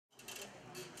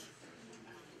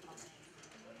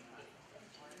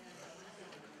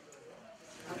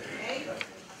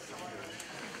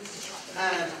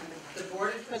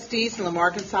Trustees in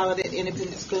Lamar Consolidated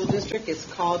Independent School District is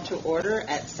called to order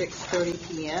at 6:30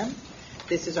 p.m.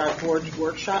 This is our board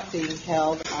workshop being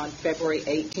held on February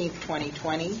 18th,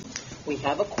 2020. We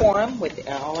have a quorum with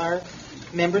all our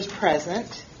members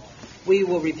present. We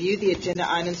will review the agenda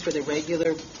items for the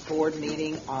regular board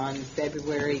meeting on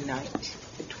February 20th,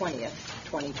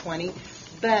 2020.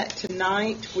 But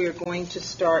tonight we're going to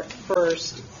start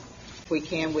first, if we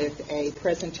can, with a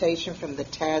presentation from the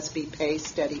CISD pay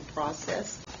study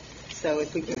process. So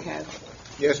if we could have...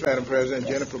 Yes, Madam President.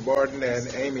 Jennifer Barton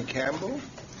and Amy Campbell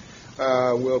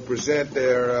will present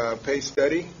their pay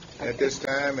study at this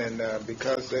time, and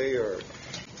because they are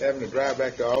having to drive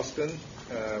back to Austin,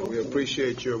 we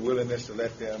appreciate your willingness to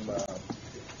let them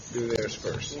do theirs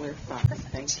first. We're fine.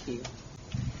 Thank you.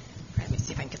 Let me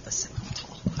see if I can get this in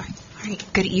tall. All right.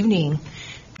 Good evening.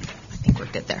 I think we're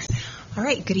good there. All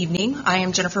right. Good evening. I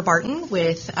am Jennifer Barton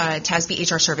with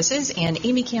CISD HR Services, and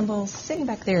Amy Campbell sitting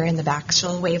back there in the back.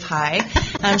 She'll wave hi.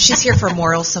 She's here for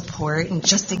moral support, and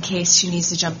just in case she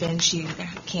needs to jump in, she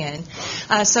can.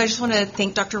 So I just want to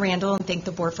thank Dr. Randall and thank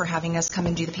the board for having us come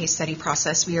and do the pay study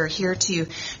process. We are here to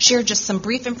share just some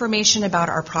brief information about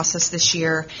our process this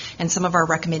year and some of our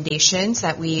recommendations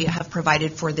that we have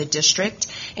provided for the district.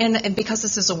 And because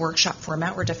this is a workshop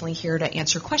format, we're definitely here to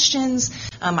answer questions.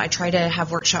 I try to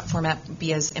have workshop format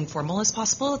be as informal as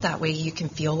possible. That way you can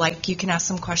feel like you can ask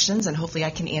some questions, and hopefully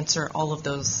I can answer all of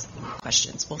those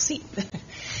questions. We'll see.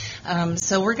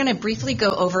 So we're going to briefly go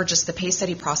over just the pay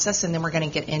study process, and then we're going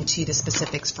to get into the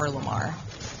specifics for Lamar.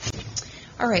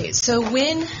 All right, so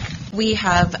when we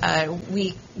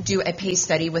do a pay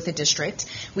study with a district,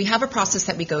 we have a process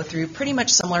that we go through pretty much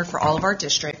similar for all of our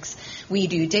districts. We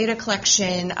do data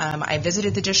collection. I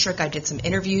visited the district. I did some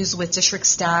interviews with district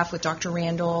staff, with Dr.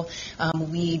 Randall.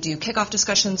 We do kickoff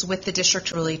discussions with the district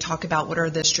to really talk about what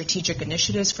are the strategic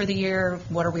initiatives for the year,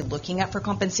 what are we looking at for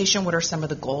compensation, what are some of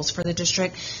the goals for the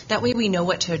district. That way we know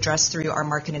what to address through our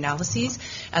market analyses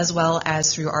as well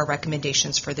as through our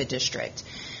recommendations for the district.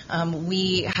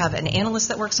 We have an analyst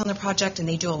that works on the project, and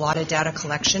they do a lot of data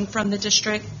collection from the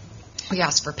district. We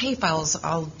ask for pay files,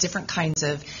 all different kinds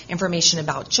of information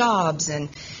about jobs and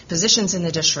positions in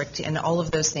the district and all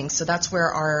of those things. So that's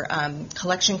where our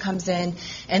collection comes in.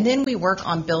 And then we work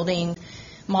on building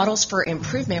models for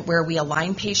improvement where we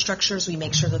align pay structures. We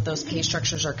make sure that those pay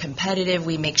structures are competitive.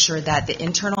 We make sure that the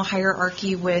internal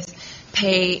hierarchy with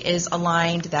pay is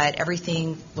aligned, that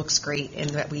everything looks great, and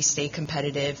that we stay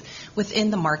competitive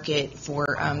within the market for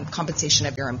compensation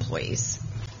of your employees.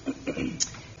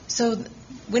 So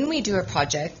when we do a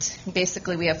project,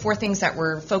 basically we have four things that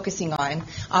we're focusing on.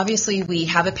 Obviously, we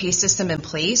have a pay system in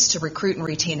place to recruit and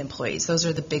retain employees. Those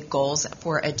are the big goals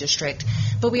for a district.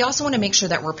 But we also want to make sure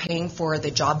that we're paying for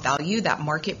the job value, that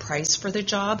market price for the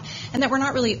job, and that we're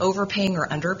not really overpaying or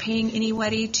underpaying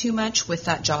anybody too much with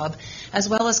that job, as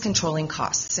well as controlling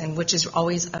costs, and which is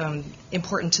always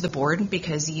important to the board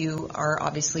because you are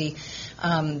obviously,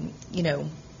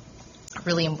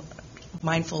 really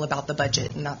mindful about the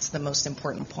budget, and that's the most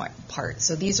important part.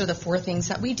 So these are the four things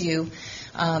that we do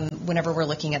whenever we're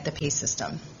looking at the pay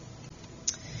system.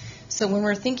 So when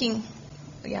we're thinking,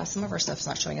 some of our stuff's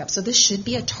not showing up. So this should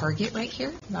be a target right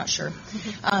here. Not sure.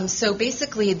 So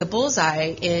basically the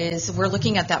bullseye is we're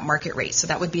looking at that market rate. So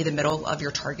that would be the middle of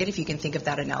your target if you can think of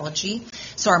that analogy.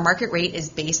 So our market rate is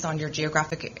based on your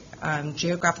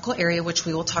geographical area, which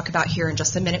we will talk about here in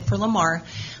just a minute for Lamar,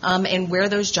 and where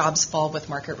those jobs fall with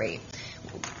market rate.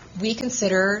 We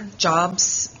consider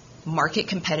jobs market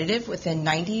competitive within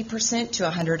 90% to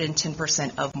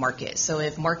 110% of market. So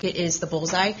if market is the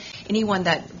bullseye, anyone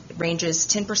that ranges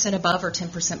 10% above or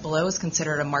 10% below is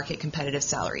considered a market competitive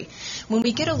salary. When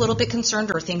we get a little bit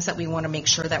concerned, or things that we want to make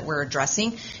sure that we're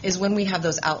addressing, is when we have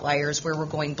those outliers where we're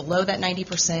going below that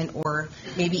 90% or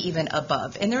maybe even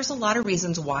above. And there's a lot of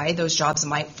reasons why those jobs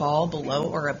might fall below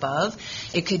or above.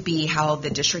 It could be how the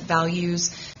district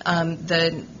values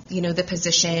the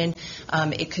position.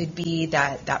 It could be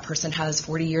that person has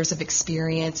 40 years of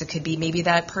experience. It could be maybe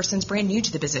that person's brand new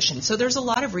to the position. So there's a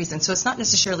lot of reasons. So it's not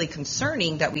necessarily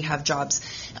concerning that we have jobs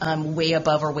way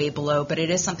above or way below, but it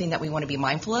is something that we want to be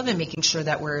mindful of and making sure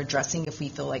that we're addressing if we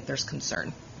feel like there's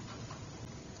concern.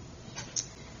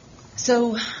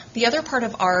 So the other part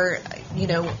of our,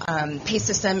 pay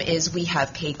system is we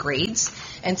have pay grades.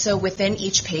 And so within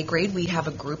each pay grade, we have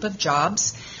a group of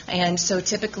jobs. And so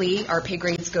typically our pay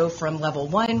grades go from level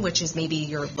 1, which is maybe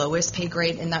your lowest pay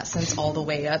grade in that sense, all the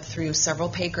way up through several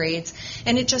pay grades.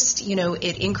 And it just,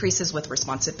 it increases with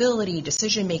responsibility,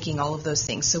 decision making, all of those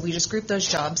things. So we just group those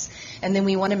jobs, and then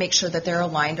we want to make sure that they're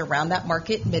aligned around that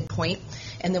market midpoint.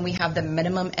 and then we have the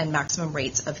minimum and maximum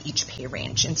rates of each pay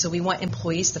range. And so we want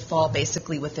employees to fall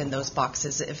basically within those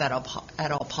boxes if at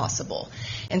all possible.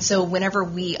 And so whenever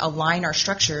we align our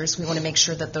structures, we want to make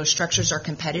sure that those structures are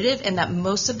competitive and that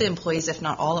most of the employees, if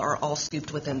not all, are all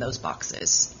scooped within those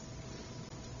boxes.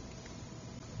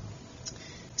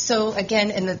 So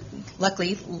again,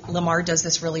 luckily, Lamar does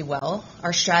this really well.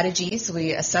 Our strategies,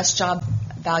 we assess job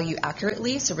value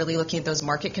accurately, so really looking at those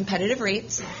market competitive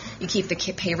rates. You keep the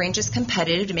pay ranges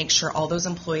competitive to make sure all those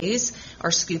employees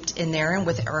are scooped in there and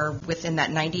are within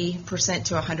that 90%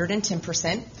 to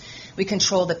 110%. We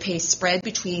control the pay spread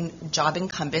between job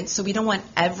incumbents, so we don't want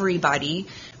everybody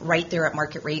right there at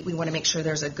market rate. We want to make sure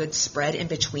there's a good spread in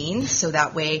between, so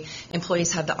that way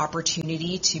employees have the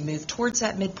opportunity to move towards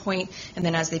that midpoint, and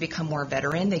then as they become more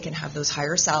veteran, they can have those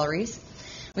higher salaries.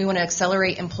 We want to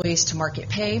accelerate employees to market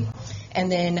pay,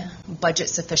 and then budget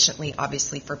sufficiently,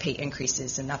 obviously, for pay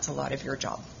increases, and that's a lot of your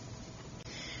job.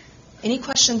 Any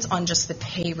questions on just the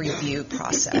pay review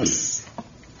process?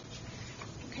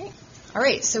 Okay. All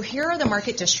right, so here are the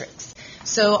market districts.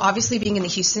 So obviously being in the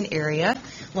Houston area,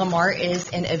 Lamar is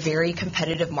in a very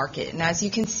competitive market. And as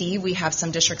you can see, we have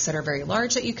some districts that are very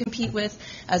large that you compete with,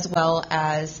 as well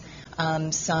as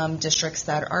some districts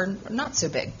that are not so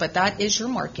big. But that is your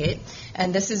market.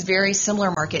 And this is very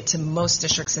similar market to most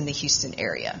districts in the Houston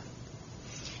area.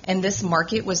 And this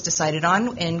market was decided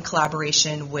on in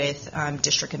collaboration with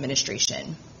district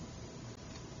administration.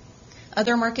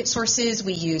 Other market sources,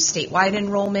 we use statewide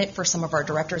enrollment for some of our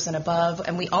directors and above,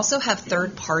 and we also have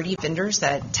third-party vendors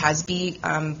that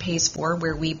TASB pays for,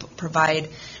 where we provide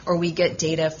or we get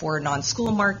data for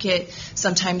non-school market.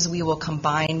 Sometimes we will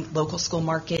combine local school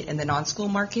market and the non-school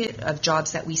market of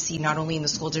jobs that we see not only in the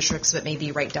school districts but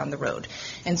maybe right down the road.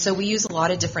 And so we use a lot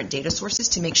of different data sources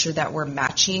to make sure that we're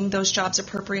matching those jobs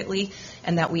appropriately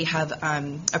and that we have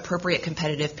appropriate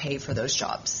competitive pay for those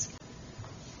jobs.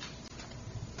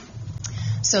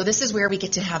 So this is where we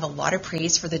get to have a lot of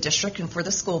praise for the district and for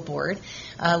the school board.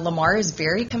 Lamar is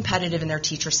very competitive in their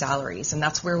teacher salaries, and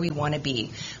that's where we want to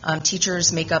be.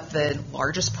 Teachers make up the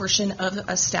largest portion of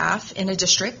a staff in a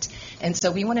district, and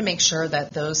so we want to make sure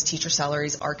that those teacher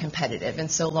salaries are competitive. And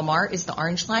so Lamar is the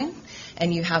orange line,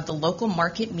 and you have the local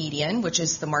market median, which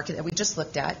is the market that we just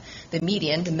looked at. The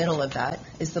median, the middle of that,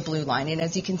 is the blue line, and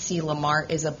as you can see, Lamar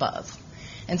is above.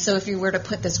 And so if you were to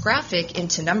put this graphic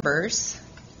into numbers,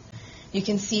 you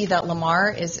can see that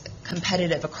Lamar is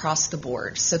competitive across the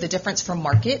board. So the difference from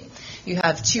market, you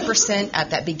have 2%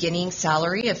 at that beginning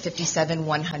salary of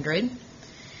 $57,100,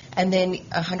 and then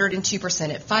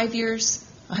 102% at 5 years,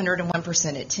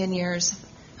 101% at 10 years,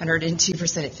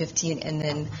 102% at 15, and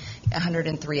then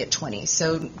 103 at 20.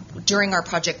 So during our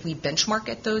project, we benchmark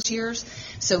at those years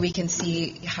so we can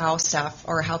see how staff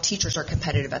or how teachers are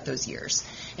competitive at those years.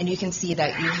 And you can see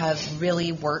that you have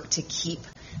really worked to keep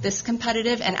this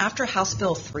competitive, and after House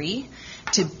Bill 3,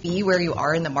 to be where you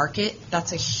are in the market,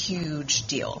 that's a huge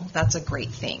deal. That's a great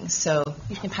thing. So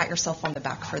you can pat yourself on the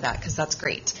back for that because that's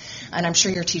great. And I'm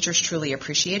sure your teachers truly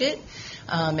appreciate it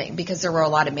because there were a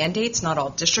lot of mandates. Not all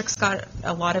districts got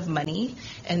a lot of money,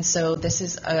 and so this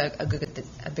is a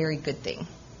very good thing.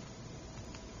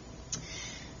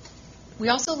 We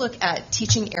also look at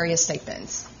teaching area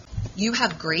stipends. You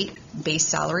have great base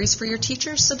salaries for your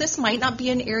teachers, so this might not be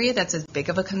an area that's as big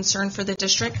of a concern for the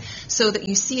district, so that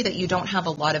you see that you don't have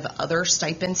a lot of other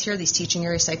stipends here, these teaching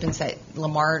area stipends that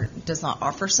Lamar does not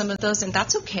offer some of those, and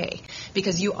that's okay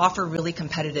because you offer really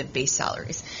competitive base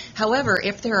salaries. However,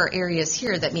 if there are areas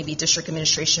here that maybe district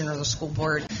administration or the school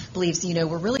board believes,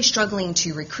 we're really struggling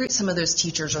to recruit some of those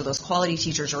teachers or those quality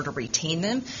teachers or to retain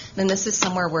them, then this is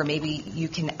somewhere where maybe you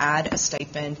can add a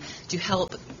stipend to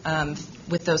help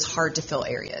with those hard to fill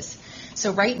areas.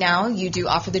 So right now you do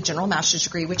offer the general master's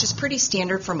degree, which is pretty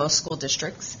standard for most school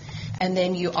districts, and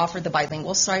then you offer the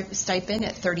bilingual stipend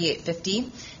at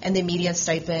 $38.50, and the median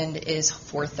stipend is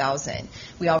 $4,000.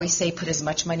 We always say put as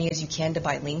much money as you can to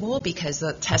bilingual because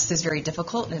the test is very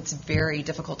difficult and it's very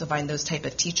difficult to find those type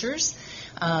of teachers.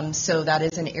 So that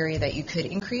is an area that you could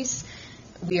increase.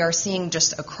 We are seeing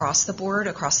just across the board,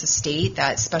 across the state,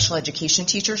 that special education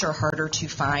teachers are harder to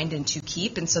find and to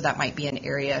keep, and so that might be an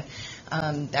area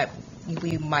that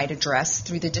we might address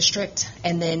through the district.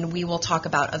 And then we will talk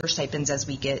about other stipends as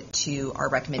we get to our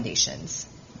recommendations.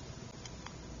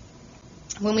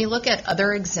 When we look at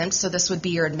other exempts, so this would be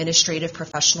your administrative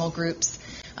professional groups,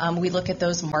 We look at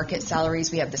those market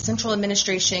salaries. We have the central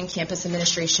administration, campus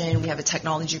administration, we have a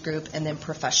technology group, and then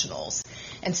professionals.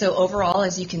 And so overall,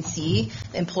 as you can see,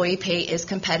 employee pay is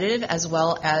competitive, as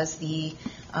well as the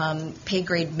pay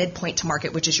grade midpoint to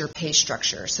market, which is your pay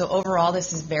structure. So overall,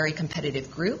 this is a very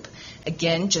competitive group.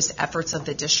 Again, just efforts of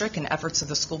the district and efforts of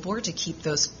the school board to keep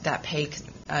that pay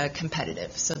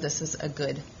competitive. So this is a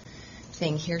good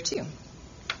thing here too.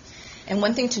 And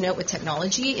one thing to note with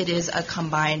technology, it is a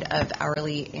combined of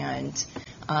hourly and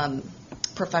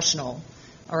professional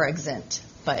or exempt,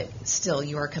 but still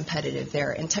you are competitive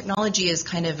there. And technology is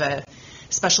kind of a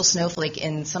special snowflake,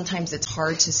 and sometimes it's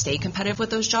hard to stay competitive with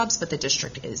those jobs, but the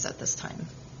district is at this time.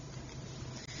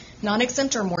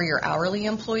 Non-exempt are more your hourly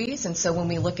employees, and so when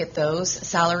we look at those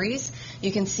salaries,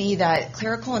 you can see that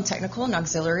clerical and technical and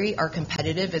auxiliary are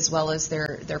competitive, as well as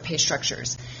their pay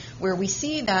structures. Where we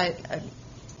see that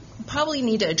probably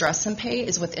need to address some pay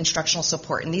is with instructional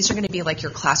support, and these are going to be like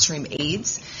your classroom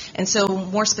aides. And so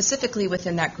more specifically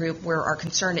within that group, where our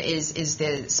concern is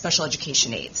the special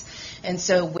education aides. And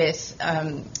so with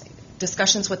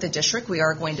discussions with the district, we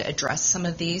are going to address some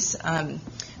of these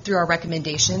through our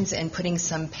recommendations and putting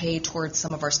some pay towards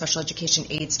some of our special education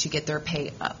aides to get their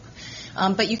pay up.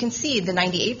 But you can see the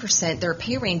 98%, their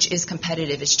pay range is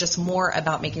competitive. It's just more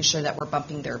about making sure that we're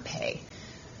bumping their pay.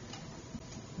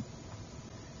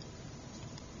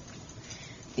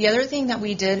 The other thing that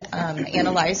we did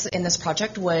analyze in this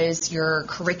project was your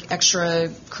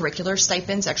extracurricular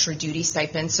stipends, extra duty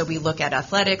stipends. So we look at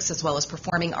athletics as well as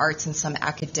performing arts and some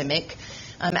academic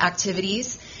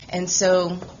activities. And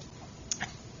so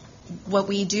what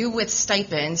we do with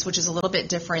stipends, which is a little bit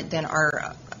different than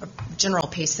our general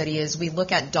pay study, is we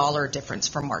look at dollar difference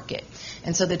from market.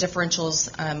 And so the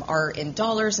differentials are in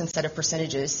dollars instead of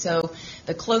percentages. So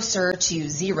the closer to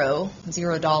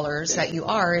 $0 that you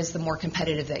are is the more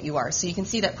competitive that you are. So you can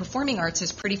see that performing arts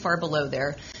is pretty far below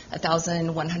there,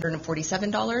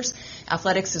 $1,147.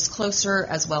 Athletics is closer,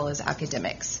 as well as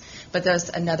academics. But that's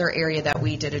another area that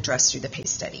we did address through the pay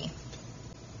study.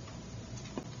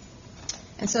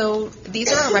 And so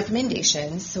these are our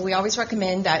recommendations. So we always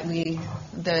recommend that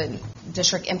the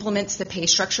district implements the pay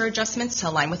structure adjustments to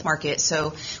align with market.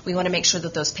 So we want to make sure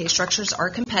that those pay structures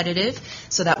are competitive,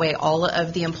 so that way all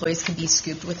of the employees can be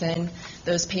scooped within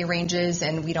those pay ranges,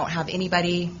 and we don't have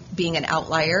anybody being an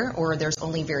outlier, or there's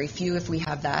only very few if we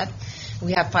have that.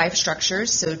 We have 5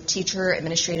 structures, so teacher,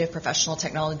 administrative, professional,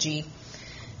 technology,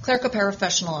 clerical,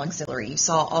 paraprofessional, auxiliary. You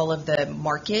saw all of the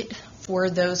market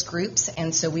for those groups,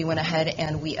 and so we went ahead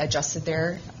and we adjusted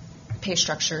their pay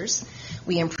structures.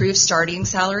 We improved starting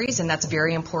salaries, and that's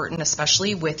very important,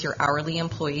 especially with your hourly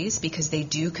employees, because they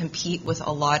do compete with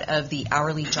a lot of the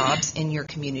hourly jobs in your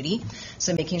community.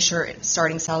 So making sure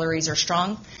starting salaries are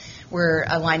strong. We're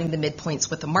aligning the midpoints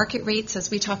with the market rates,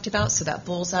 as we talked about, so that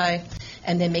bullseye,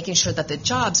 and then making sure that the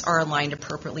jobs are aligned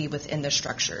appropriately within the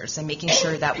structures, and making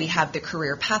sure that we have the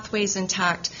career pathways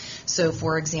intact. So,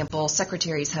 for example,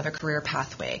 secretaries have a career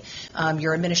pathway,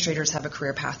 your administrators have a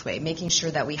career pathway, making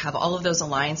sure that we have all of those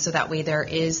aligned, so that way there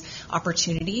is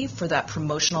opportunity for that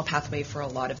promotional pathway for a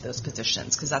lot of those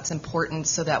positions, because that's important,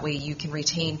 so that way you can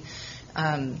retain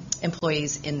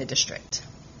employees in the district.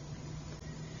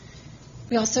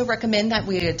 We also recommend that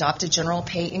we adopt a general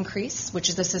pay increase,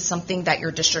 this is something that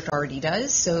your district already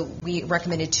does. So we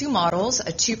recommended 2 models,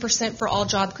 a 2% for all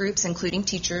job groups, including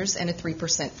teachers, and a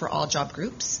 3% for all job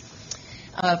groups.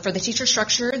 For the teacher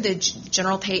structure, the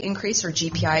general pay increase, or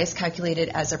GPI, is calculated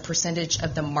as a percentage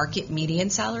of the market median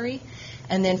salary.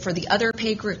 And then for the other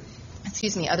pay groups,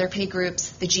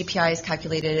 the GPI is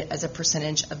calculated as a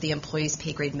percentage of the employee's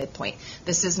pay grade midpoint.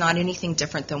 This is not anything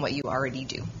different than what you already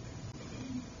do.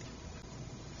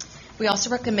 We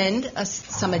also recommend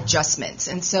some adjustments.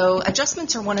 And so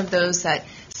adjustments are one of those that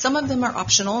some of them are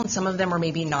optional and some of them are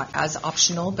maybe not as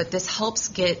optional, but this helps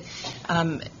get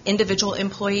individual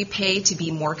employee pay to be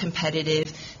more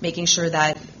competitive, making sure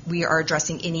that we are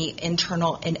addressing any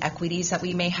internal inequities that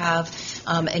we may have,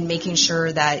 and making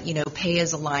sure that, pay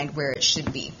is aligned where it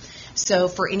should be. So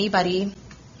for anybody,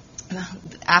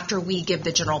 after we give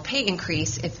the general pay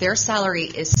increase, if their salary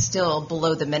is still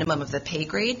below the minimum of the pay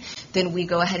grade, then we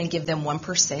go ahead and give them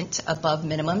 1% above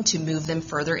minimum to move them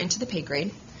further into the pay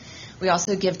grade. We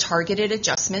also give targeted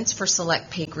adjustments for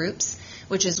select pay groups,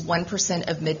 which is 1%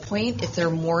 of midpoint if they're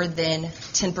more than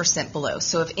 10% below.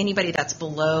 So if anybody that's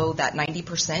below that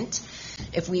 90%,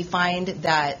 if we find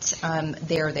that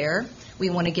they're there, we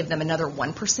want to give them another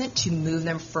 1% to move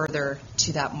them further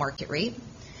to that market rate.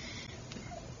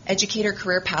 Educator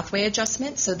career pathway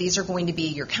adjustments. So these are going to be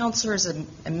your counselors and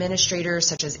administrators,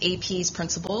 such as APs,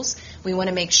 principals. We want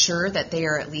to make sure that they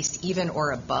are at least even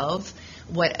or above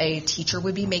what a teacher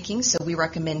would be making. So we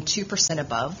recommend 2%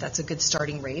 above. That's a good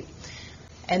starting rate.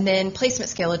 And then placement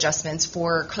scale adjustments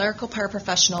for clerical,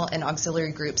 paraprofessional, and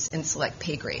auxiliary groups in select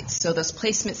pay grades. So those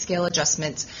placement scale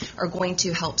adjustments are going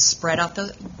to help spread out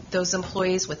those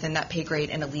employees within that pay grade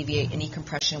and alleviate any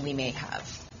compression we may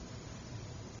have.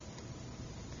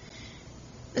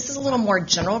 This is a little more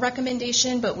general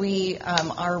recommendation, but we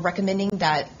are recommending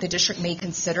that the district may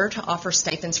consider to offer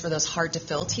stipends for those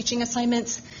hard-to-fill teaching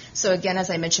assignments. So again, as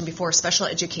I mentioned before, special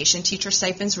education teacher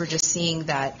stipends, we're just seeing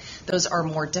that those are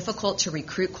more difficult to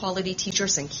recruit quality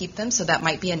teachers and keep them, so that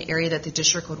might be an area that the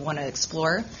district would want to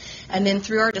explore. And then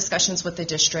through our discussions with the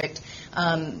district,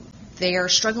 they are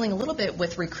struggling a little bit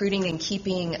with recruiting and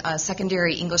keeping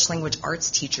secondary English language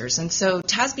arts teachers. And so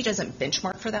TASB doesn't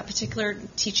benchmark for that particular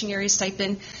teaching area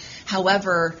stipend.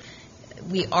 However,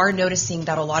 we are noticing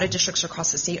that a lot of districts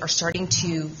across the state are starting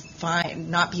to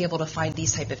not be able to find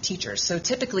these type of teachers. So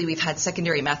typically we've had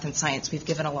secondary math and science we've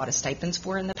given a lot of stipends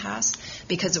for in the past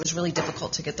because it was really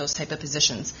difficult to get those type of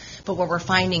positions. But what we're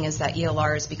finding is that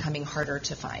ELR is becoming harder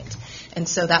to find. And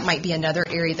so that might be another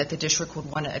area that the district would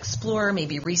want to explore,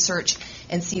 maybe research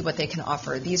and see what they can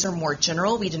offer. These are more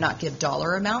general. We do not give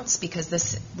dollar amounts because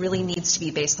this really needs to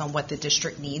be based on what the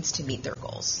district needs to meet their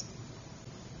goals.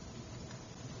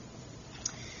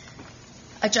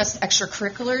 Adjust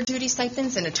extracurricular duty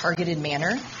stipends in a targeted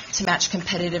manner to match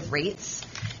competitive rates.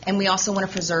 And we also want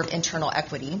to preserve internal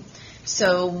equity.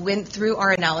 So through our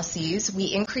analyses,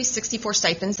 we increased 64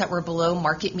 stipends that were below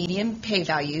market median pay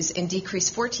values and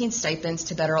decreased 14 stipends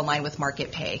to better align with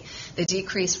market pay. The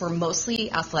decrease were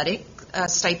mostly athletic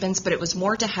stipends, but it was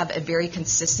more to have a very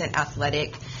consistent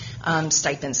athletic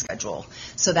stipend schedule.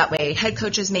 So that way head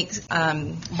coaches make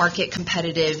market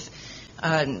competitive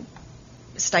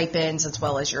stipends as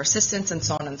well as your assistants and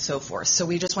so on and so forth. So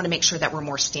we just want to make sure that we're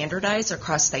more standardized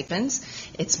across stipends.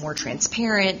 It's more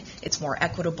transparent. It's more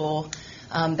equitable.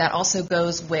 That also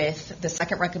goes with the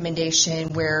second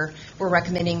recommendation where we're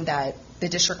recommending that the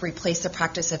district replace the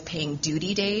practice of paying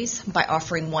duty days by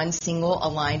offering one single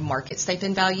aligned market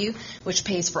stipend value, which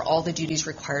pays for all the duties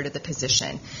required of the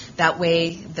position. That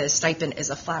way, the stipend is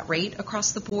a flat rate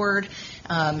across the board,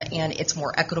 and it's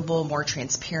more equitable, more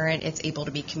transparent. It's able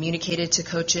to be communicated to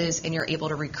coaches, and you're able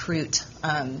to recruit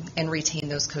and retain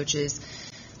those coaches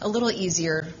a little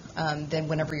easier than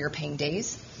whenever you're paying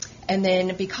days. And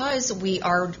then because we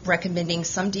are recommending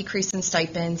some decrease in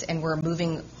stipends and we're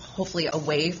moving hopefully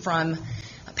away from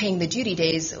paying the duty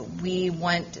days, we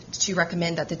want to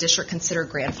recommend that the district consider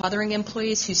grandfathering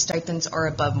employees whose stipends are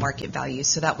above market value.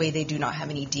 So that way they do not have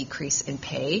any decrease in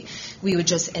pay. We would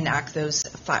just enact those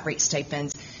flat rate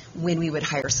stipends when we would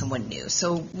hire someone new.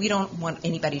 So we don't want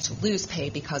anybody to lose pay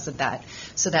because of that.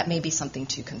 So that may be something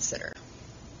to consider.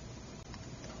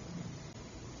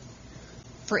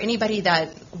 For anybody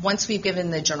that, once we've given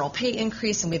the general pay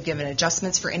increase and we've given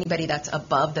adjustments for anybody that's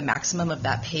above the maximum of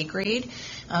that pay grade,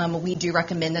 we do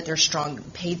recommend that there's strong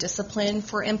pay discipline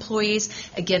for employees.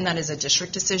 Again, that is a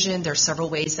district decision. There's several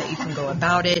ways that you can go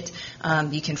about it.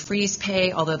 You can freeze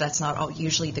pay, although that's not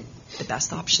usually the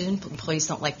best option. Employees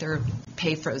don't like their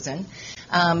pay frozen.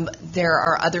 There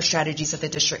are other strategies that the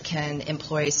district can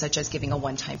employ, such as giving a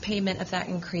one-time payment of that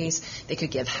increase. They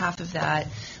could give half of that.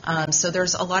 So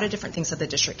there's a lot of different things that the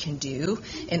district can do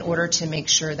in order to make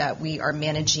sure that we are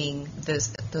managing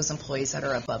those employees that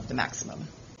are above the maximum.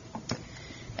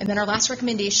 And then our last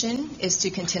recommendation is to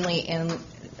continually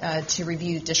to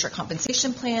review district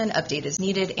compensation plan, update as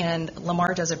needed, and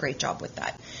Lamar does a great job with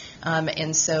that.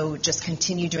 And so just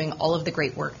continue doing all of the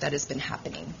great work that has been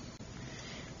happening.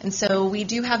 And so we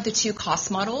do have the two cost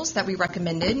models that we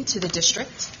recommended to the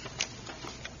district.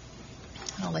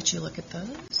 I'll let you look at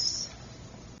those.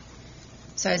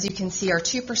 So as you can see, our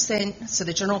 2%, so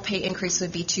the general pay increase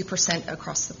would be 2%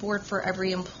 across the board for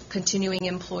every continuing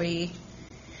employee.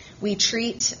 We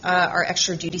treat our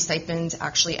extra duty stipends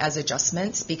actually as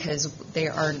adjustments because they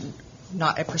are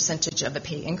not a percentage of a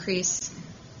pay increase.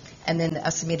 And then the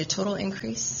estimated total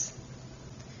increase,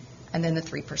 and then the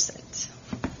 3%.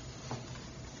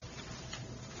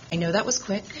 I know that was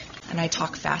quick, and I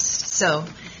talk fast, so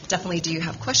definitely do you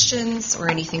have questions or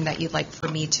anything that you'd like for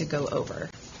me to go over?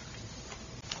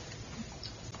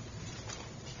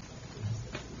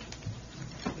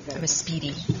 I'm a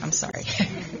speedy. I'm sorry.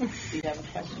 Do you have a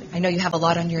question? I know you have a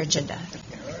lot on your agenda.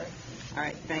 All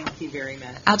right. Thank you very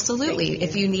much. Absolutely. Thank you.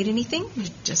 If you need anything,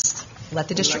 just let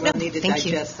the district know. Need to Thank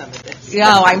you. digest some of this.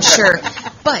 Yeah, I'm sure.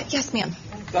 But yes, ma'am.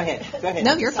 Go ahead.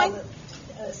 No, you're fine.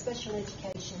 Special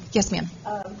education. Yes, ma'am.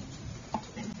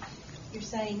 You're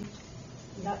saying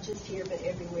not just here but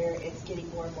everywhere it's getting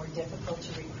more and more difficult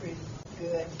to recruit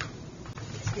good,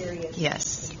 experienced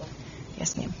Yes. people.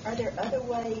 Yes, ma'am. Are there other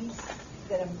ways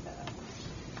that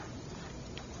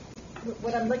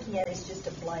what I'm looking at is just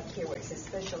a blank here where it says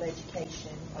special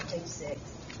education on page 6.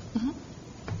 Mhm.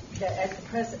 That at the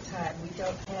present time we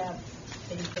don't have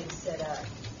anything set up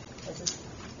as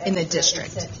In the an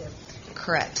district. incentive.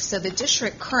 Correct. So the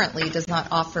district currently does not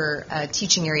offer a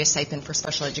teaching area stipend for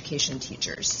special education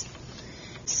teachers.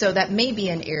 So that may be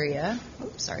an area,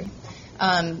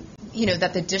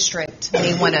 that the district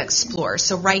may want to explore.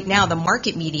 So right now, the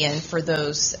market median for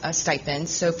those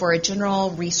stipends, so for a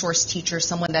general resource teacher,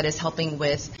 someone that is helping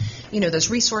with, those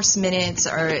resource minutes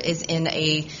or is in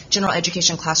a general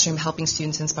education classroom helping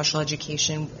students in special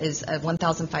education is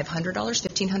 $1,500,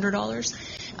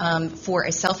 $1,500. For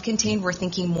a self-contained, we're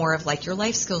thinking more of like your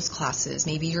life skills classes,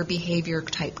 maybe your behavior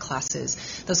type classes,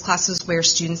 those classes where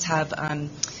students have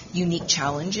unique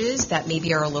challenges that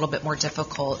maybe are a little bit more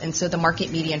difficult. And so the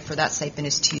market median for that stipend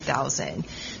is $2,000.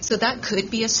 So that could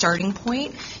be a starting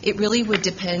point. It really would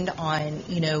depend on,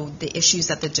 the issues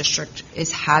that the district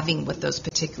is having with those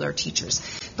particular teachers.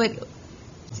 But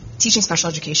teaching special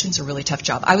education is a really tough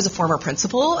job. I was a former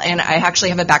principal, and I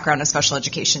actually have a background in special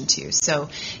education too. So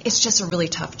it's just a really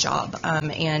tough job,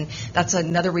 and that's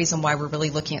another reason why we're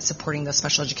really looking at supporting those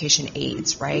special education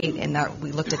aides, right? And that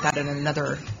we looked at that in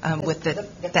another with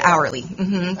the hourly,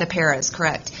 the paras,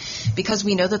 correct? Because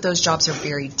we know that those jobs are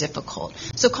very difficult.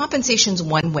 So compensation is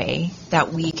one way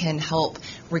that we can help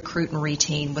recruit and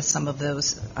retain with some of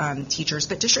those teachers,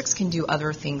 but districts can do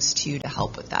other things too to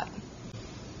help with that.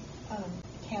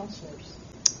 Counselors,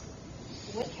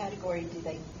 what category do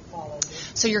they fall under?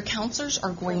 So your counselors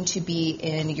are going to be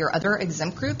in your other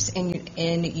exempt groups and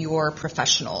in your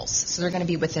professionals. So they're going to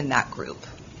be within that group,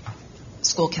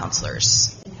 school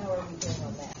counselors. And how are we doing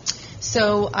on that?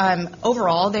 So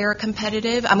overall, they're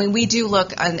competitive. I mean, we do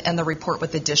look on the report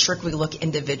with the district. We look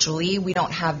individually. We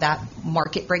don't have that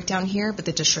market breakdown here, but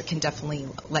the district can definitely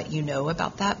let you know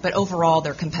about that. But overall,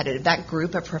 they're competitive. That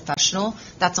group of professional,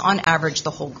 that's on average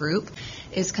the whole group,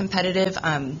 is competitive.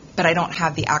 But I don't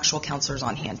have the actual counselors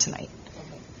on hand tonight.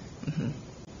 Okay.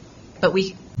 But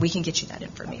we can get you that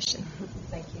information.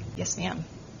 Thank you. Yes, ma'am.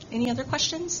 Any other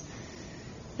questions?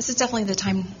 This is definitely the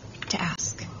time to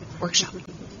ask. Workshop.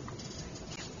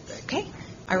 Okay.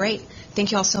 All right.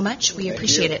 Thank you all so much. We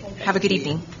appreciate it. Have a good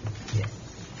evening.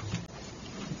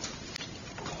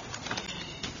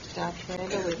 Dr.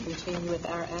 Randall, we continue with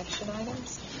our action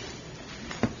items.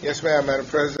 Yes, ma'am, Madam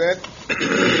President.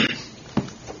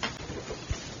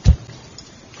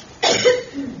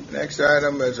 Next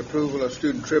item is approval of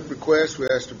student trip requests. We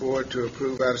ask the board to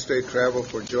approve out-of-state travel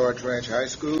for George Ranch High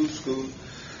School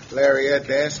Lariat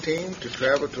dance team to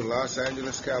travel to Los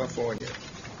Angeles, California.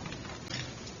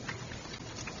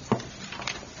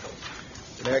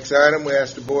 The next item, we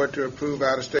ask the board to approve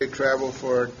out-of-state travel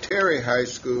for Terry High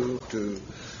School to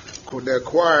their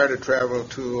choir to travel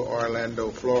to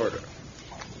Orlando, Florida.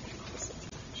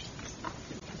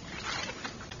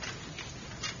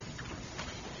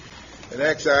 The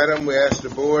next item, we ask the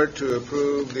board to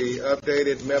approve the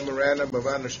updated memorandum of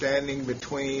understanding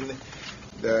between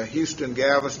the Houston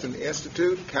Galveston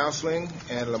Institute Counseling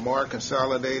and Lamar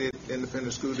Consolidated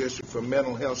Independent School District for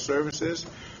Mental Health Services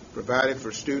provided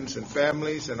for students and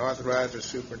families, and authorize the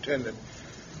superintendent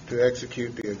to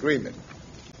execute the agreement.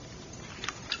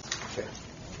 Okay.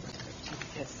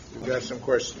 Yes. We've got some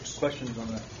questions. Questions on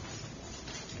that?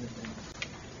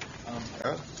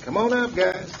 Come on up,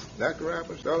 guys. Dr.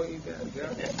 Roberts, all you guys.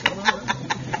 Come on up.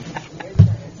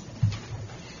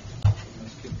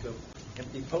 Let's get the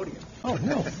empty podium. Oh,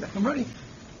 no, I'm ready.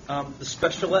 The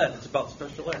special ed, it's about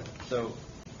special ed. So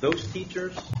those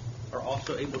teachers are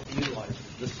also able to utilize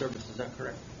this service, is that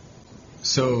correct?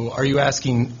 So are you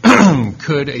asking,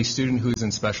 could a student who's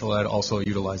in special ed also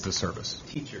utilize this service?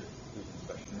 Teacher who's in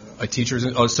special ed. A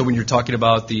teacher's, so when you're talking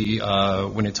about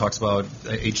when it talks about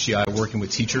HCI working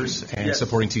with teachers and Yes.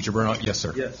 supporting teacher burnout, yes,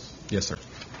 sir. Yes. Yes, sir.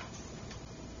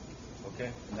 Okay,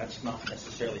 and that's not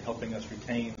necessarily helping us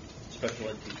retain special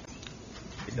ed teachers.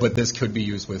 But this could be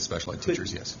used with special ed Could.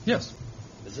 teachers, yes. Yes.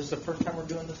 Is this the first time we're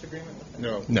doing this agreement with them?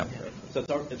 No. No. So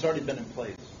it's already been in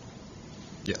place.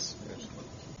 Yes.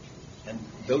 And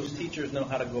those teachers know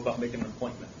how to go about making an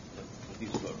appointment with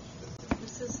these folks.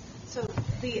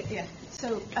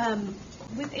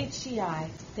 With HCI,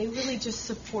 they really just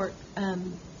support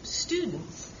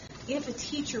students. If a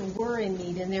teacher were in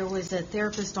need and there was a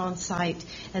therapist on site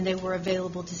and they were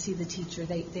available to see the teacher,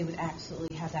 they would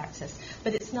absolutely have access.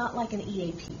 But it's not like an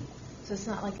EAP. So it's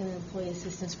not like an employee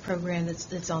assistance program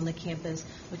that's on the campus,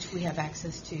 which we have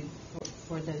access to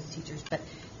for those teachers. But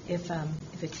if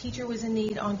a teacher was in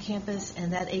need on campus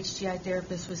and that HGI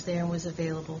therapist was there and was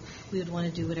available, we would want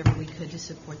to do whatever we could to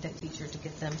support that teacher to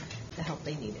get them the help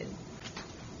they needed.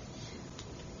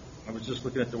 I was just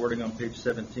looking at the wording on page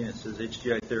 17. It says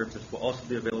HGI therapists will also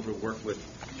be available to work with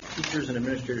teachers and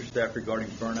administrative staff regarding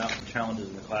burnout and challenges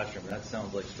in the classroom. That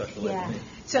sounds like special ed to me.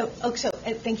 So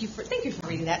thank you for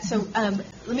reading that. So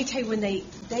let me tell you, when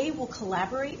they will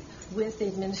collaborate with the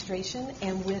administration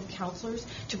and with counselors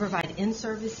to provide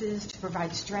in-services, to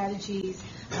provide strategies,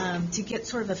 to get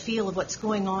sort of a feel of what's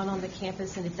going on the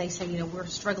campus. And if they say, we're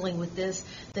struggling with this,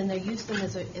 then they use them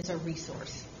as a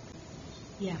resource.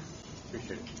 Yeah.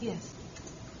 Appreciate it. Yes.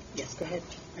 Yes, go ahead.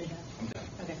 Are you done?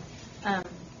 Okay.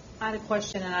 I had a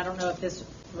question, and I don't know if this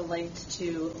relates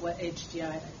to what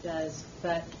HGI does,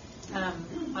 but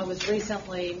I was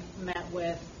recently met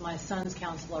with my son's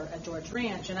counselor at George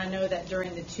Ranch, and I know that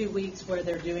during the 2 weeks where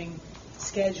they're doing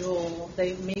schedule,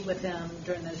 they meet with them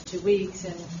during those 2 weeks,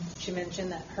 and she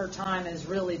mentioned that her time is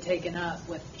really taken up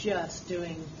with just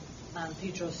doing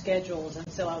future schedules, and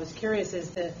so I was curious as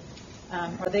to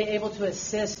are they able to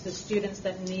assist the students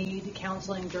that need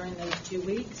counseling during those 2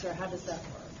 weeks, or how does that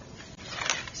work?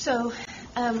 So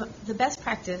the best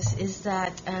practice is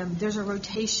that there's a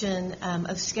rotation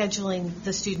of scheduling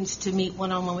the students to meet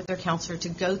one-on-one with their counselor to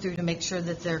go through to make sure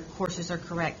that their courses are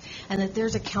correct, and that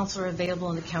there's a counselor available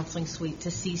in the counseling suite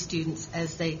to see students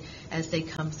as they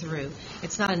come through.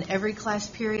 It's not in every class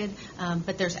period,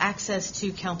 but there's access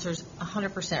to counselors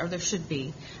 100%, or there should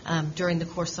be, during the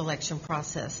course selection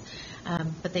process.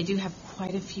 But they do have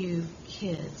quite a few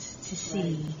kids to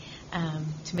see.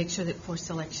 To make sure that course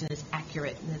selection is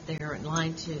accurate and that they're in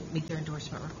line to meet their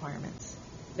endorsement requirements.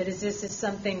 But is this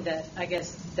something that I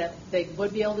guess that they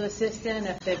would be able to assist in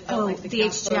if they felt like the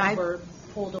counselors HGI were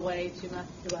pulled away too much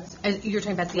to us? You're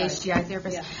talking about the Right. HGI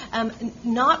therapist? Yeah.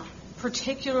 Not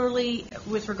particularly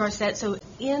with regards to that. So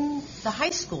in the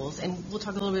high schools, and we'll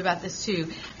talk a little bit about this too,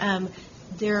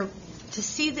 to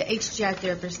see the HGI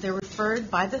therapist, they're referred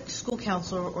by the school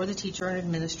counselor or the teacher or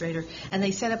administrator, and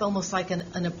they set up almost like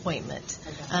an appointment,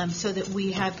 so that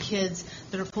we have kids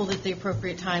that are pulled at the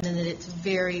appropriate time and that it's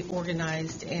very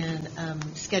organized and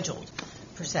scheduled,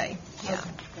 per se. Yeah.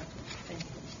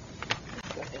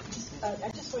 I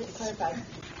just wanted to clarify,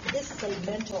 this is a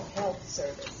mental health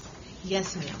service.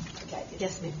 Yes, ma'am. Okay.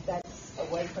 Yes, ma'am. That's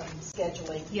away from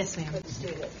scheduling Yes, ma'am. for the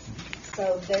students.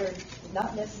 So they're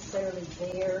not necessarily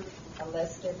there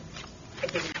unless the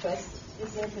request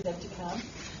is there for them to come?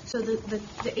 So the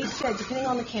HGI, depending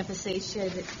on the campus, the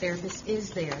HGI therapist is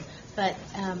there, but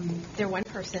they're one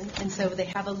person, and so they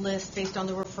have a list based on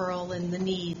the referral and the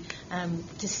need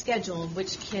to schedule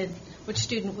which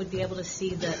student would be able to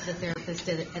see the therapist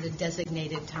at a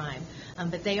designated time.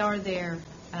 But they are there,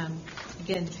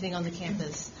 again, depending on the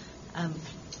campus,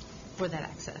 for that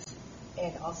access.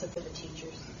 And also for the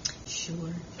teachers?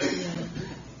 Sure. Yeah.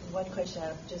 One question,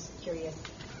 I'm just curious.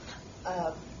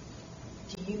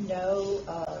 Do you know,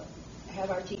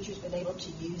 have our teachers been able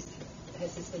to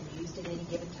has this been used at any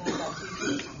given time by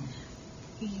teachers?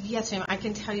 Yes, ma'am. I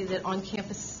can tell you that on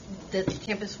campus, the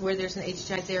campus where there's an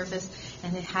HGI therapist,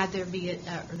 and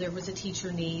there was a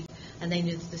teacher need, and they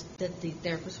knew that the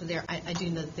therapists were there. I do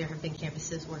know that there have been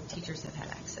campuses where teachers have had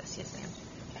access. Yes, ma'am.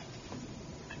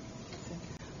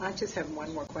 I just have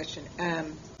one more question.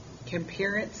 Can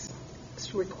parents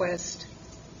request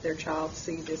their child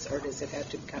see this, or does it have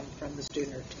to come from the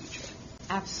student or teacher?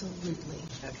 Absolutely.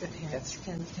 Okay. The parents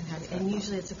can have it. And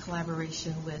usually it's a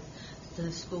collaboration with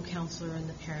the school counselor and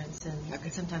the parents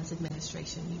and sometimes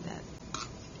administration. You bet.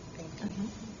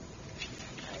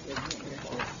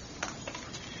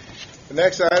 The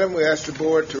next item, we ask the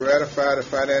board to ratify the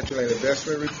financial and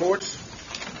investment reports.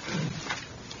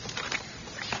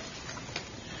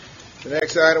 The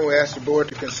next item, we ask the board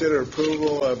to consider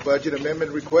approval of budget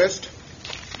amendment request.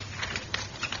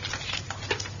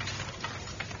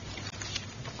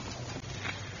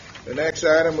 The next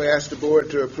item, we ask the board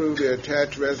to approve the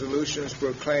attached resolutions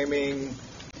proclaiming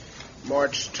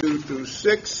March 2 through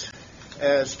 6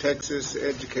 as Texas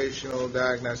Educational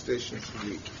Diagnosticians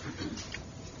Week.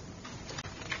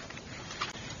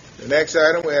 The next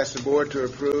item, we ask the board to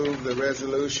approve the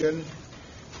resolution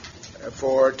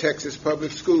for Texas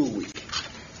Public School Week.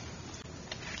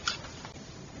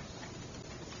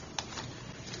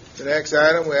 The next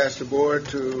item, we ask the board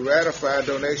to ratify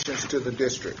donations to the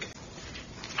district.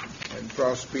 And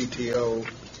Frost PTO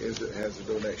has a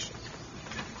donation.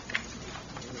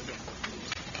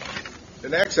 The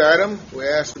next item, we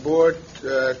ask the board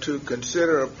to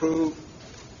consider approve.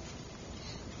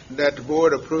 that the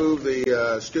board approve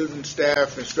the student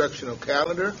staff instructional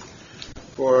calendar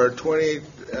for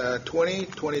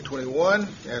 2020-2021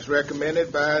 as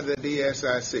recommended by the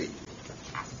DSIC.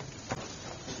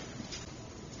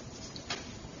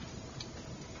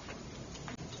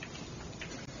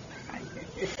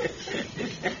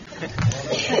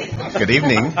 Good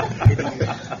evening,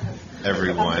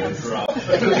 everyone.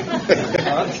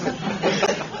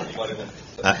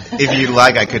 If you'd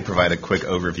like, I could provide a quick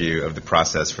overview of the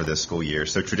process for this school year.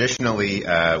 So traditionally,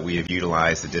 we have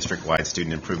utilized the District-Wide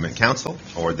Student Improvement Council,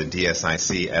 or the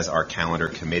DSIC, as our calendar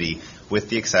committee, with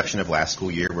the exception of last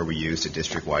school year where we used a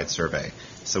district-wide survey.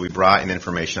 So we brought an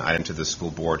information item to the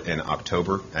school board in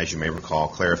October, as you may recall,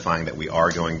 clarifying that we are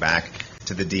going back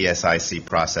to the DSIC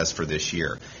process for this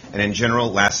year. And in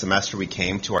general, last semester we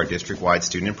came to our District-Wide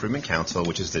Student Improvement Council,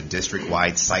 which is the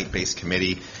district-wide site-based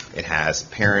committee. It has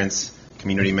parents,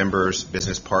 community members,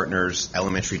 business partners,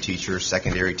 elementary teachers,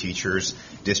 secondary teachers,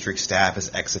 district staff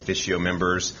as ex officio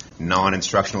members,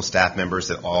 non-instructional staff members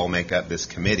that all make up this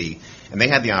committee. And they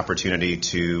had the opportunity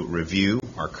to review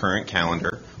our current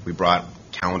calendar. We brought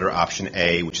calendar option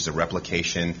A, which is a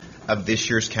replication of this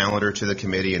year's calendar, to the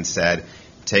committee and said,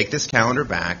 take this calendar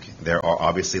back. There are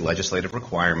obviously legislative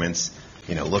requirements.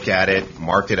 Look at it,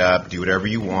 mark it up, do whatever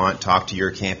you want, talk to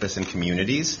your campus and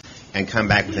communities, and come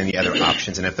back with any other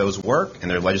options. And if those work and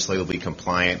they're legislatively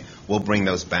compliant, we'll bring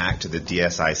those back to the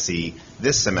DSIC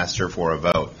this semester for a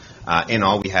vote. In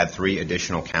all, we had 3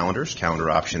 additional calendars, calendar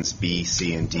options B,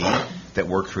 C, and D, that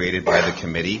were created by the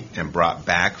committee and brought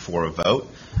back for a vote.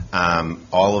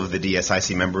 All of the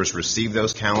DSIC members received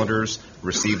those calendars,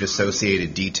 received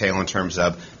associated detail in terms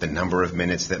of the number of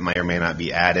minutes that may or may not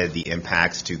be added, the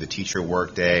impacts to the teacher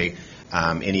workday,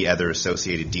 any other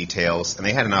associated details. And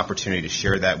they had an opportunity to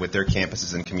share that with their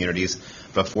campuses and communities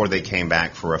before they came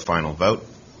back for a final vote.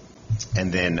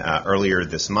 And then earlier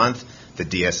this month, the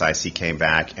DSIC came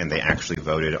back and they actually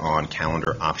voted on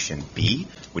calendar option B,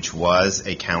 which was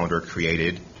a calendar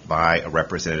created by a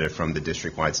representative from the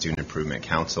District-Wide Student Improvement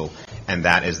Council, and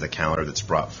that is the calendar that's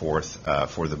brought forth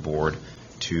for the board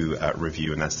to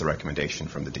review, and that's the recommendation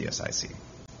from the DSIC.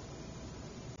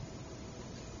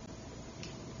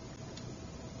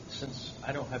 Since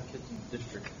I don't have kids in the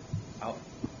district, I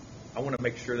want to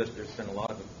make sure that there's been a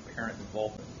lot of parent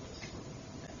involvement in this.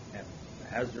 And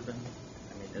has there been?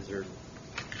 I mean, is there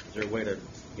a way to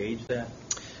gauge that?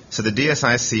 So the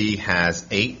DSIC has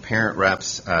 8 parent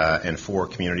reps and 4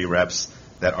 community reps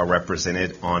that are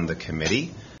represented on the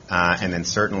committee. And then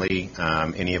certainly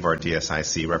any of our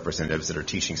DSIC representatives that are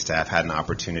teaching staff had an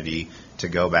opportunity to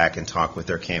go back and talk with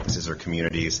their campuses or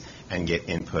communities and get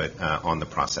input on the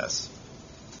process.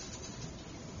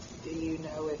 Do you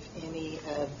know if any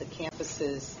of the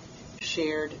campuses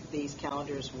shared these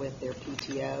calendars with their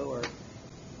PTO,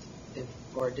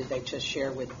 or did they just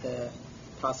share with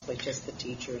possibly just the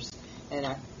teachers? And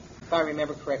if I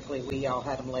remember correctly, we all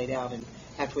had them laid out, and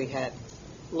after we had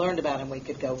learned about them, we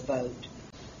could go vote.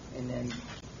 And then,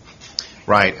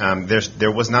 right.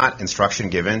 There was not instruction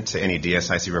given to any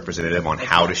DSIC representative on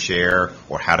how to share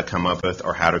or how to come up with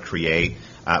or how to create.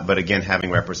 But again,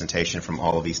 having representation from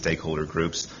all of these stakeholder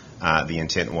groups, the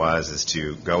intent is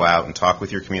to go out and talk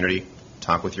with your community,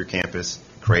 talk with your campus,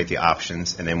 create the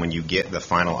options, and then when you get the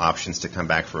final options to come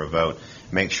back for a vote,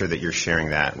 make sure that you're sharing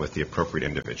that with the appropriate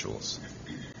individuals.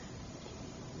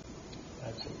 I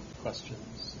have some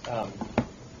questions.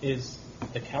 Is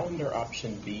the calendar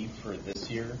option B for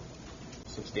this year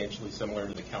substantially similar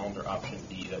to the calendar option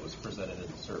B that was presented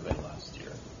in the survey last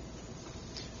year?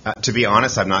 To be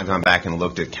honest, I've not gone back and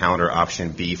looked at calendar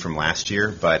option B from last year,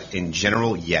 but in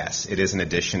general, yes, it is an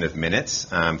addition of minutes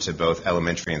to both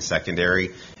elementary and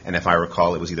secondary. And if I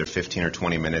recall, it was either 15 or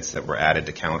 20 minutes that were added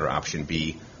to calendar option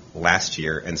B last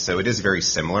year. And so it is very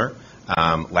similar.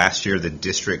 Last year, the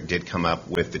district did come up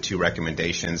with the 2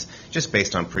 recommendations just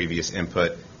based on previous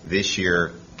input. This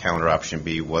year, calendar option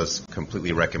B was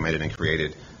completely recommended and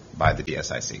created by the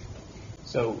DSIC.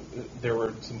 So there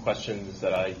were some questions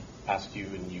that I asked you,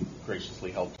 and you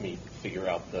graciously helped me figure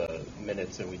out the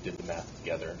minutes, and we did the math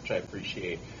together, which I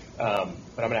appreciate. But I'm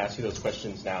going to ask you those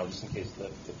questions now, just in case the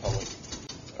public,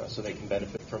 so they can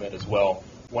benefit from it as well.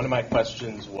 One of my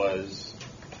questions was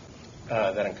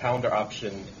that on calendar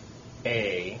option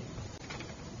A,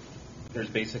 there's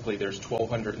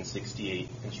 1,268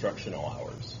 instructional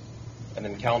hours. And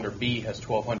then calendar B has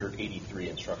 1,283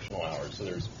 instructional hours. So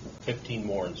there's 15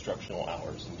 more instructional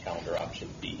hours in calendar option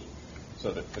B.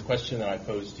 So the question that I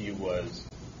posed to you was,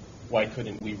 why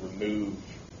couldn't we remove,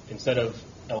 instead of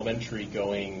elementary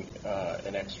going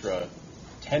an extra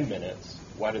 10 minutes,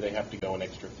 why do they have to go an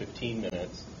extra 15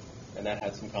 minutes? and that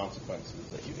had some consequences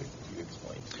that you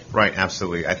explained. Right,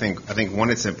 absolutely. I think one,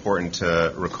 it's important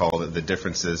to recall that the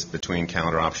differences between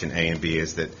calendar option A and B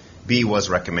is that B was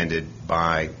recommended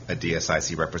by a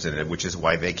DSIC representative, which is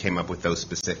why they came up with those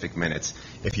specific minutes.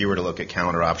 If you were to look at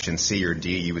calendar option C or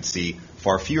D, you would see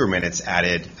far fewer minutes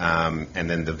added, and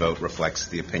then the vote reflects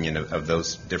the opinion of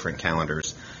those different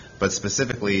calendars. But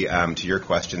specifically to your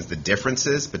questions, the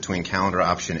differences between calendar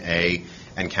option A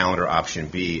and calendar option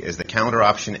B is the calendar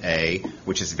option A,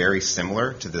 which is very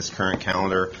similar to this current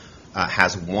calendar,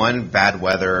 has one bad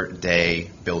weather day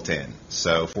built in.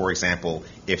 So, for example,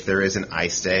 if there is an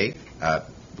ice day,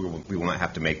 we will not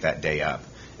have to make that day up.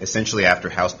 Essentially, after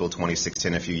House Bill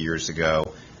 2610 a few years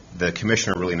ago, the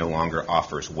commissioner really no longer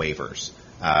offers waivers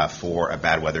for a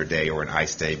bad weather day or an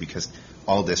ice day because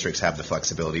all districts have the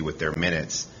flexibility with their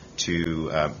minutes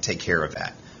to take care of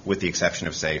that, with the exception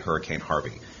of, say, Hurricane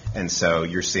Harvey. And so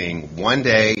you're seeing one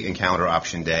day in calendar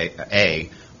option day A,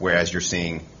 whereas you're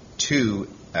seeing two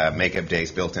makeup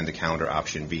days built into calendar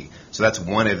option B. So that's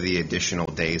one of the additional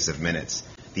days of minutes.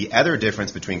 The other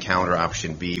difference between calendar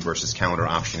option B versus calendar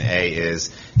option A is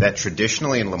that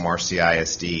traditionally in Lamar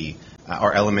CISD,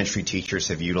 our elementary teachers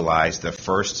have utilized the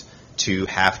first 2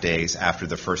 half days after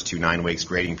the first 2 9 weeks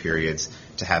grading periods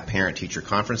to have parent-teacher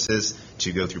conferences,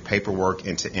 to go through paperwork,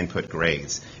 and to input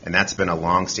grades. And that's been a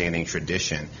long-standing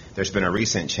tradition. There's been a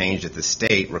recent change at the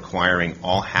state requiring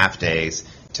all half days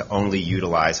to only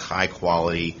utilize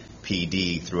high-quality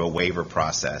PD through a waiver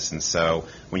process. And so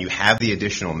when you have the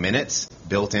additional minutes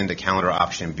built into calendar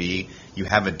option B, you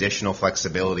have additional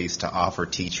flexibilities to offer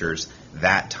teachers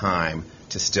that time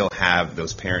to still have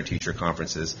those parent-teacher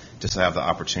conferences, to still have the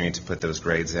opportunity to put those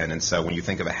grades in. And so when you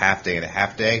think of a half day and a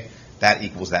half day, that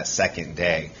equals that second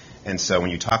day. And so when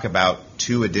you talk about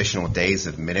 2 additional days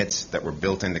of minutes that were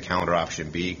built into calendar option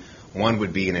B, one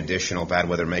would be an additional bad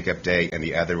weather makeup day, and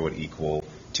the other would equal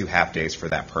 2 half days for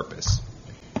that purpose.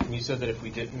 And you said that if we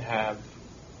didn't have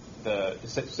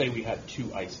say we had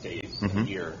 2 ice days a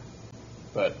year,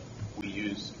 but we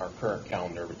use our current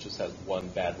calendar, which just has 1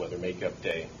 bad weather makeup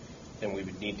day, then we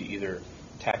would need to either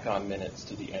tack on minutes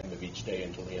to the end of each day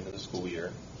until the end of the school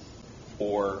year,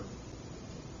 or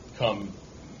come,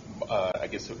 I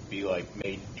guess it would be like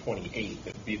May 28th.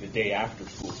 It would be the day after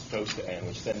school's supposed to end,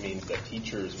 which then means that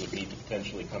teachers would need to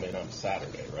potentially come in on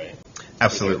Saturday, right?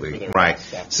 Absolutely, for their right.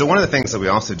 staff. So one of the things that we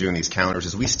also do in these calendars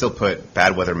is we still put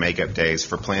bad weather makeup days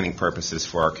for planning purposes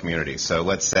for our community. So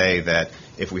let's say that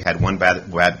if we had one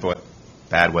bad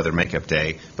weather makeup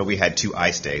day, but we had 2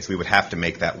 ice days, we would have to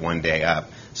make that 1 day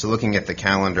up. So looking at the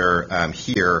calendar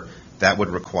here, that would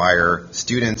require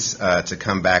students to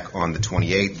come back on the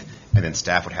 28th, and then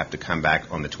staff would have to come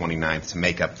back on the 29th to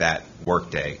make up that work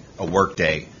day, a work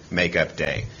day, makeup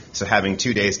day. So having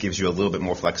 2 days gives you a little bit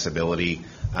more flexibility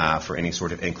for any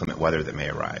sort of inclement weather that may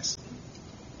arise.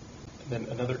 Then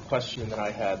another question that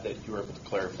I had that you were able to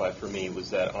clarify for me was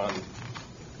that on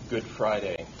Good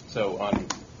Friday, so on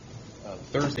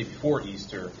Thursday before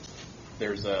Easter,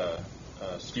 there's a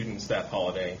student staff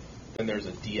holiday, then there's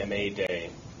a DMA day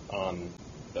on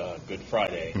Good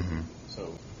Friday.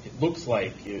 So it looks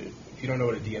like, if you don't know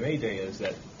what a DMA day is,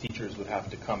 that teachers would have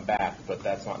to come back, but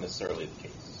that's not necessarily the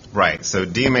case. Right. So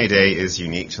DMA Day is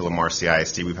unique to Lamar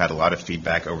CISD. We've had a lot of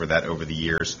feedback over that over the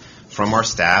years from our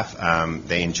staff.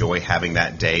 They enjoy having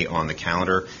that day on the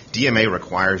calendar. DMA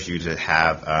requires you to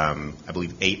have, I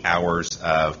believe, 8 hours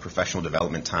of professional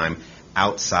development time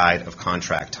outside of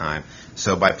contract time.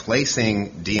 So by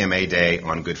placing DMA Day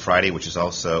on Good Friday, which is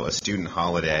also a student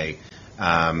holiday,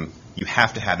 you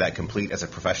have to have that complete as a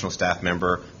professional staff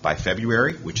member by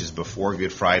February, which is before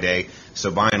Good Friday.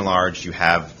 So by and large, you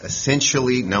have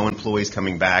essentially no employees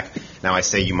coming back. Now, I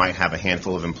say you might have a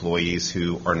handful of employees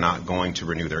who are not going to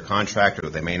renew their contract, or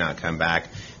they may not come back.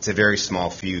 It's a very small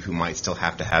few who might still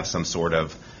have to have some sort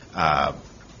of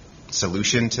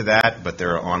solution to that, but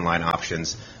there are online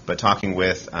options. But talking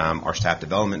with our staff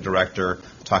development director,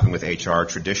 talking with HR,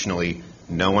 traditionally,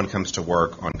 no one comes to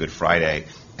work on Good Friday.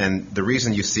 And the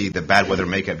reason you see the bad weather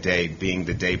makeup day being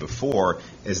the day before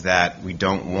is that we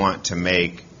don't want to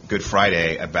make Good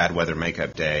Friday a bad weather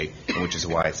makeup day, which is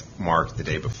why it's marked the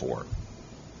day before.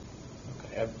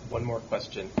 Okay, I have one more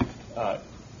question.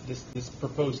 This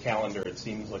proposed calendar, it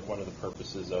seems like one of the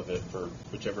purposes of it, for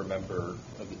whichever member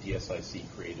of the DSIC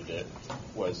created it,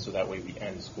 was so that way we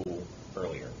end school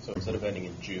earlier. So instead of ending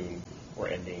in June, we're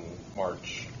ending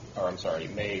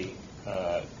May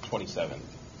 27th.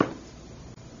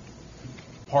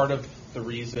 Part of the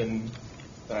reason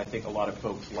that I think a lot of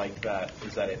folks like that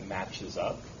is that it matches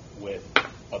up with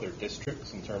other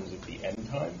districts in terms of the end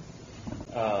time.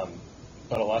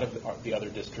 But a lot of the other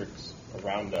districts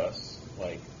around us,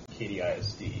 like Katy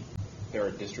ISD. They're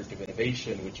a district of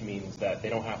innovation, which means that they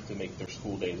don't have to make their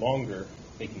school day longer.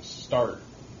 They can start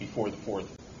before the fourth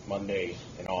Monday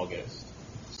in August.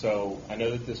 So I know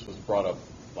that this was brought up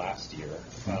last year,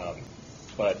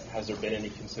 but has there been any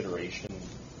consideration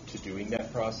to doing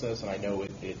that process? And I know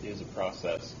it is a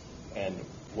process. And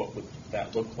what would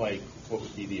that look like? What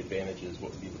would be the advantages?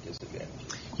 What would be the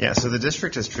disadvantages? Yeah, so the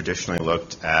district has traditionally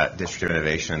looked at district of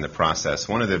innovation in the process.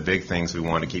 One of the big things we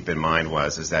wanted to keep in mind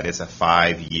is that it's a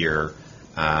 5-year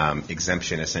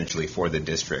exemption essentially for the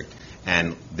district.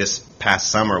 And this past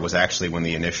summer was actually when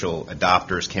the initial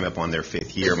adopters came up on their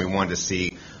 5th year, and we wanted to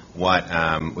see what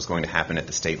was going to happen at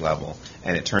the state level.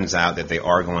 And it turns out that they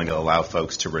are going to allow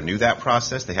folks to renew that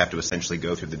process. They have to essentially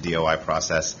go through the DOI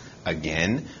process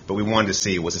again. But we wanted to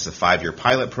see, was this a 5-year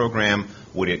pilot program?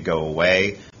 Would it go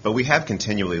away? But we have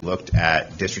continually looked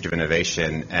at District of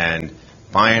Innovation, and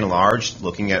by and large,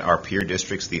 looking at our peer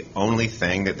districts, the only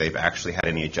thing that they've actually had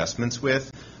any adjustments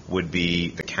with would be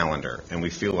the calendar. And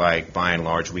we feel like, by and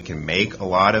large, we can make a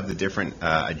lot of the different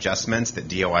adjustments that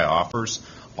DOI offers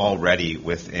already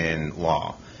within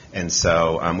law. And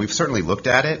so we've certainly looked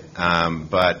at it,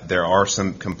 but there are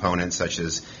some components such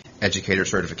as educator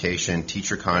certification,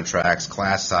 teacher contracts,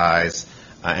 class size,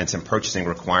 and some purchasing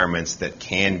requirements that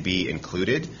can be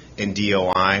included in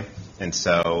DOI. And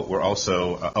so we're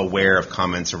also aware of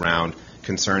comments around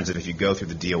concerns that if you go through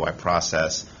the DOI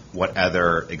process, what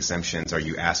other exemptions are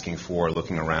you asking for,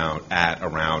 looking around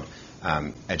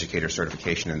educator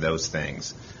certification and those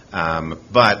things.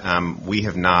 But we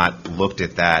have not looked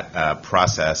at that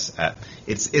process.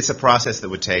 It's a process that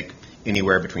would take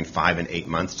anywhere between 5 and 8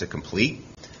 months to complete.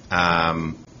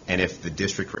 And if the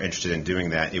district were interested in doing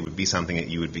that, it would be something that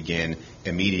you would begin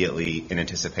immediately in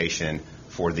anticipation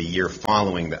for the year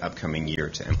following the upcoming year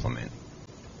to implement.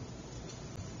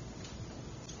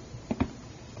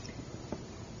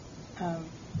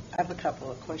 I have a couple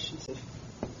of questions if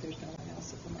there's no one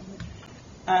else at the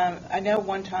moment. I know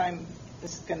one time,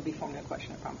 this is going to be formally a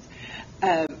question, I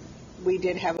promise. We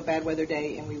did have a bad weather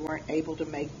day, and we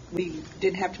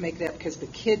didn't have to make that because the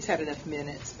kids had enough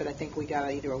minutes, but I think we got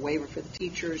either a waiver for the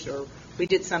teachers or we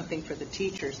did something for the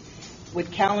teachers.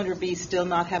 Would Calendar B still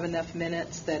not have enough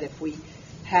minutes that if we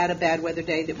had a bad weather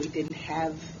day that we didn't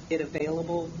have it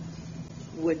available,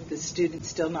 would the students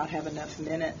still not have enough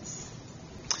minutes?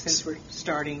 Since we're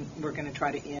going to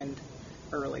try to end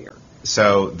earlier.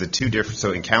 So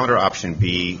in calendar option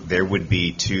B, there would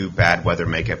be 2 bad weather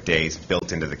makeup days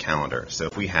built into the calendar. So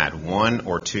if we had 1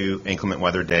 or 2 inclement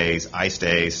weather days, ice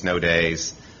days, snow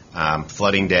days,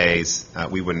 flooding days,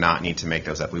 we would not need to make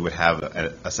those up. We would have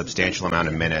a substantial amount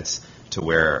of minutes to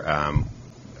where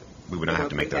we would not have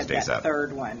to make those days up.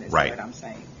 Third one is right. What I'm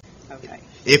saying. Okay.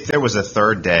 If there was a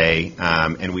third day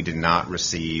and we did not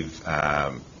receive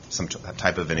some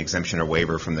type of an exemption or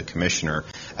waiver from the commissioner,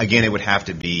 again, it would have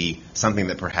to be something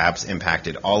that perhaps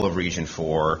impacted all of Region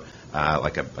 4,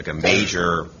 like a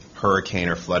major hurricane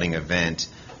or flooding event,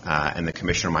 and the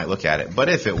commissioner might look at it. But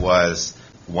if it was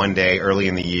one day early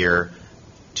in the year,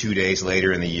 2 days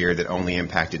later in the year that only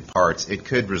impacted parts, it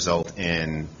could result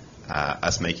in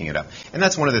us making it up. And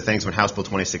that's one of the things when House Bill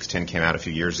 2610 came out a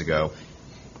few years ago.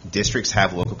 Districts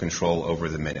have local control over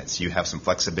the minutes. You have some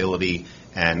flexibility,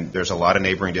 and there's a lot of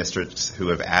neighboring districts who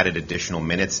have added additional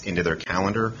minutes into their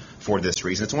calendar for this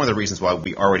reason. It's one of the reasons why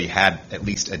we already had at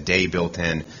least a day built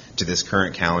in to this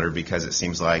current calendar, because it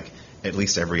seems like at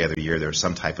least every other year there's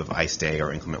some type of ice day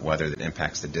or inclement weather that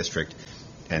impacts the district,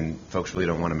 and folks really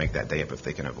don't want to make that day up if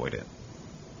they can avoid it.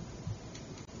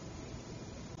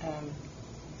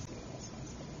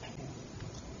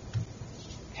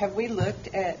 Have we looked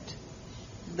at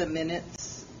the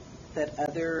minutes that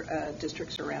other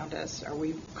districts around us? Are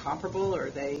we comparable, or are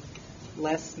they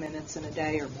less minutes in a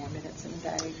day or more minutes in a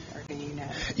day, or do you know?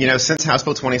 You know, since House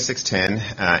Bill 2610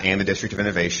 and the District of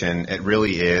Innovation, it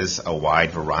really is a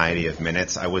wide variety of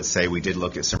minutes. I would say we did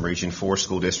look at some Region 4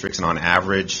 school districts, and on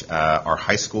average, our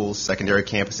high schools, secondary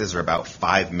campuses are about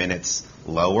 5 minutes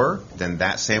lower than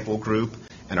that sample group,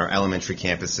 and our elementary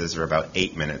campuses are about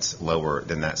 8 minutes lower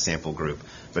than that sample group.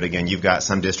 But again, you've got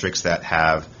some districts that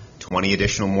have 20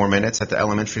 additional more minutes at the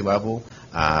elementary level,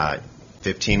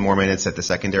 15 more minutes at the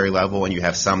secondary level, and you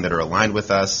have some that are aligned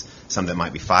with us, some that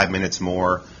might be 5 minutes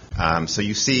more. So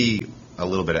you see a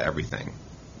little bit of everything.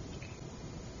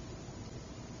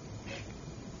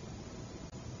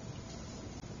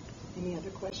 Any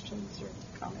other questions or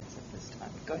comments at this time?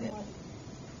 Go ahead.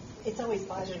 It's always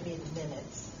bothering me the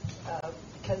minutes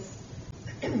because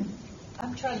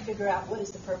I'm trying to figure out what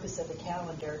is the purpose of the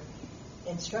calendar.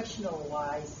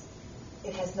 Instructional-wise,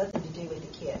 it has nothing to do with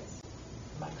the kids.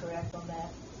 Am I correct on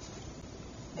that?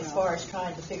 as far as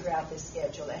trying to figure out this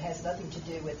schedule. It has nothing to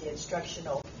do with the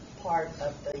instructional part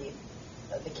of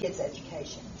the kids'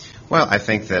 education. Well, I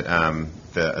think that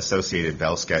the associated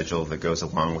bell schedule that goes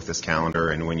along with this calendar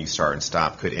and when you start and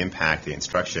stop could impact the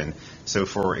instruction. So,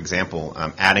 for example,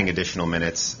 adding additional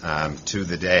minutes to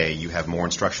the day, you have more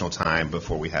instructional time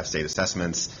before we have state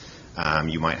assessments.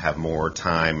 You might have more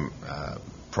time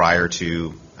prior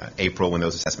to April when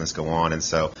those assessments go on. And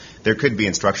so there could be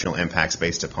instructional impacts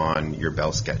based upon your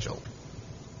bell schedule.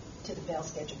 To the bell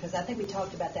schedule, because I think we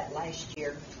talked about that last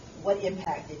year. What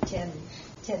impact did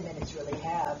 10 minutes really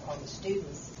have on the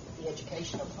students, the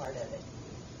educational part of it,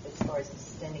 as far as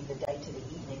extending the day to the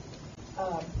evening?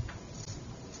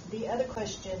 The other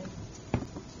question,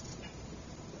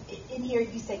 in here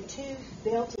you say 2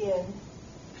 built-in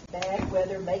bad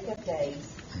weather makeup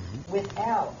days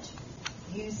without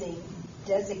using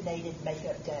designated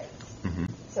makeup days. Mm-hmm.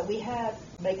 So we have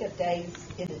makeup days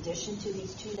in addition to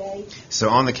these 2 days? So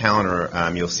on the calendar,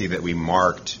 you'll see that we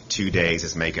marked 2 days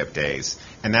as makeup days.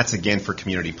 And that's, again, for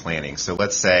community planning. So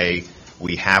let's say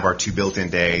we have our 2 built-in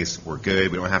days. We're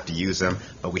good. We don't have to use them.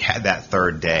 But we had that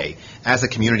 3rd day. As a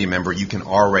community member, you can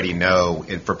already know,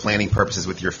 and for planning purposes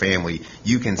with your family,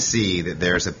 you can see that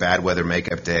there's a bad weather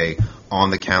makeup day on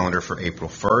the calendar for April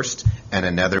 1st and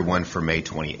another one for May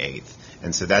 28th.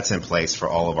 And so that's in place for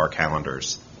all of our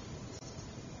calendars.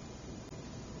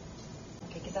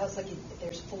 Okay, because I was looking,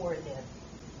 there's 4 then.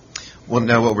 Well,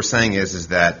 no, what we're saying is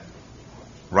that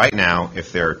right now,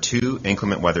 if there are 2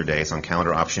 inclement weather days on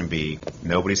calendar option B,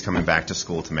 nobody's coming back to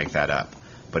school to make that up.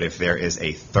 But if there is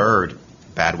a 3rd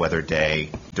bad weather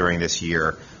day during this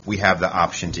year, we have the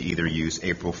option to either use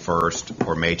April 1st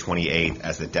or May 28th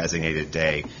as the designated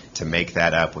day to make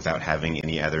that up without having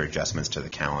any other adjustments to the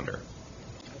calendar.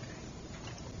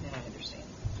 Now I understand.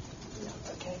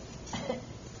 Okay.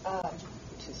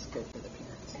 Which is good for the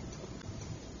parents.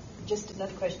 Just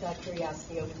another question out of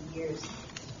curiosity over the years.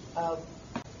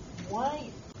 Why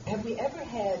have we ever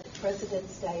had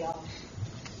President's Day off?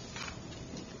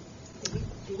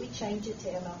 Did we change it to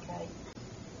MLK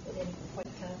at any point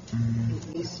in time?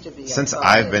 It used to be. Since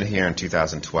I've been here in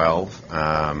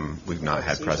 2012, we've not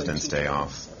had President's Day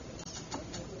off.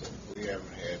 We haven't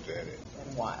had that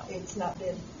In a while. It's not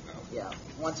been. Yeah,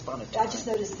 once upon a time. I just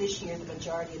noticed this year the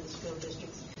majority of the school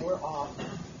districts were off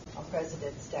on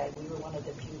President's Day. We were one of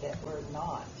the few that were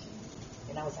not.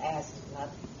 And I was asked, and I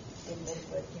didn't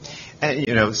input,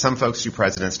 And, some folks do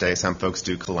President's Day, some folks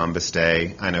do Columbus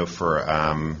Day. I know for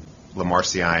Lamar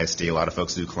CISD, a lot of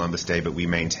folks do Columbus Day, but we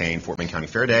maintain Fort Wayne County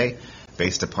Fair Day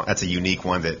based upon, that's a unique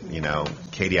one that,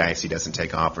 KDISD doesn't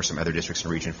take off or some other districts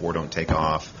in Region 4 don't take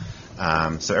off.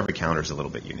 So every calendar is a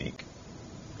little bit unique.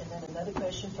 And then another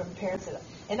question from parents,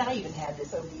 and I even had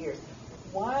this over the years.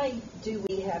 Why do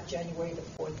we have January the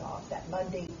 4th off, that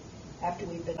Monday after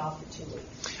we've been off for 2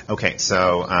 weeks? Okay,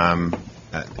 so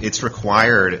it's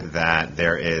required that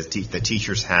the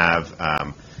teachers have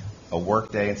a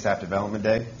work day and staff development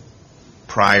day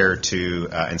prior to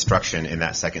instruction in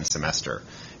that second semester.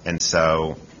 And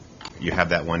so you have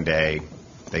that one day,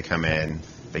 they come in,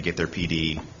 they get their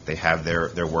PD, they have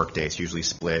their work day. It's usually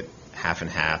split half and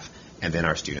half, and then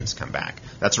our students come back.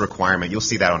 That's a requirement. You'll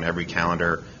see that on every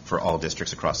calendar for all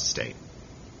districts across the state.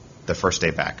 The first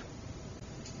day back.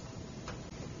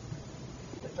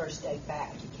 The first day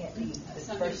back. You can't be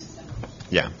the first.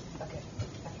 Yeah. Okay.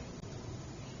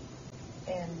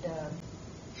 And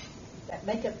that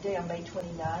makeup day on May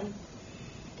 29th,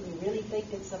 do we really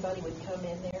think that somebody would come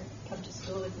to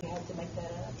school if we had to make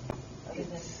that up, other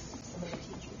than some of the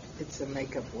teachers? It's a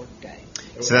makeup work day.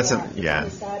 So that's It's a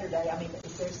Saturday. I mean,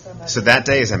 is there some other? So that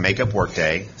day is a makeup work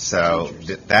day. So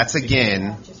that's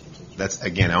again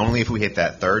only if we hit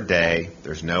that 3rd day.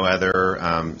 There's no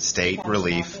other state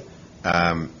relief.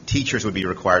 Teachers would be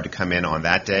required to come in on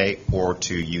that day or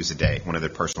to use a day, one of their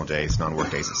personal days, non-work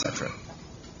days, etc.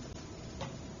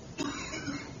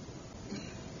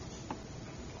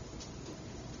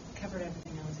 Covered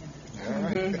everything I was in. All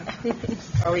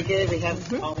right. Are we good? We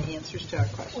have all the answers to our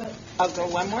questions. I'll go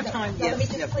one more time. Let me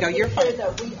Yes. just No, be you're clear, fine.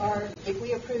 though. If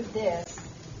we approve this,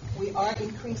 we are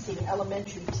increasing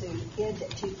elementary to end at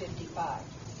 2:55,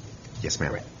 Yes,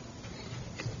 ma'am.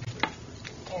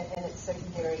 and it's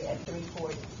secondary at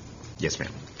 3:40. Yes,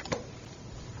 ma'am.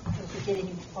 If we get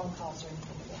any phone calls or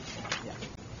anything like that.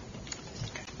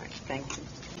 All right, thank you.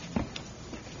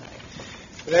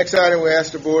 The next item, we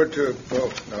ask the board to,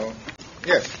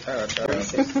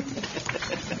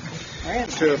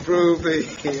 to approve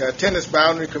the attendance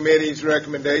boundary committee's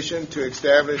recommendation to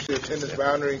establish the attendance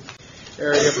boundary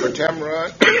area for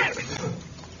Tamaron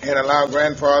and allow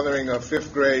grandfathering of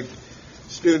 5th grade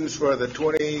students for the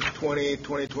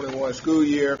 2020-2021 school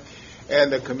year,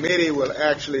 and the committee will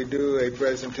actually do a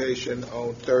presentation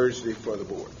on Thursday for the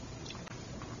board.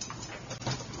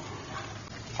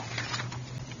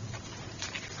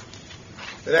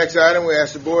 The next item, we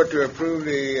ask the board to approve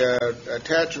the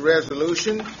attached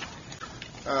resolution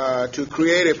to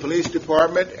create a police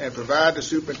department and provide the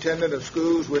superintendent of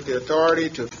schools with the authority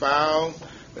to file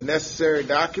the necessary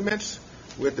documents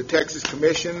with the Texas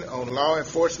Commission on Law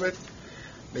Enforcement,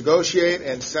 negotiate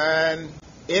and sign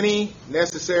any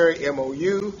necessary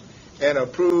MOU, and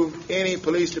approve any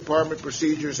police department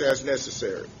procedures as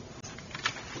necessary.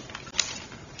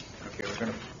 Okay, we're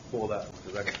going to pull that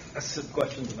because I said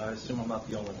questions and I assume I'm not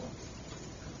the only one.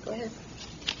 Go ahead.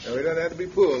 No, it doesn't have to be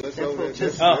pulled. Let's go with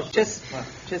Just all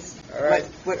right.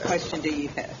 what question do you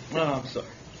have? No, I'm sorry.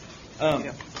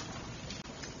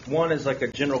 One is like a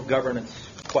general governance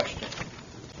question.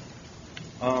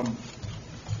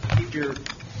 Keep your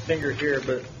finger here,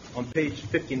 but on page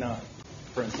 59,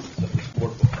 for instance, of this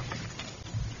board book,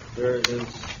 there is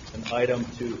an item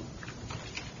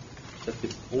that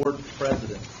the board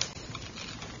president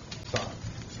signs.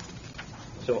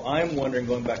 So I'm wondering,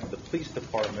 going back to the police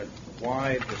department,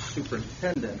 why the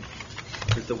superintendent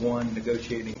is the one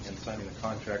negotiating and signing the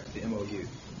contracts, the MOU,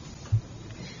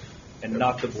 and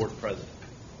not the board president.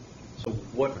 So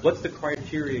what's the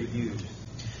criteria used?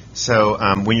 So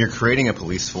when you're creating a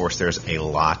police force, there's a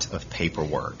lot of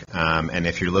paperwork. And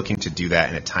if you're looking to do that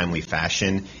in a timely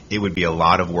fashion, it would be a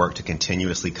lot of work to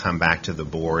continuously come back to the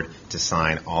board to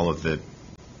sign all of the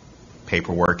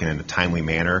paperwork and in a timely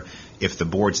manner. If the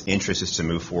board's interest is to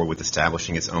move forward with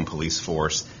establishing its own police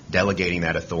force, delegating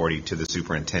that authority to the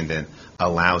superintendent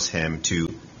allows him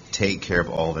to take care of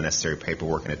all the necessary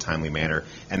paperwork in a timely manner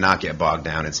and not get bogged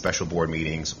down in special board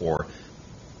meetings or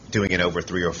doing it over a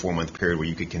 3 or 4 month period where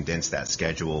you could condense that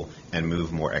schedule and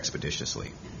move more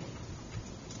expeditiously.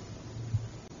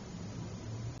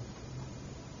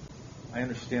 I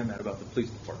understand that about the police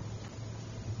department.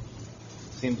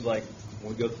 It seems like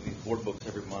when we go through these board books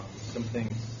every month, some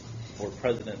things the board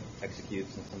president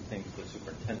executes and some things the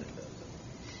superintendent does.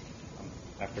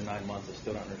 After 9 months, I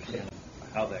still don't understand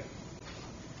how what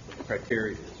the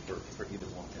criteria is for either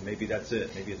one. And maybe that's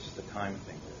it. Maybe it's just a time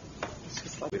thing. It's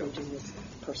just like we do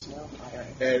with personnel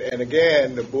hiring. And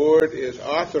again, the board is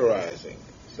authorizing.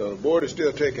 So the board is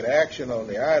still taking action on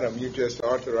the item. You're just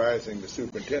authorizing the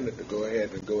superintendent to go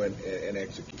ahead and go in and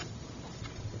execute.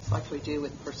 It's like we do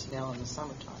with personnel in the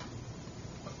summertime.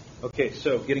 Okay,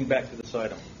 so getting back to this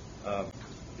item,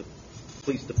 the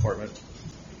police department,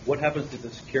 what happens to the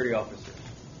security officers?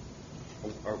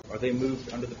 Are they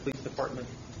moved under the police department?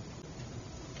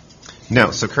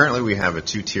 No. So currently we have a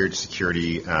 2-tiered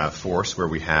security force where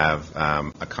we have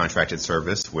a contracted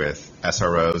service with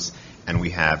SROs, and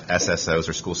we have SSOs,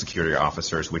 or school security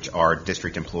officers, which are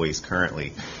district employees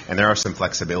currently. And there are some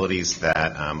flexibilities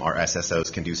that our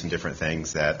SSOs can do some different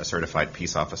things that a certified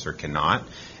peace officer cannot.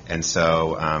 And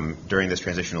so during this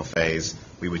transitional phase,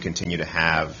 we would continue to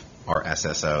have our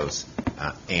SSOs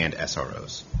and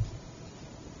SROs.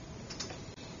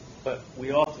 But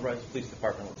we authorize the police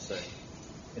department, let's say,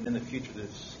 and in the future the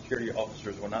security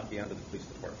officers will not be under the police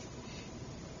department.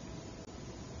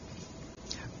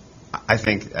 I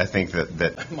think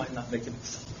that I might not make it.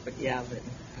 Yeah, but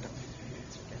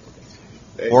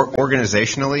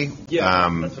organizationally,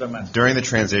 that's what I'm asking. during the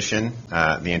transition,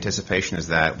 the anticipation is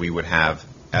that we would have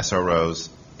SROs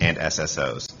and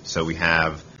SSOs. So we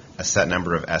have a set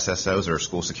number of SSOs, or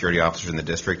school security officers in the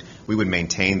district. We would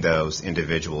maintain those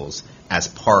individuals as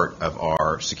part of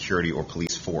our security or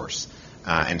police force.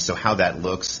 And so how that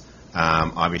looks,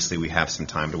 obviously we have some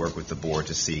time to work with the board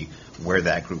to see where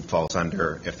that group falls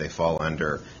under, if they fall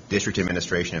under district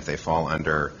administration, if they fall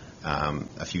under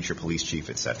a future police chief,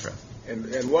 et cetera.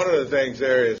 And one of the things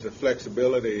there is the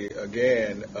flexibility,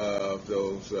 again, of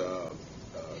those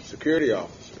security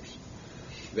officers.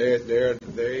 They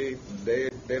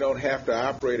don't have to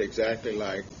operate exactly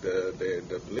like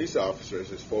the police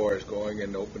officers as far as going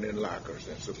and opening lockers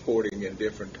and supporting in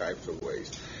different types of ways.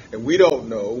 And we don't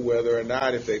know whether or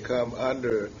not, if they come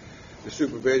under the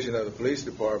supervision of the police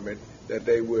department, that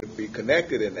they would be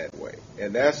connected in that way.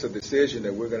 And that's a decision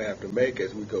that we're going to have to make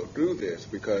as we go through this,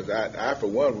 because I for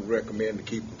one, would recommend to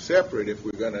keep them separate if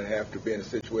we're going to have to be in a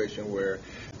situation where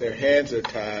their hands are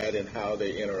tied in how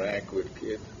they interact with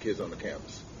kids on the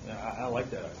campus. I like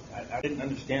that. I didn't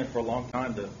understand for a long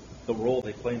time the role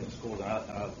they play in the schools. And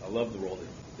I love the role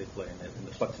they play and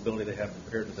the flexibility they have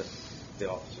compared to the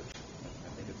officers. I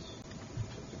think it's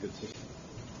a good system.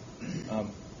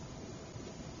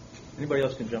 Anybody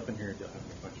else can jump in here if you have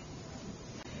any questions.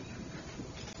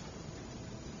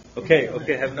 Okay,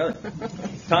 have another.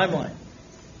 Timeline.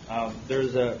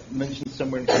 There's a mention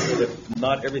somewhere in here that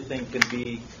not everything can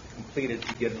be completed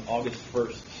to get an August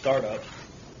 1st startup,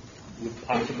 would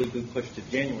possibly be pushed to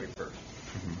January 1st.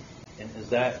 And is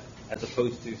that, as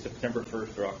opposed to September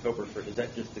 1st or October 1st, is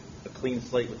that just a clean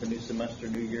slate with a new semester,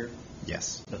 new year?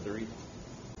 Yes. That's the reason?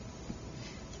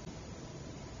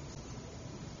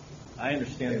 I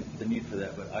understand the need for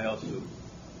that, but I also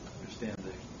understand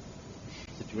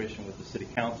the situation with the city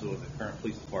council and the current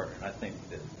police department. I think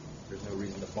that there's no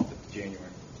reason to bump it to January.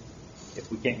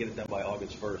 If we can't get it done by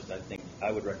August 1st, I think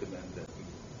I would recommend that we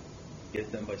get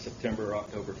it done by September or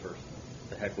October 1st.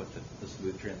 The heck with the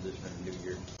smooth transition in the new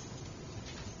year.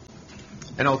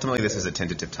 And ultimately, this is a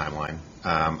tentative timeline.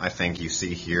 I think you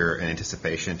see here an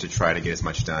anticipation to try to get as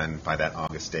much done by that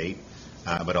August date.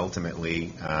 But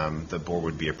ultimately, the board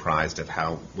would be apprised of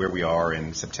where we are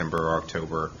in September or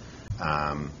October,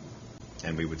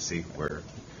 and we would see where.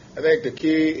 I think the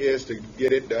key is to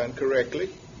get it done correctly.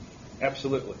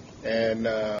 Absolutely. And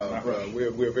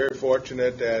we're very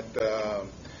fortunate that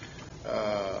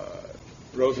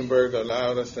Rosenberg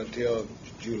allowed us until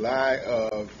July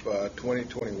of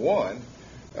 2021.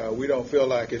 We don't feel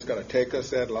like it's going to take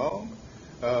us that long.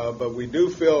 But we do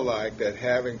feel like that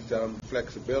having some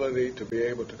flexibility to be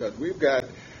able to, because we've got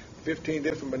 15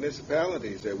 different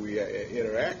municipalities that we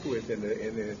interact with in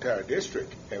the entire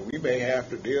district, and we may have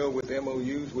to deal with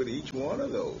MOUs with each one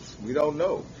of those. We don't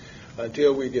know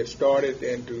until we get started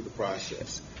into the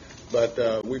process.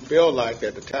 But we feel like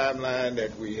that the timeline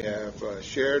that we have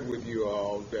shared with you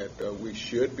all, that we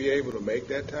should be able to make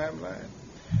that timeline.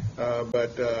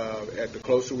 But at the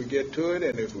closer we get to it,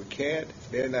 and if we can't,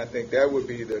 then I think that would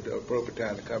be the appropriate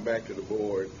time to come back to the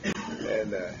board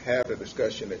and have the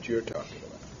discussion that you're talking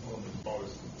about. Well, as far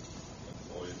as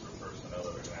employees or personnel that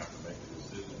are going to have to make a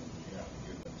decision, you have to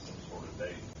give them some sort of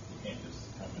date. You can't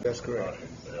just come in That's correct. and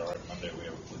say, all right, Monday we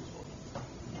have a police force.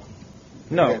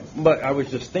 No, but I was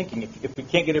just thinking, if we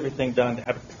can't get everything done to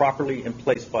have it properly in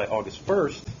place by August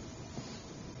 1st,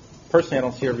 personally, I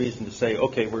don't see a reason to say,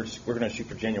 okay, we're going to shoot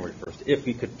for January 1st. If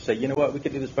we could say, you know what, we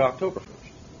could do this by October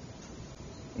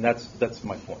 1st. And that's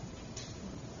my point.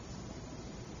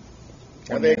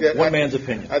 One man's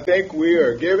opinion. I think we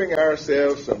are giving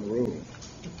ourselves some room.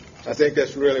 I think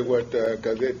that's really what,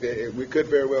 because we could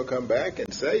very well come back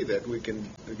and say that we can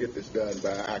get this done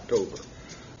by October.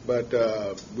 But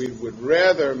we would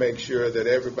rather make sure that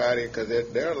everybody, because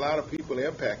there are a lot of people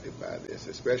impacted by this,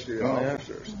 especially the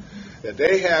officers, that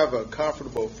they have a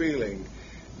comfortable feeling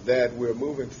that we're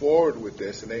moving forward with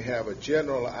this, and they have a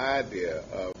general idea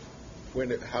of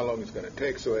how long it's going to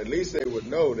take. So at least they would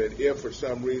know that if for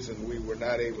some reason we were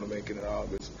not able to make it in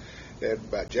August, that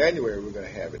by January we're going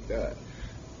to have it done.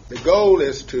 The goal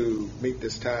is to meet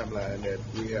this timeline that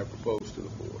we have proposed to the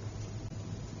board.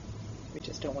 We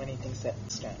just don't want anything set in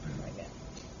stone right now.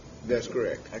 That's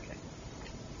correct. Okay.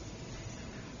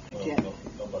 Well, Yeah.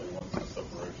 nobody wants a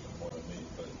separation more than me,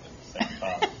 but at the same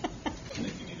time, I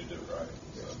think you need to do it right.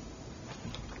 So.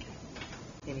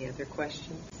 Any other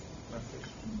questions?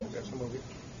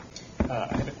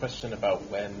 I had a question about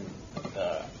when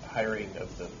the hiring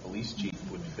of the police chief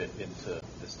would fit into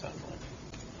this timeline.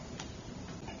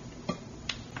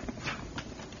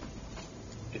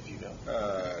 If you know.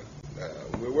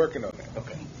 We're working on that.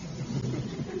 Okay.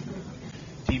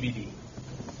 TBD.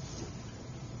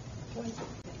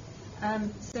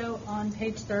 So on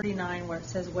page 39, where it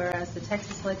says, whereas the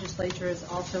Texas legislature has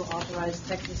also authorized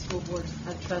Texas School Board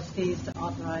of Trustees to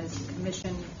authorize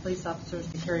commissioned police officers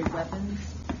to carry weapons.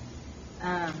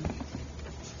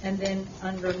 And then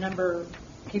under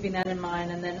keeping that in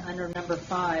mind, and then under number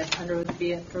 5, under the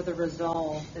be it further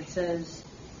resolved, it says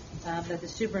that the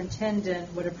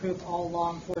superintendent would approve all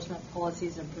law enforcement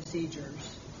policies and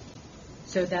procedures.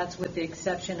 So that's with the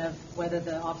exception of whether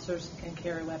the officers can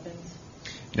carry weapons?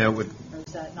 No, Or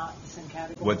is that not the same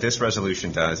category? what this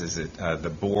resolution does is that the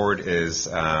board is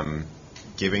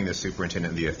giving the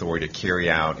superintendent the authority to carry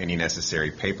out any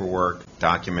necessary paperwork,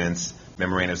 documents,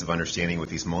 memorandums of understanding with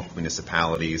these multiple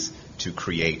municipalities to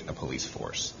create a police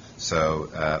force.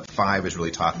 So 5 is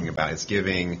really talking about, it's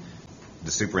giving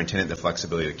the superintendent the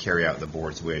flexibility to carry out the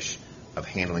board's wish of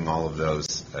handling all of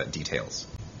those details.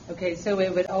 Okay, so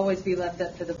it would always be left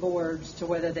up to the boards to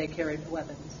whether they carried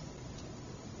weapons.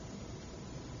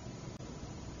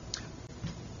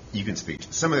 You can speak.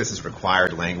 Some of this is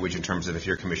required language in terms of if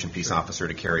you're a commissioned peace officer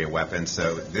to carry a weapon.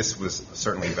 So this was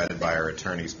certainly vetted by our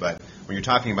attorneys. But when you're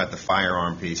talking about the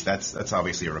firearm piece, that's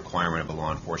obviously a requirement of a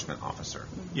law enforcement officer.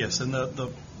 Yes, and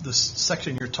the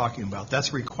section you're talking about,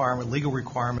 that's a requirement, legal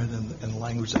requirement, and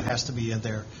language that has to be in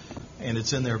there. And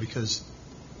it's in there because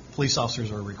police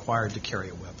officers are required to carry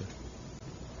a weapon.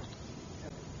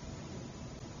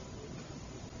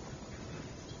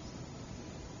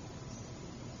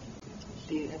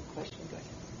 Do you have a question? Go ahead.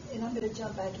 And I'm going to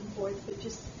jump back and forth, but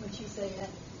just when you say that,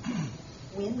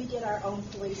 when we get our own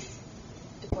police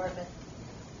department,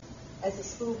 as a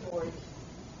school board,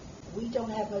 we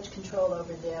don't have much control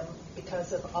over them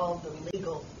because of all the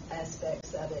legal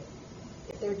aspects of it.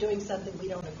 If they're doing something we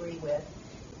don't agree with,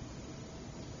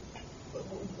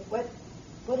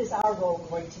 what is our role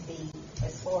going to be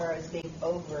as far as being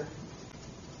over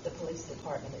the police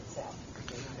department itself?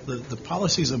 The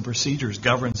policies and procedures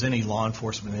governs any law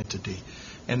enforcement entity.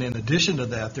 And in addition to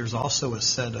that, there's also a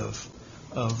set of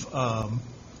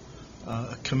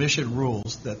commission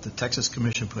rules that the Texas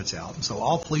Commission puts out. And so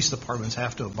all police departments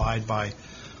have to abide by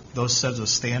those sets of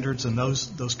standards, and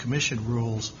those commission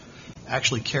rules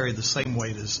actually carry the same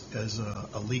weight as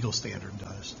a legal standard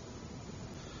does.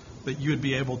 But you would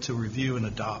be able to review and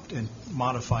adopt and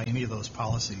modify any of those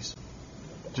policies,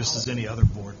 just as any other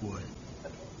board would.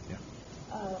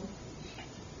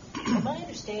 From my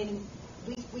understanding,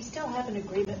 we still have an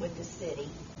agreement with the city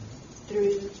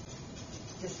through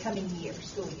this coming year,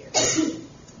 school year.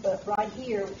 But right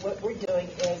here, what we're doing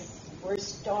is we're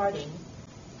starting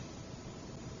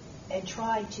and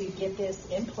trying to get this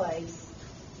in place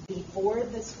before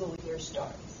the school year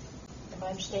starts. Am I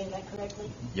understanding that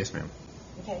correctly? Yes, ma'am.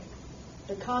 Okay.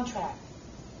 The contract,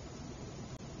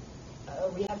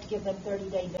 we have to give them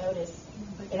 30-day notice.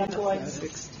 And I'm going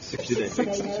 60-day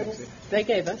notice. They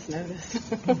gave us notice.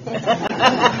 And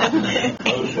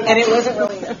it wasn't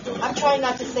really. I'm trying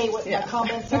not to say what my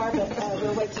comments are, but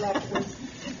we'll wait till afterwards.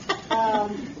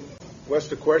 What's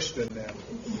the question now?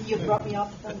 You brought me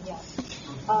off the phone, yeah.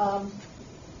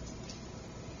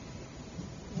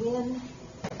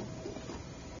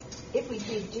 If we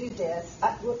do this,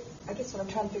 I guess what I'm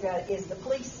trying to figure out is the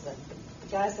policemen, the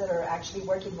guys that are actually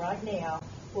working right now,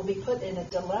 will be put in a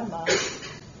dilemma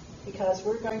because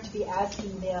we're going to be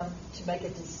asking them to make a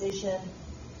decision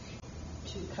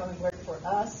to come and work for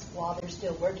us while they're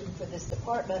still working for this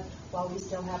department, while we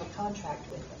still have a contract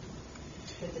with them,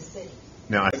 with the city.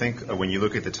 No, I think when you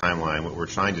look at the timeline, what we're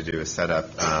trying to do is set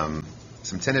up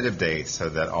some tentative dates so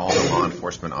that all the law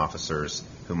enforcement officers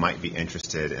who might be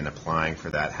interested in applying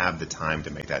for that have the time to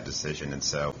make that decision. And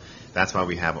so that's why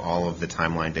we have all of the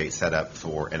timeline dates set up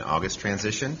for an August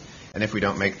transition. And if we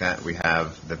don't make that, we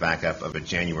have the backup of a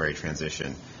January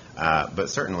transition. But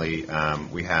certainly,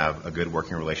 we have a good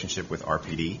working relationship with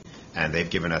RPD, and they've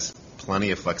given us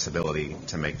plenty of flexibility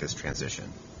to make this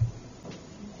transition.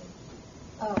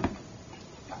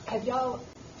 Have y'all,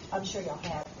 I'm sure y'all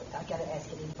have, but I've got to ask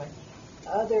it anyway,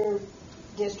 other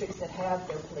districts that have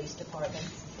their police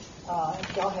departments,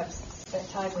 y'all have spent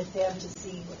time with them to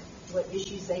see what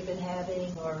issues they've been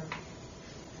having, or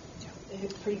they're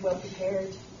pretty well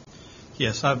prepared?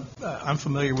 Yes, I'm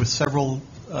familiar with several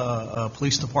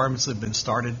police departments that have been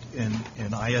started in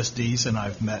ISDs, and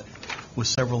I've met with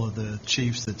several of the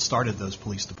chiefs that started those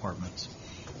police departments.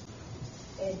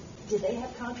 And did they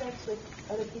have contracts with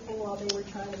other people while they were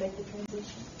trying to make the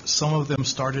transition? Some of them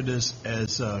started as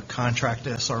contract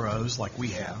SROs like we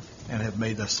have, and have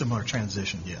made a similar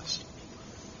transition, yes.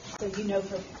 So you know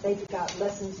they've got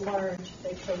lessons learned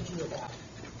they've told you about?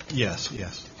 Yes.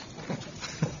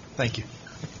 Thank you.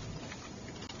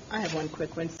 I have one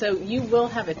quick one. So you will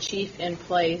have a chief in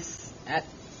place at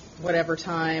whatever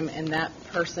time, and that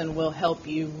person will help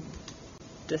you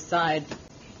decide,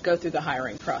 go through the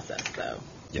hiring process, though?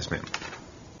 Yes, ma'am.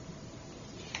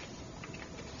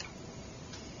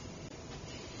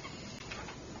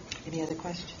 Any other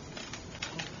questions?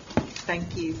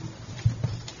 Thank you.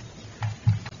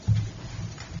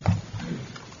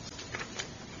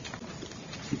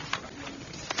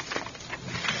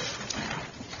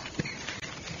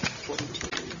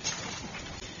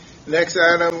 Next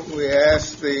item, we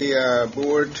ask the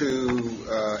board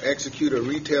to execute a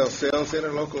retail sales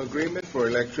interlocal agreement for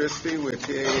electricity with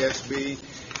TASB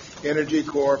Energy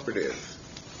Cooperative.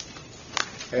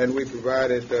 And we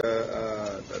provided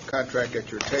a contract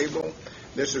at your table.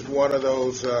 This is one of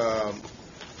those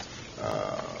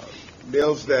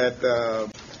bills that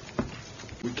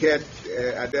we can't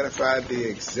identify the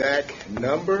exact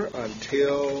number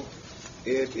until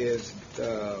it is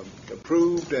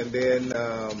approved, and then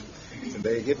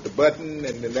they hit the button,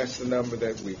 and then that's the number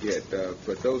that we get.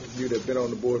 For those of you that have been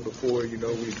on the board before, you know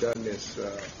we've done this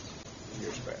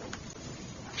years back.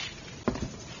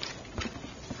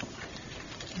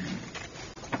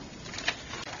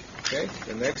 Okay,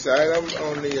 the next item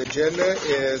on the agenda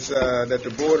is that the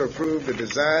board approve the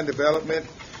design development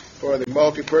for the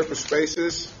multipurpose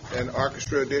spaces and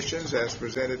orchestra additions as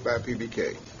presented by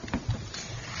PBK.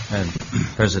 And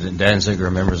President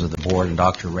Danziger, members of the board, and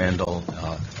Dr. Randall,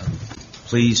 I'm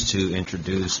pleased to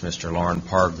introduce Mr. Lauren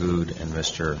Pargood and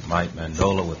Mr. Mike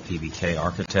Mandola with PBK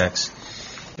Architects.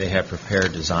 They have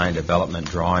prepared design development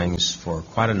drawings for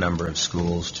quite a number of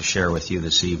schools to share with you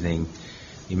this evening.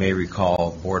 You may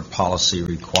recall board policy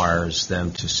requires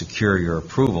them to secure your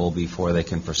approval before they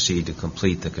can proceed to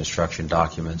complete the construction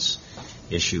documents,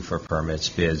 issue for permits,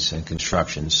 bids, and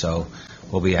construction. So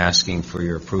we'll be asking for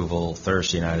your approval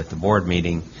Thursday night at the board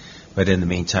meeting, but in the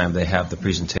meantime, they have the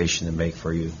presentation to make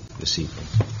for you this evening.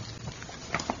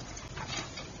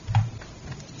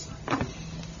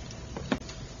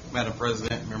 Madam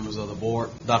President, members of the board,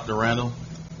 Dr. Randall,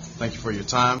 thank you for your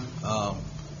time.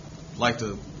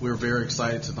 We're very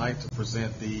excited tonight to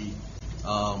present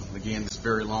again, this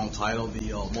very long title,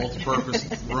 the multi-purpose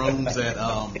rooms at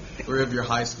three of your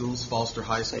high schools, Foster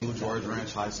High School, George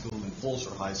Ranch High School, and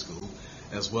Fulsher High School,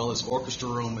 as well as orchestra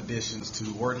room additions to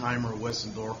Wertheimer,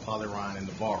 Westendorf, Poly Ryan, and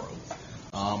Navarro.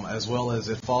 As well as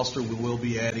at Foster, we will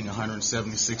be adding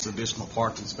 176 additional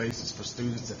parking spaces for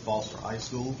students at Foster High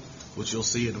School, which you'll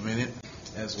see in a minute,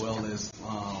 as well as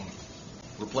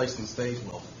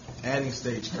adding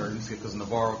stage curtains, because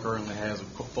Navarro currently has a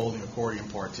folding accordion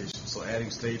partition. So adding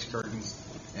stage curtains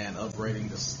and upgrading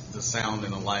the sound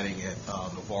and the lighting at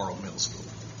Navarro Middle School.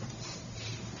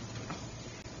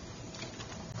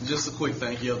 Just a quick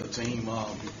thank you of the team,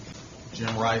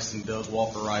 Jim Rice and Doug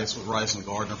Walker Rice with Rice and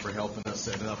Gardner for helping us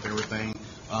set up everything.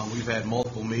 We've had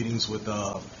multiple meetings with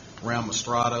Ram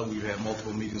Estrada. We've had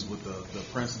multiple meetings with the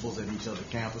principals at each of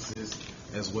the campuses,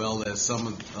 as well as some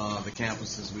of the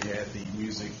campuses. We had the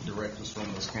music directors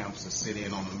from those campuses sit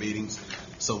in on the meetings,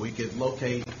 so we could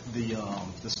locate the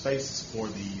spaces for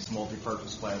these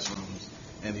multi-purpose classrooms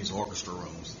and these orchestra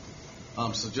rooms.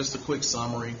 So just a quick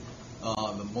summary.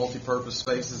 The multi-purpose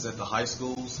spaces at the high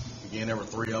schools, again, there were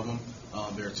three of them.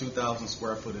 There are 2,000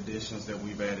 square foot additions that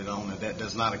we've added on, and that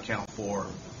does not account for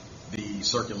the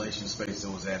circulation space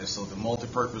that was added. So the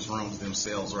multi-purpose rooms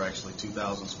themselves are actually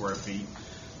 2,000 square feet.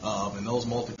 And those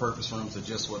multi-purpose rooms are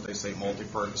just what they say,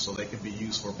 multi-purpose, so they can be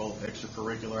used for both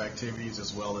extracurricular activities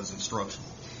as well as instructional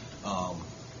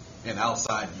and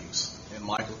outside use. And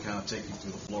Mike will kind of take you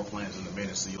through the floor plans in a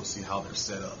minute, so you'll see how they're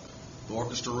set up. The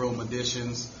orchestra room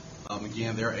additions,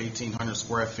 again, they're 1,800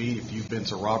 square feet. If you've been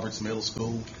to Roberts Middle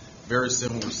School, very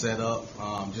similar setup.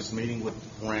 Just meeting with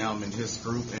Ram and his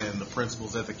group and the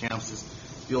principals at the campuses,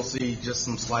 you'll see just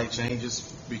some slight changes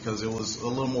because it was a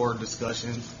little more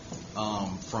discussion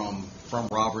from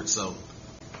Roberts. So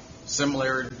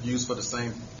similar use for the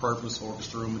same purpose,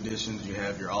 orchestra room additions. You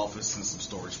have your office and some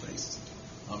storage spaces.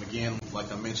 Again,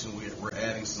 like I mentioned, we're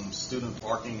adding some student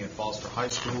parking at Foster High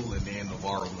School and then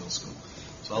Navarro Middle School.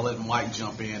 So I'll let Mike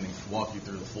jump in and walk you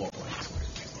through the floor plans.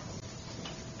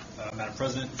 Madam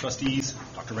President, trustees,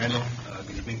 Dr. Randall,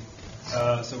 good evening.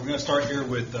 So we're going to start here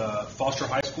with Foster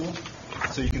High School.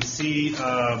 So you can see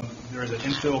there is an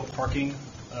infill parking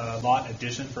lot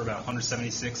addition for about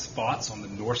 176 spots on the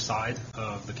north side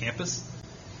of the campus.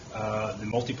 The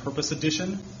multi-purpose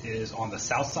addition is on the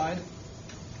south side.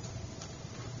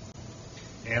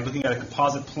 And looking at a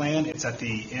composite plan, it's at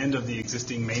the end of the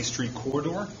existing Main Street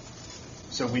corridor.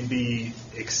 So we'd be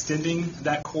extending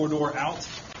that corridor out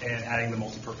and adding the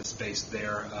multi-purpose space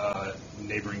there,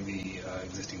 neighboring the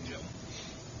existing gym.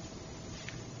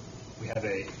 We have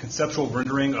a conceptual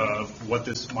rendering of what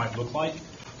this might look like.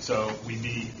 So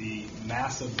the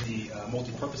mass of the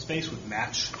multi-purpose space would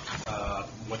match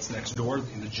what's next door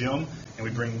in the gym, and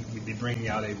we'd be bringing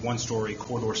out a one-story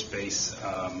corridor space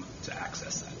to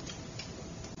access that.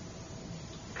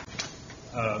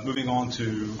 Moving on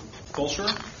to Fulsher.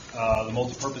 The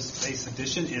multi-purpose space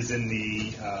addition is in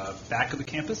the back of the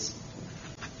campus.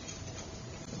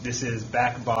 This is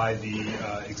back by the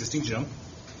existing gym.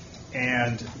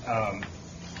 And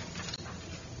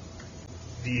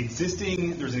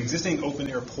there's an existing open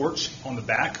air porch on the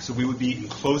back, so we would be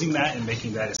enclosing that and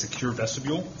making that a secure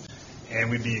vestibule. And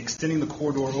we'd be extending the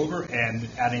corridor over and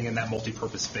adding in that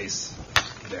multi-purpose space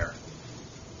there.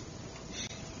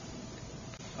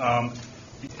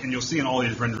 And you'll see in all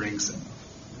these renderings,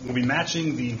 we'll be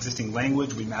matching the existing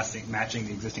language, we'll be matching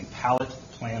the existing palette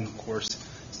plan, of course,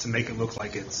 to make it look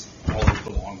like it's always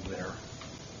belonged there.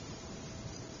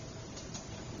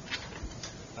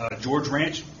 George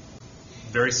Ranch,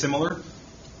 very similar.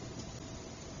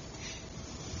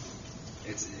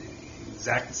 It's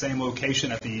exact same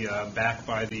location at the back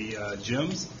by the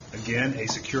gyms. Again, a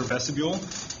secure vestibule.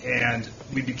 And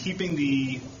we'd be keeping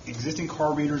the existing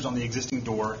card readers on the existing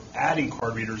door, adding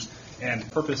card readers, And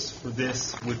the purpose for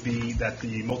this would be that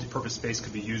the multipurpose space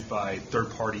could be used by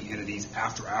third-party entities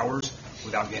after hours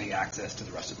without gaining access to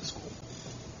the rest of the school.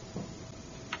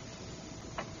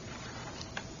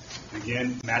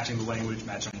 Again, matching the language,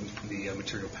 matching the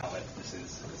material palette. This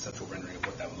is a conceptual rendering of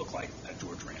what that would look like at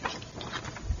George Ranch.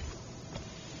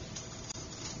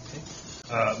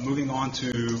 Okay. Moving on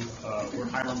to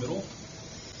Wertheimer Middle.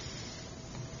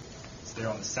 So they're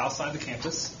on the south side of the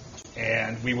campus,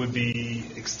 and we would be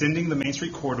extending the Main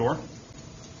Street corridor.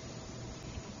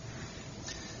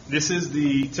 This is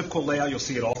the typical layout you'll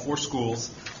see at all four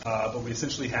schools, but we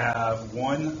essentially have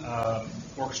one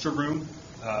orchestra room.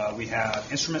 We have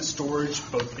instrument storage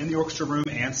both in the orchestra room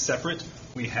and separate.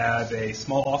 We have a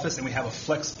small office, and we have a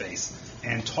flex space.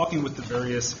 And talking with the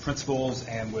various principals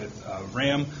and with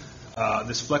RAM,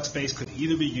 this flex space could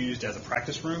either be used as a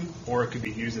practice room or it could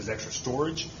be used as extra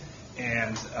storage.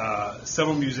 And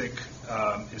several music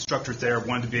instructors there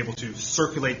wanted to be able to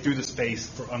circulate through the space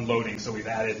for unloading, so we've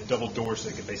added double doors so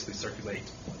they could basically circulate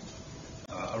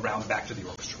around back to the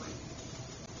orchestra room.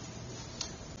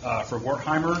 For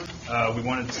Wertheimer,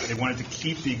 they wanted to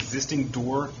keep the existing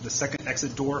door, the second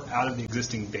exit door, out of the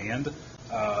existing band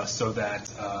so that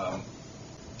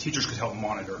teachers could help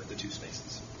monitor the two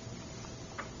spaces.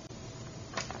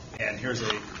 And here's a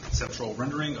conceptual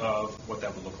rendering of what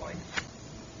that would look like.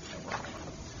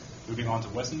 Moving on to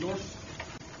Westendorf.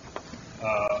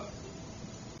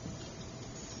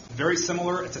 Very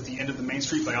similar. It's at the end of the Main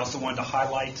Street, but I also wanted to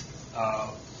highlight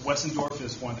Westendorf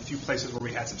is one of the few places where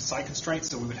we had some site constraints,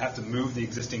 so we would have to move the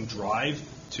existing drive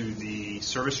to the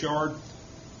service yard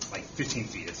like 15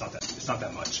 feet. It's not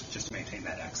that much just to maintain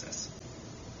that access.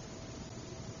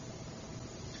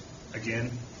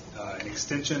 Again, an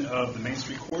extension of the Main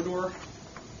Street corridor,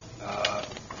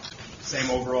 same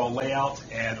overall layout,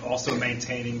 and also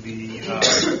maintaining the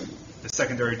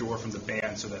secondary door from the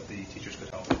band so that the teachers could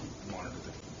help monitor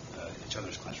each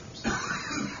other's classrooms.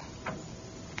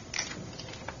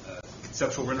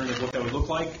 Conceptual rendering of what that would look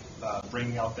like,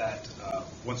 bringing out that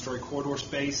one-story corridor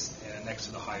space and next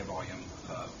to the high-volume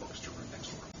orchestra room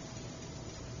next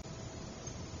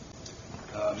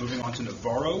door. Moving on to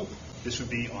Navarro, this would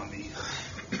be on the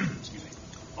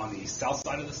on the south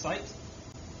side of the site.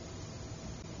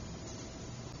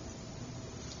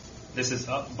 This is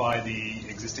up by the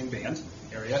existing band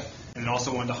area, and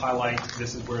also wanted to highlight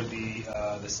this is where the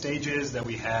stage is, that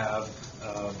we have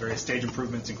various stage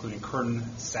improvements, including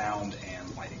curtain, sound,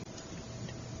 and lighting.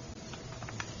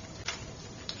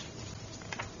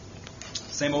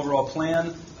 Same overall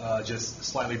plan, just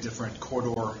slightly different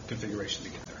corridor configuration to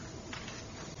get there.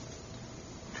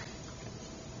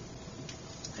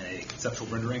 And a conceptual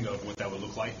rendering of what that would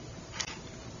look like.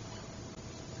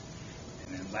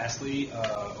 And then lastly,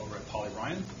 over at Poly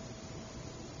Ryan,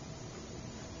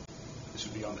 this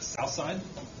would be on the south side.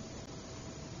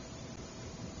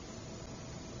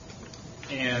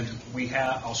 And we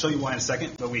have, I'll show you why in a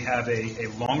second, but we have a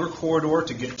longer corridor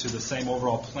to get to the same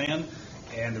overall plan.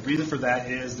 And the reason for that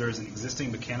is there's an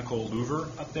existing mechanical louver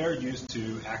up there used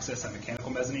to access that mechanical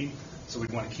mezzanine, so we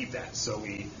want to keep that. So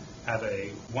we have a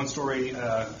one-story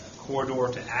corridor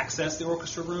to access the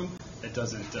orchestra room that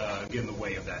doesn't get in the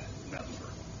way of that louver.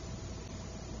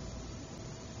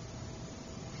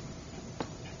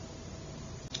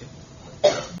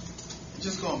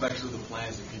 Just going back to the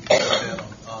plans, if you can look at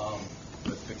them,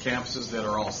 the campuses that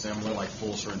are all similar, like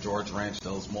Fulsher and George Ranch,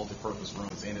 those multipurpose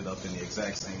rooms ended up in the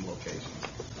exact same location.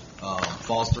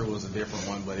 Foster was a different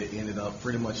one, but it ended up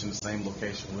pretty much in the same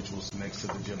location, which was next to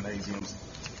the gymnasiums.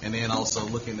 And then also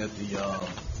looking at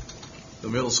the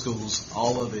middle schools,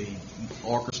 all of the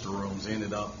orchestra rooms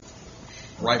ended up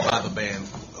right by the band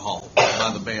hall,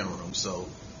 by the band room. So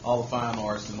all the fine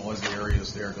arts and noisy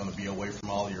areas, they're going to be away from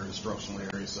all your instructional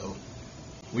areas. So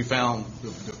we found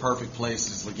the perfect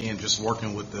places, again, just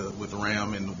working with the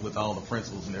RAM and with all the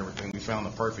principals and everything. We found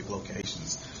the perfect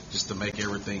locations just to make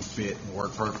everything fit and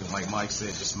work perfect. Like Mike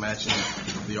said, just matching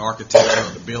the architecture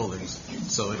of the buildings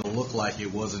so it'll look like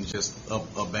it wasn't just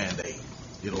a Band-Aid.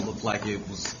 It'll look like it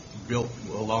was built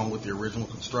along with the original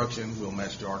construction. We'll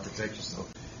match the architecture. So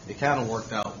it kind of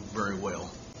worked out very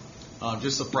well.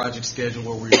 Just a project schedule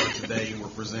where we are today. We're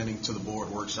presenting to the board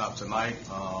workshop tonight.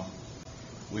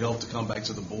 We hope to come back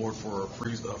to the board for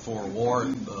award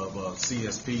of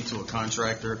CSP to a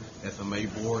contractor at the May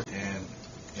board, and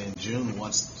in June,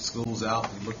 once school's out,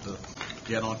 we look to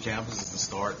get on campuses and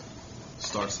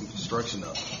start some construction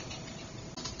up.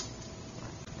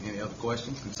 Any other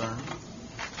questions, concerns?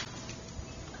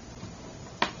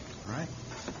 All right.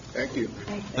 Thank you.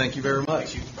 Thank you very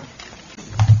much.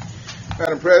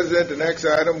 Madam President, the next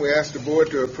item, we ask the board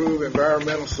to approve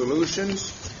environmental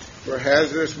solutions for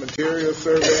hazardous material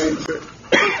surveying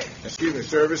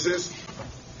services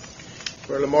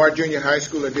for Lamar Junior High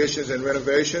School additions and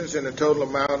renovations in a total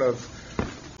amount of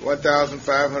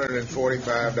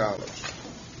 $1,545.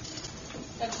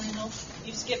 Dr. Randall,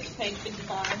 you skipped page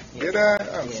 55. Did I?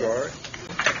 I'm Yes. sorry.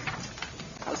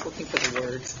 I was looking for the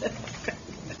words.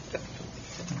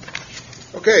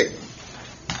 Okay.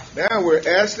 Now we're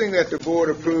asking that the board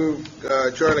approve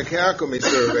Charlie Calcomey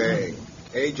surveying,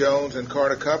 A. Jones and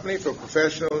Carter Company for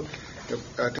professional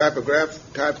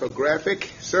typographic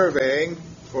surveying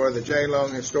for the Jane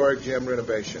Long Historic Gym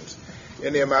renovations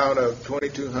in the amount of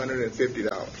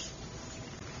 $2,250.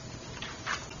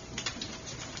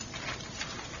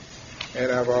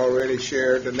 And I've already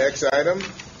shared the next item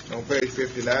on page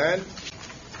 59.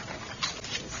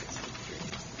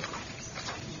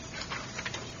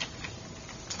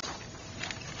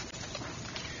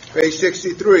 Page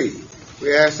 63,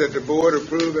 we ask that the board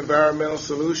approve environmental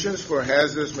solutions for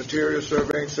hazardous material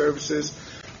surveying services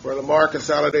for Lamar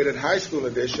Consolidated High School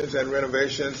additions and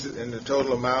renovations in the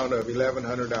total amount of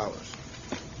 $1,100.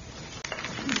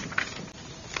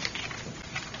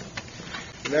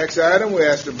 The next item, we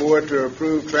ask the board to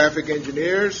approve traffic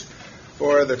engineers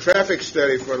for the traffic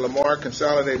study for Lamar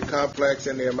Consolidated Complex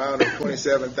in the amount of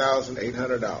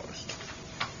 $27,800.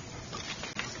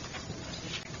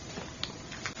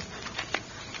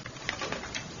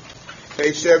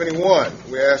 Page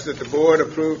 71, we ask that the board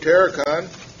approve Terracon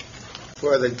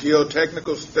for the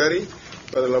geotechnical study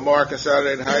for the Lamar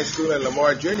Consolidated High School and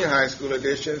Lamar Junior High School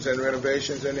additions and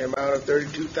renovations in the amount of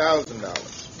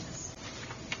 $32,000.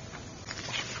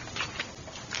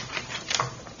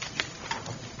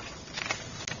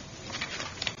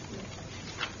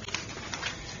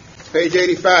 Page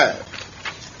 85.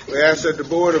 We ask that the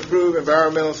board approve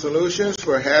environmental solutions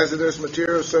for hazardous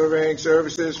material surveying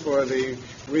services for the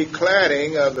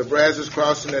recladding of the Brazos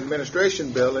Crossing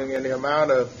Administration Building in the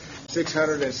amount of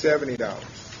 $670.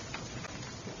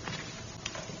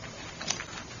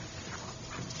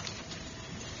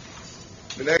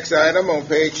 The next item on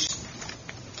page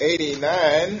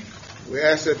 89, we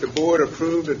ask that the board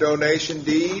approve the donation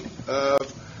deed of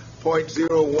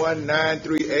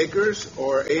 .0193 acres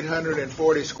or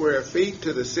 840 square feet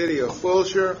to the city of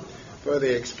Fulshire for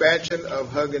the expansion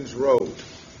of Huggins Road.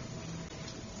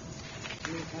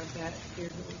 Do we have that here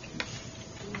that we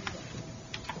can?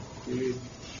 We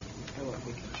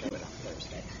can show it on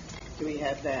Thursday. Do we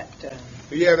have that?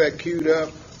 Do you have that queued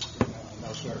up?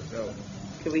 No, sir. No.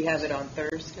 Do we have it on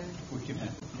Thursday? We can have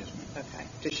it, yes, ma'am. Okay,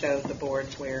 to show the board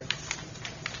where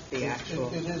the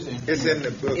actual. It's in the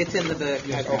book. It's in the book.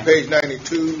 On Okay. page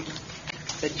 92.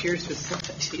 But yours was so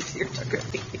much easier to read.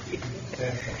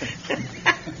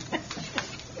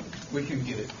 We can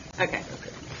get it. Okay.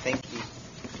 Thank you.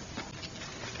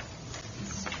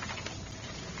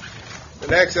 The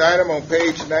next item on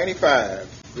page 95,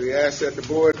 we ask that the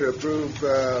board to approve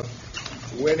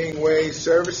Winning Ways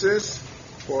Services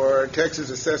for Texas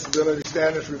Accessibility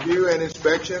Standards Review and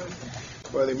Inspection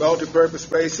for the multipurpose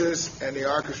spaces and the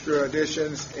orchestra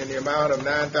additions in the amount of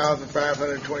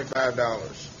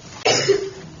 $9,525.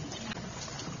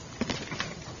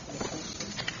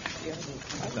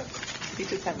 You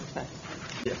just having fun.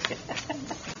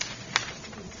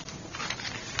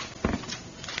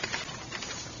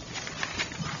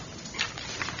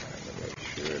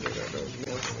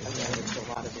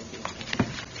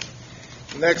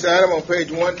 Next item on page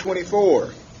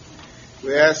 124.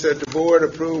 We ask that the board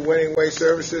approve Winning Way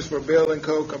Services for Building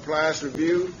Code Compliance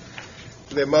Review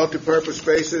for the multipurpose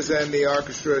spaces and the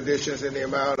orchestra additions in the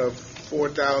amount of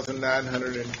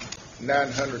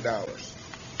 $4,900.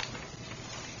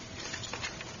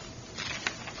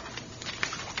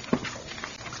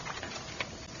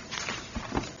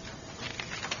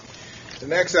 The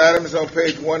next item is on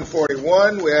page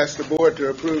 141. We ask the board to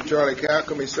approve Charlie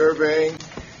Calcomey Surveying,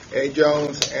 A.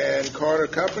 Jones and Carter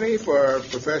Company for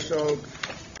professional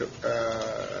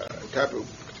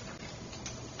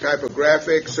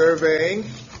typographic surveying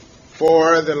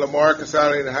for the Lamar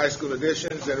Consolidated High School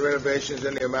additions and renovations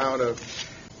in the amount of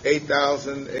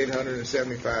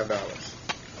 $8,875.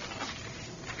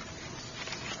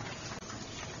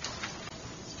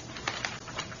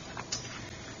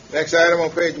 Next item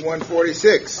on page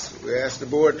 146, we ask the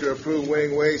board to approve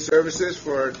Winning Ways Services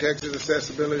for Texas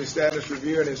Accessibility Standards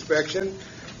Review and Inspection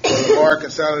for Lamar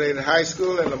Consolidated High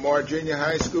School and Lamar Junior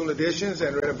High School additions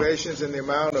and renovations in the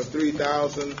amount of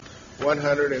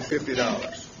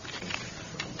 $3,150.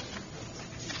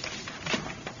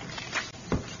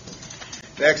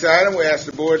 Next item, we ask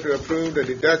the board to approve the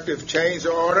deductive change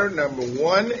order number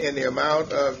 1 in the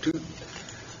amount of $2,000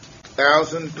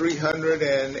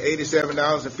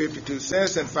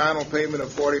 $1,387.52, and final payment of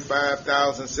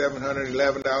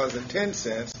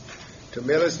 $45,711.10 to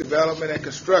Millis Development and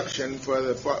Construction for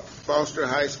the Foster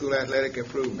High School athletic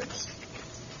improvements.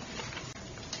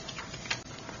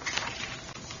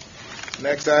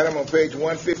 Next item on page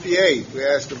 158, we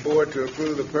ask the board to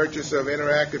approve the purchase of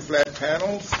interactive flat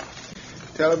panels,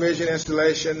 television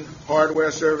installation, hardware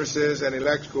services, and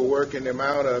electrical work in the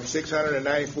amount of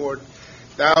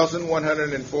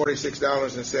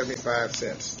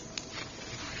 $694,146.75.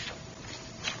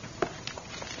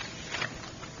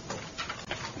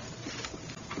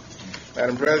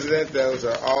 Madam President, those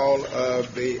are all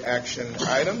of the action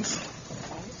items.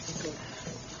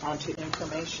 On to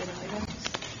information items.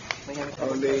 We have a couple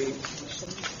On of the,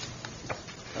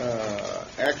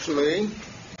 actually,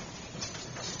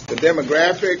 the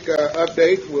demographic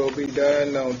update will be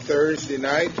done on Thursday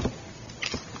night.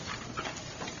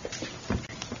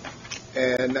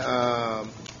 And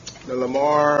the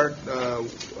Lamar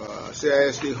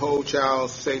CISD Whole Child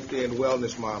Safety and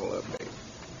Wellness Model update.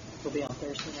 Will be on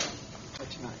Thursday night or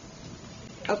tonight.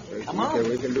 Oh, come on. Okay,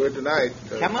 we can do it tonight.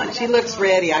 Come on. She looks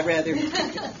ready. I'd rather.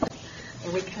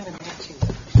 Are we kind of matching?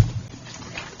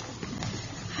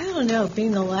 I don't know,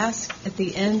 being the last at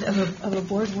the end of a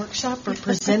board workshop or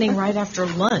presenting right after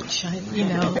lunch,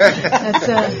 that's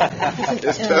an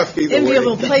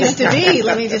enviable place to be,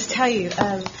 let me just tell you.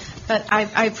 But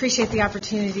I appreciate the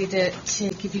opportunity to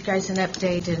give you guys an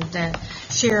update and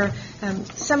share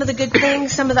some of the good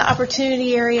things, some of the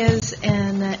opportunity areas,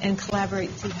 and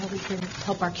collaborate, see how we can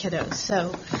help our kiddos.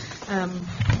 So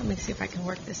let me see if I can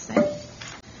work this thing.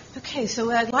 Okay, so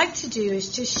what I'd like to do is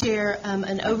just share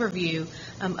an overview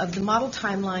of the model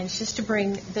timelines, just to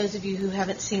bring those of you who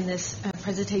haven't seen this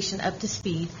presentation up to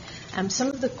speed. Some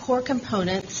of the core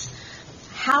components,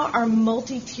 how our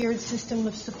multi-tiered system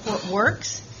of support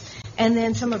works, and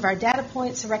then some of our data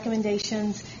points,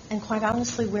 recommendations, and quite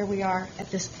honestly where we are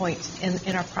at this point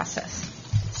in our process.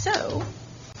 So,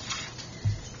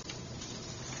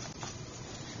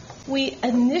 we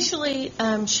initially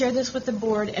shared this with the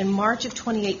board in March of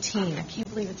 2018. I can't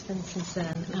believe it's been since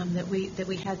then that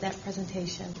we had that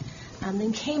presentation.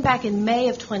 Then came back in May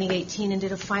of 2018 and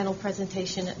did a final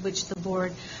presentation at which the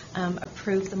board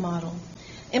approved the model.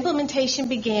 Implementation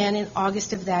began in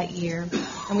August of that year,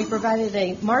 and we provided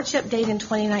a March update in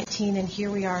 2019, and here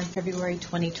we are in February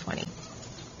 2020.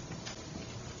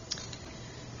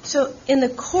 So in the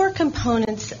core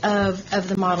components of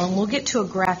the model, and we'll get to a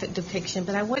graphic depiction,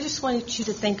 but I just wanted you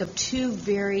to think of two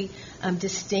very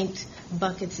distinct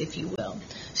buckets, if you will.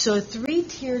 So a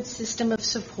three-tiered system of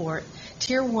support,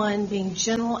 Tier 1 being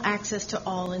general access to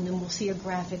all, and then we'll see a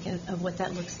graphic of what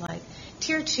that looks like.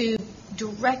 Tier 2,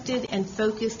 directed and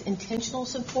focused intentional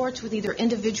supports with either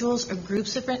individuals or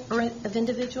groups of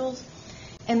individuals.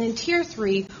 And then Tier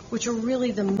 3, which are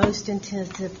really the most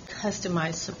intensive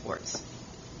customized supports.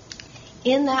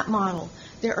 In that model,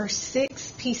 there are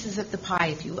 6 pieces of the pie,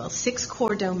 if you will, 6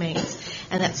 core domains,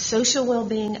 and that's social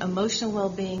well-being, emotional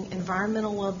well-being,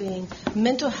 environmental well-being,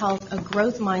 mental health, a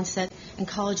growth mindset, and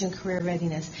college and career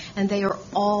readiness, and they are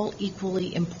all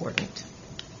equally important.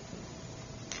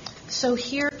 So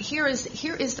here is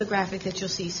the graphic that you'll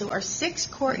see. So our 6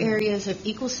 core areas of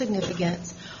equal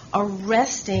significance are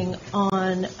resting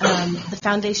on the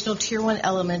foundational Tier 1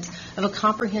 elements of a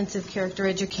comprehensive character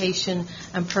education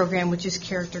program, which is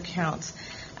Character Counts.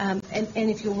 And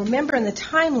if you'll remember in the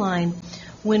timeline,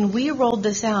 when we rolled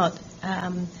this out,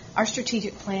 our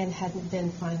strategic plan hadn't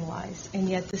been finalized, and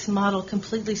yet this model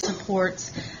completely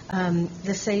supports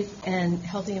the safe and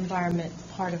healthy environment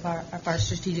part of our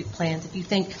strategic plans. If you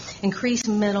think increased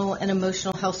mental and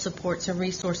emotional health supports and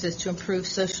resources to improve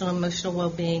social and emotional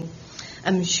well-being,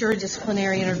 ensure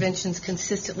disciplinary interventions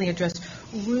consistently address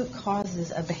root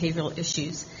causes of behavioral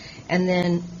issues, and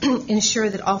then ensure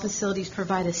that all facilities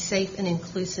provide a safe and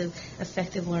inclusive,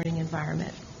 effective learning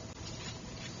environment.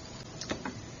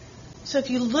 So if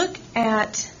you look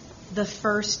at the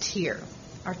first tier,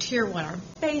 our Tier 1, our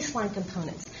baseline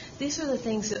components, these are the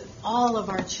things that all of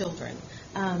our children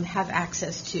have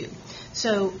access to.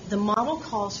 So the model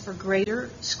calls for greater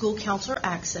school counselor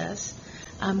access,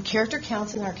 character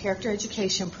counts in our character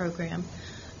education program,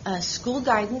 school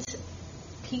guidance,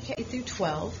 PK through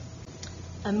 12,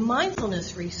 a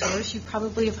mindfulness resource you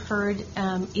probably have heard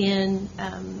in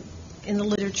the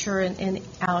literature and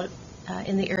out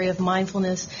in the area of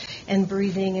mindfulness and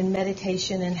breathing and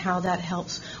meditation and how that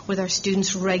helps with our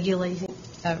students regulating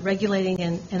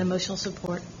and emotional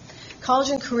support. College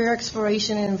and career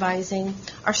exploration and advising,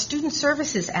 our student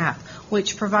services app,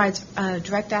 which provides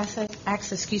direct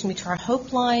access to our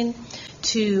Hope Line,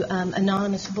 to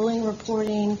anonymous bullying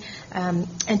reporting,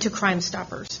 and to Crime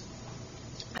Stoppers.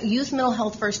 Youth mental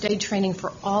health first aid training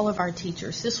for all of our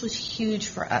teachers. This was huge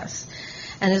for us.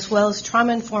 And as well as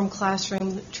trauma-informed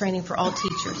classroom training for all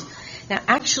teachers. Now,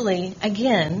 actually,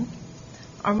 again,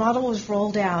 our model was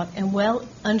rolled out and well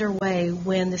underway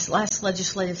when this last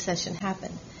legislative session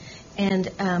happened. And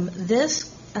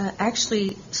this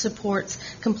actually supports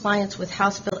compliance with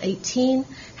House Bill 18,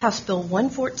 House Bill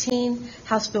 114,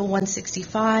 House Bill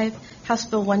 165, House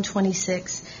Bill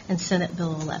 126, and Senate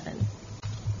Bill 11.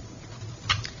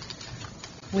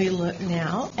 We look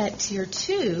now at Tier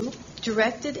 2,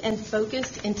 directed and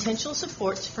focused intentional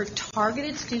supports for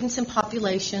targeted students and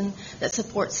population that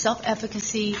support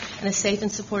self-efficacy and a safe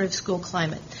and supportive school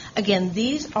climate. Again,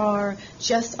 these are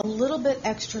just a little bit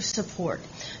extra support.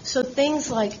 So things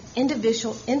like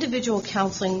individual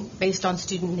counseling based on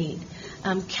student need.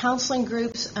 Counseling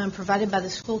groups provided by the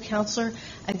school counselor,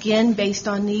 again, based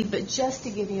on need, but just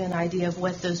to give you an idea of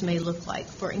what those may look like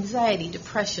for anxiety,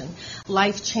 depression,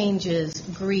 life changes,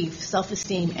 grief,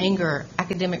 self-esteem, anger,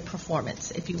 academic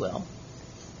performance, if you will.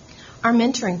 Our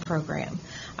mentoring program,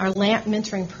 our LAMP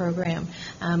mentoring program,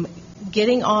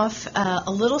 getting off a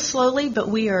little slowly, but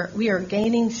we are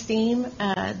gaining steam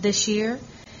this year.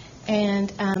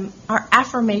 And our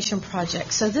affirmation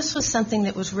project. So this was something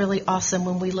that was really awesome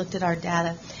when we looked at our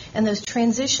data. And those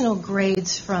transitional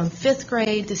grades from 5th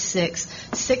grade to 6th,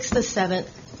 6th to 7th,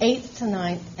 8th to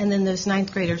 9th, and then those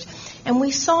 9th graders. And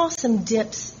we saw some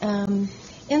dips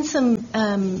in some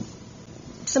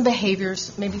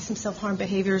behaviors, maybe some self-harm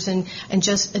behaviors and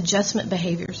just adjustment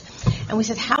behaviors. And we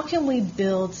said, how can we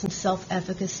build some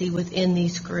self-efficacy within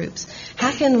these groups?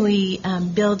 How can we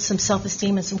build some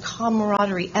self-esteem and some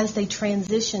camaraderie as they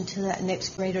transition to that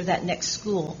next grade or that next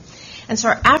school? And so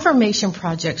our affirmation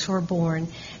projects were born,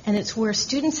 and it's where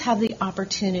students have the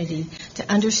opportunity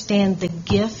to understand the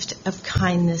gift of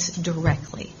kindness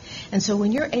directly. And so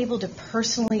when you're able to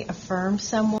personally affirm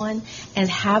someone and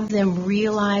have them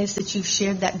realize that you've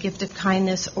shared that gift of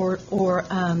kindness or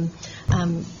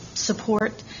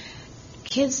support,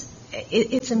 kids,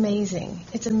 it's amazing.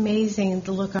 It's amazing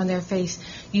the look on their face.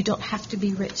 You don't have to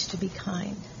be rich to be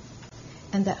kind.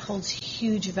 And that holds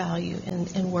huge value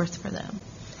and worth for them.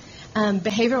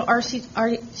 Behavioral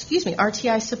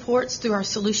RTI supports through our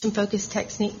solution-focused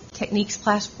techniques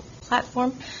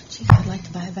platform. Geez, I'd like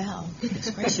to buy a vowel. Goodness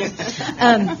gracious.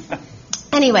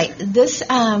 Anyway, this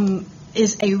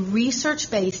is a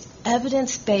research-based,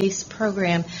 evidence-based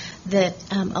program that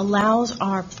allows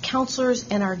our counselors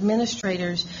and our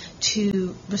administrators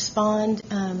to respond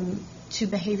to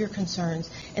behavior concerns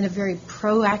in a very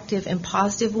proactive and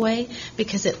positive way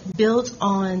because it builds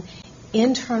on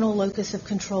internal locus of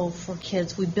control for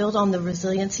kids. We build on the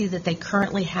resiliency that they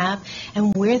currently have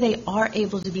and where they are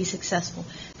able to be successful.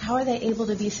 How are they able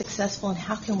to be successful, and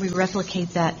how can we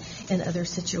replicate that in other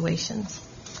situations?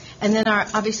 And then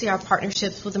obviously our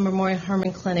partnerships with the Memorial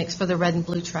Hermann Clinics for the red and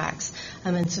blue tracks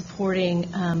and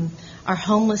supporting our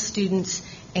homeless students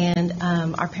and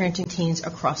our parenting teens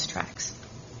across tracks.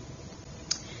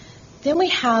 Then we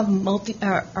have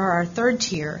our third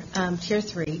tier, Tier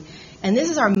 3, and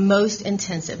this is our most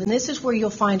intensive, and this is where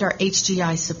you'll find our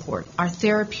HGI support, our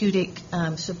therapeutic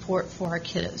support for our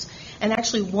kiddos. And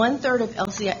actually 1/3 of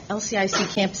LCIC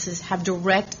campuses have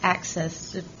direct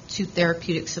access to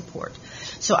therapeutic support.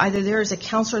 So either there is a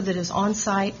counselor that is on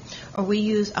site, or we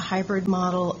use a hybrid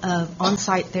model of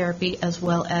on-site therapy as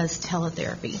well as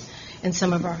teletherapy in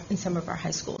some of our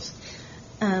high schools.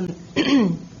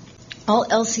 All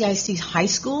LCIC high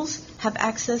schools have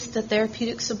access to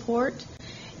therapeutic support.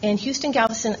 And Houston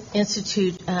Galveston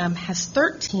Institute has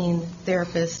 13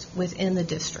 therapists within the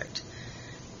district.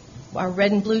 Our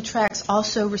red and blue tracks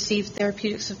also receive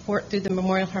therapeutic support through the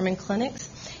Memorial Hermann Clinics,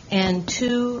 and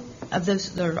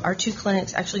our two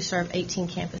clinics actually serve 18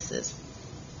 campuses.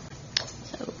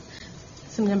 So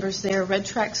some numbers there. Red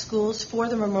track schools for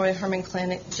the Memorial Hermann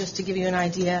Clinic, just to give you an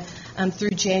idea,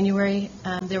 through January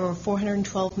there were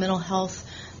 412 mental health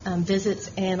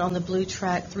visits, and on the blue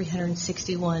track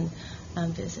 361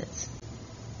 visits.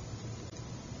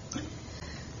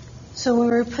 So when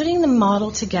we were putting the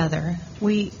model together,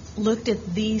 we looked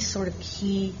at these sort of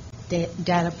key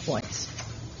data points.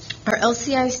 Our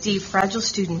LCISD fragile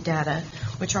student data,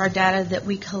 which are data that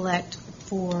we collect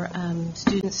for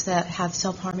students that have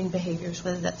self-harming behaviors,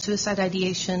 whether that's suicide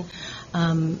ideation,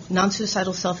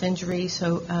 non-suicidal self-injury,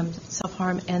 so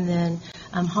self-harm, and then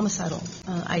homicidal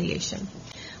ideation.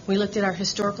 We looked at our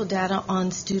historical data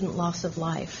on student loss of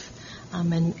life.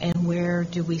 And where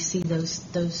do we see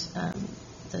those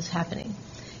happening?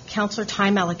 counselor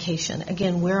time allocation.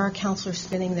 Again, where are counselors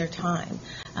spending their time?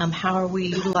 How are we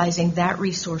utilizing that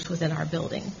resource within our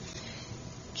building?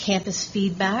 Campus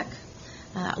feedback.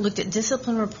 Looked at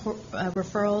discipline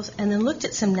referrals, and then looked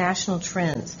at some national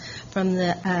trends from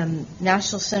the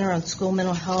National Center on School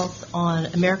Mental Health, on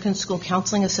American School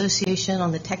Counseling Association,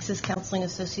 on the Texas Counseling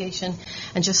Association,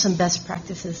 and just some best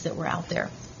practices that were out there.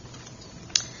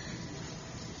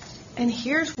 And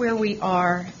here's where we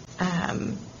are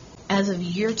as of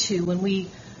year 2. When we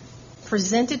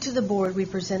presented to the board, we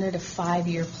presented a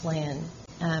 5-year plan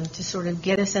to sort of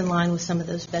get us in line with some of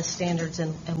those best standards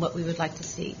and what we would like to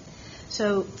see.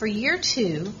 So for year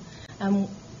 2,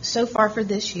 so far for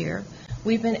this year,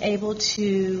 we've been able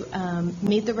to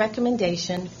meet the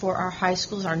recommendation for our high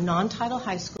schools, our non-title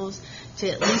high schools, to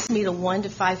at least meet a 1 to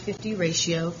 550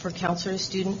 ratio for counselor to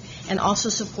student, and also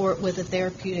support with a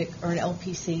therapeutic or an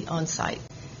LPC on site.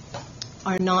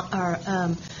 Our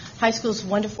high schools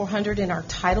 1 to 400 in our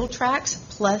title tracks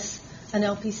plus an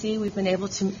LPC, we've been able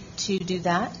to do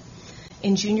that.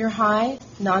 In junior high,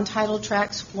 non-title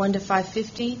tracks 1 to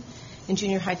 550. In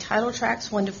junior high title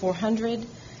tracks 1 to 400.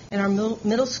 In our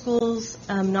middle schools,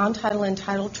 non-title and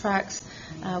title tracks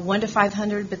 1 to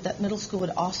 500, but that middle school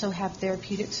would also have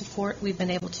therapeutic support. We've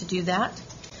been able to do that.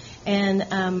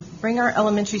 And bring our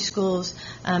elementary schools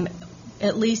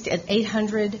at least at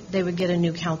 800, they would get a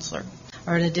new counselor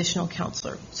or an additional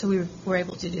counselor. So we were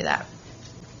able to do that.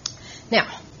 Now,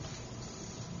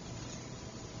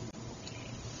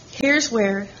 here's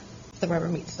where the rubber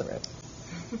meets the road.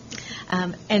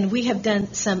 And we have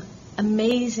done some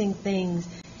amazing things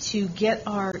to get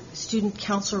our student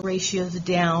counselor ratios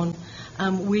down.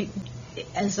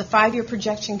 As the 5-year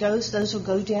projection goes, those will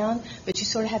go down, but you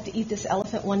sort of have to eat this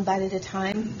elephant one bite at a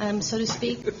time, so to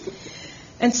speak.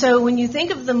 And so when you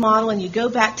think of the model and you go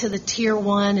back to the tier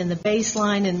 1 and the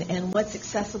baseline and what's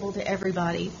accessible to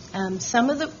everybody, some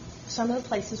of the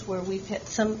places where we've hit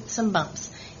some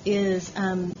bumps is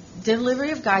delivery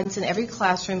of guidance in every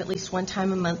classroom at least one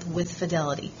time a month with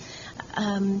fidelity.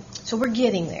 So we're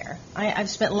getting there. I've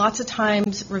spent lots of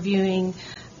times reviewing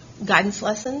guidance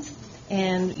lessons,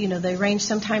 and they range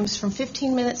sometimes from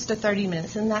 15 minutes to 30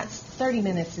 minutes, and that's 30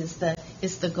 minutes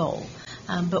is the goal.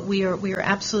 But we are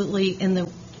absolutely in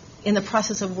the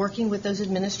process of working with those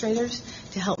administrators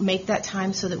to help make that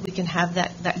time so that we can have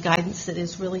that guidance that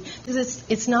is really, because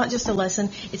it's not just a lesson,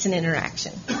 it's an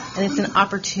interaction, and it's an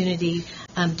opportunity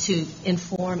to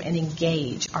inform and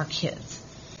engage our kids.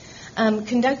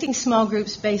 Conducting small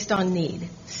groups based on need.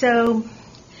 So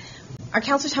our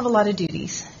counselors have a lot of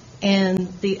duties,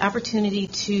 and the opportunity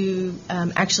to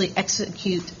actually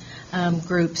execute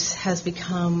groups has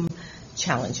become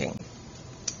challenging.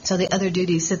 So the other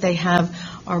duties that they have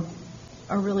are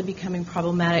really becoming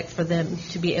problematic for them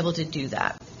to be able to do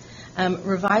that.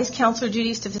 Revised counselor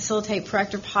duties to facilitate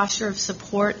proactive posture of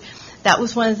support. That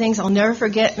was one of the things I'll never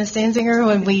forget, Ms. Danziger,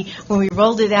 when we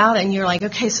rolled it out, and you're like,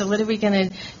 okay, so what are we going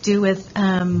to do with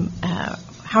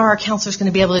how are our counselors going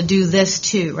to be able to do this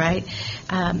too, right?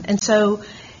 And so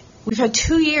we've had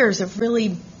 2 years of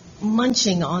really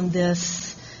munching on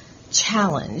this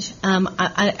challenge.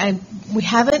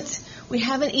 We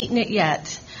haven't eaten it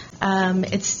yet.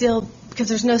 It's still, because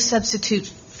there's no substitute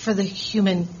for the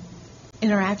human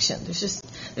interaction.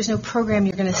 There's no program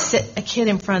you're going to sit a kid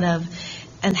in front of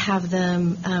and have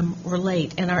them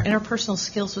relate. And our interpersonal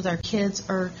skills with our kids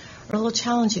are a little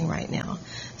challenging right now.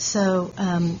 So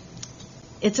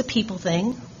it's a people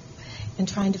thing, and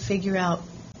trying to figure out,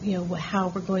 how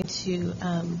we're going to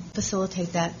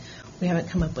facilitate that. We haven't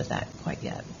come up with that quite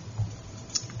yet.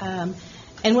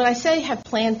 And when I say have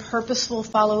planned purposeful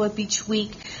follow-up each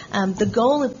week, the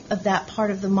goal of that part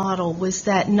of the model was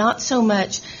that not so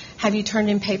much have you turned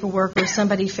in paperwork or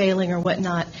somebody failing or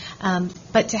whatnot,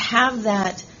 but to have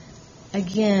that,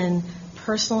 again,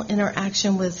 personal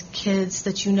interaction with kids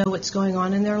that you know what's going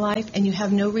on in their life, and you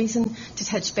have no reason to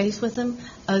touch base with them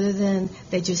other than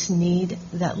they just need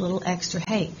that little extra,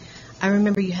 hey, I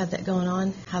remember you had that going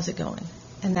on, how's it going?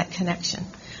 And that connection.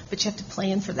 But you have to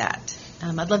plan for that.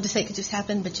 I'd love to say it could just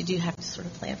happen, but you do have to sort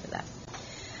of plan for that.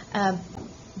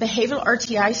 Behavioral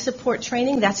RTI support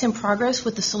training, that's in progress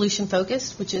with the Solution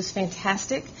Focus, which is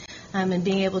fantastic, and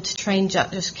being able to train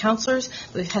just counselors.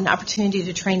 We've had an opportunity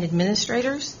to train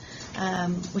administrators,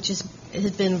 which has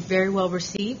been very well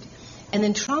received. And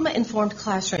then trauma-informed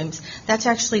classrooms, that's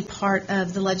actually part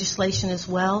of the legislation as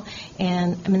well.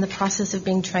 And I'm in the process of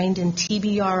being trained in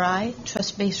TBRI,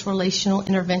 Trust-Based Relational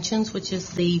Interventions, which is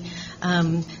the,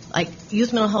 like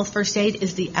youth mental health first aid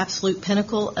is the absolute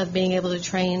pinnacle of being able to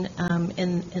train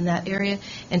in that area.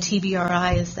 And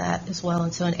TBRI is that as well.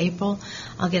 And so in April,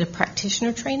 I'll get a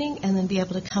practitioner training and then be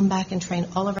able to come back and train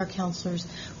all of our counselors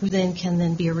who then can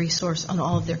then be a resource on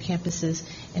all of their campuses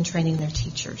and training their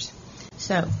teachers.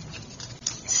 So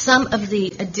some of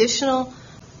the additional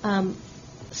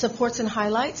supports and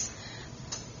highlights.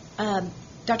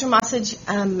 Dr. Mossage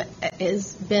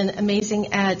has been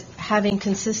amazing at having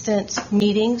consistent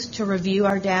meetings to review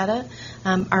our data,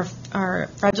 our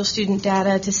fragile student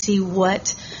data, to see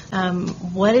what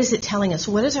is it telling us,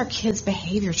 what is our kids'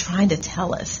 behavior trying to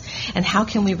tell us, and how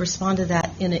can we respond to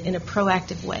that in a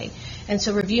proactive way. And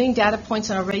so reviewing data points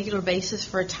on a regular basis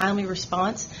for a timely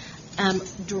response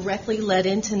directly led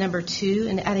into number 2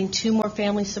 and adding 2 more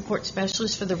family support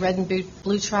specialists for the red and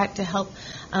blue track to help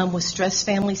with stress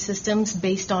family systems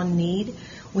based on need.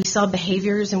 We saw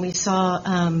behaviors and we saw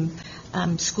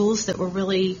schools that were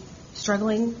really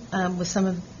struggling with some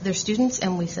of their students,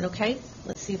 and we said, okay,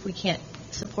 let's see if we can't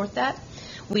support that.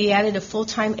 We added a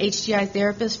full-time HDI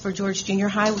therapist for George Junior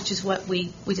High, which is what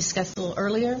we discussed a little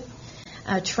earlier.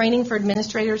 Training for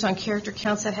administrators on character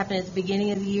counts that happened at the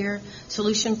beginning of the year.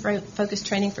 Solution-focused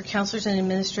training for counselors and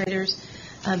administrators.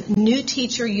 New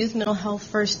teacher youth mental health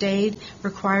first aid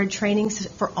required trainings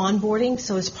for onboarding,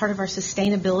 so as part of our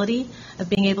sustainability of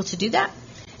being able to do that.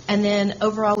 And then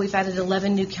overall, we've added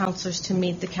 11 new counselors to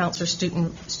meet the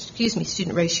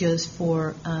counselor-student ratios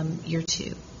for year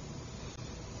 2.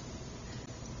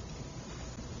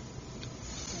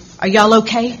 Are y'all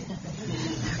okay?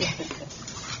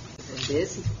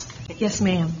 Busy. Yes,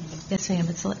 ma'am. Yes, ma'am.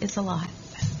 It's a lot.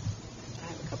 I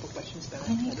have a couple questions.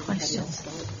 Any questions?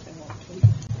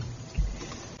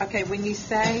 Okay, when you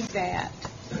say that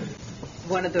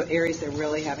one of the areas they're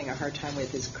really having a hard time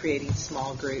with is creating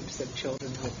small groups of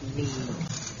children with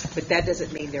need, but that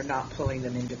doesn't mean they're not pulling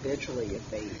them individually if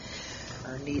they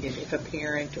are needed. If a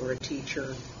parent or a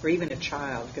teacher or even a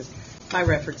child, because my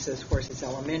reference, of course, is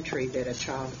elementary, that a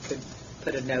child could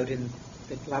put a note in.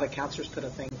 A lot of counselors put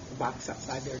a box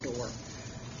outside their door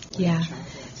when Yeah. a child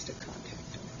wants to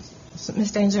contact them. So,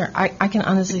 Ms. Danger, I can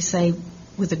honestly say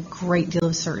with a great deal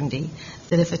of certainty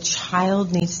that if a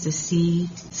child needs to see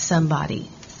somebody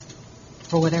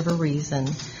for whatever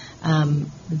reason,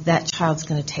 that child's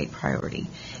going to take priority.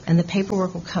 And the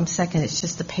paperwork will come second. It's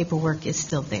just the paperwork is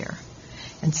still there.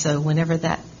 And so whenever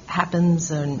that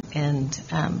happens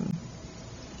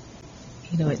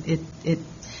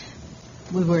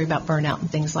we worry about burnout and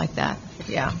things like that.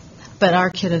 Yeah. But our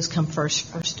kiddos come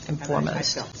first and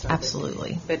foremost. I felt so.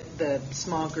 Absolutely. But the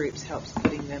small groups helps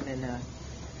putting them in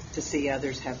to see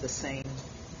others have the same.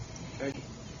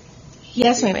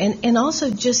 Yes, ma'am. And also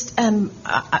just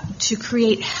to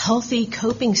create healthy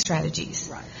coping strategies.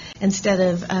 Right. Instead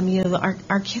of,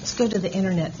 our kids go to the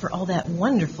internet for all that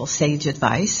wonderful sage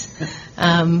advice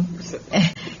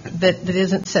that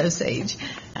isn't so sage,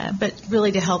 but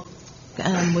really to help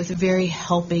with very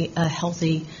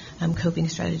healthy coping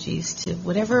strategies to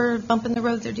whatever bump in the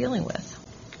road they're dealing with.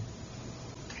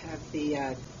 Have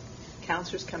the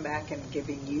counselors come back and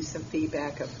giving you some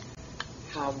feedback of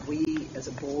how we as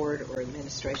a board or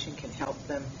administration can help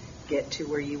them get to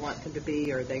where you want them to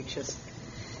be, or are they just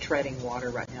treading water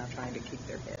right now trying to keep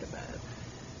their head above?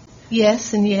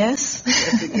 Yes and yes.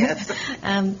 Yes.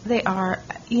 They are.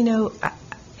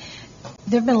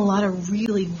 There have been a lot of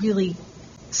really, really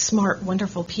smart,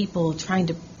 wonderful people trying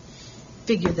to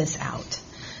figure this out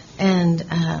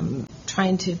and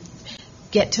trying to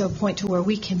get to a point to where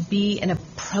we can be in a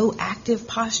proactive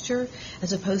posture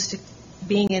as opposed to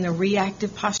being in a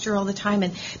reactive posture all the time.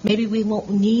 And maybe we won't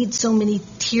need so many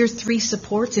Tier 3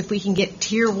 supports if we can get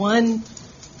Tier 1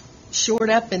 shored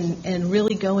up and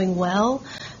really going well,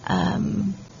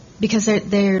 because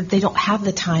they don't have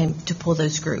the time to pull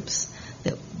those groups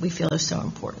that we feel are so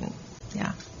important.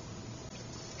 Yeah.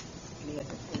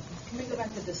 Can we go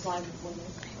back to the slide before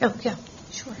this? Oh, yeah,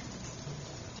 sure.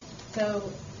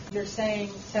 So you're saying,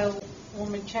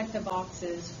 when we check the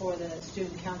boxes for the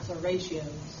student counselor ratios,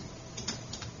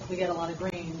 we get a lot of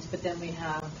greens, but then we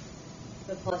have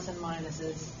the plus and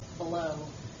minuses below.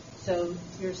 So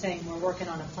you're saying we're working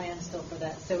on a plan still for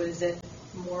that. So is it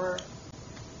more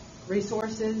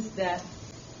resources that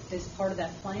is part of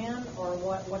that plan, or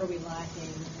what are we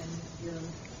lacking in your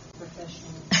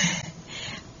professional?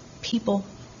 People,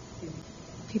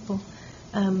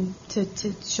 to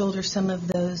shoulder some of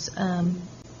those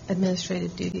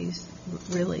administrative duties,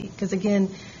 really. Because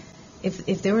again,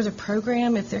 if there was a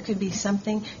program, if there could be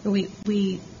something,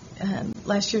 we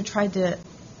last year tried to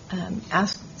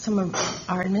ask some of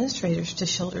our administrators to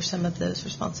shoulder some of those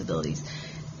responsibilities,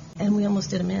 and we almost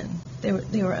did them in.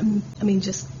 They were I mean,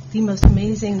 just the most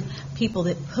amazing people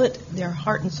that put their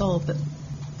heart and soul, but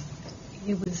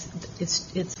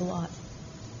it's a lot.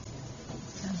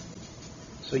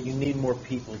 So you need more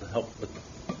people to help with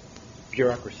the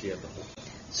bureaucracy of the whole thing.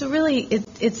 So really,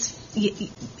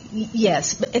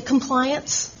 yes, but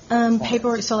compliance,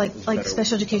 paperwork, so like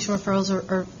special education referrals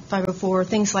or 504,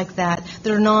 things like that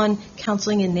are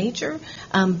non-counseling in nature,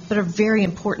 but are very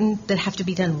important, that have to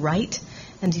be done right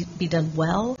and to be done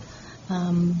well.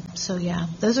 So yeah,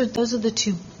 those are the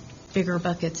two bigger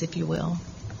buckets, if you will.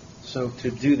 So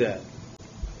to do that,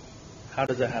 how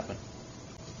does that happen?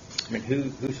 I mean,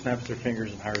 who snaps their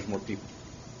fingers and hires more people?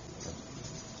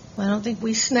 Well, I don't think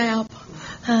we snap.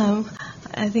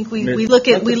 I think we look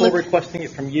at requesting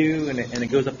it from you, and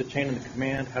it goes up the chain of the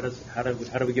command. How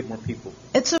do we get more people?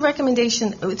 It's a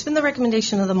recommendation. It's been the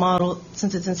recommendation of the model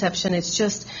since its inception. It's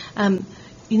just,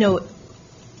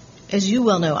 as you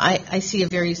well know, I see a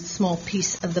very small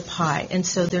piece of the pie, and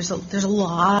so there's a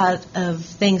lot of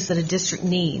things that a district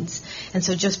needs, and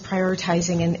so just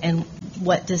prioritizing and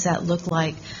what does that look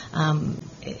like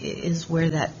is where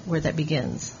that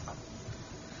begins.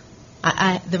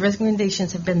 The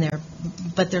recommendations have been there,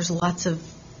 but there's lots of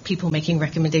people making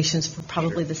recommendations for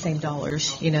probably the same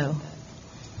dollars, Is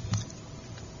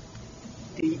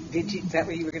that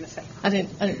what you were going to say? I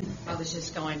didn't. I was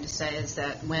just going to say is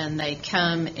that when they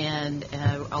come and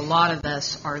a lot of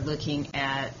us are looking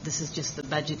at, this is just the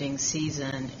budgeting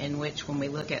season in which when we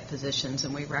look at positions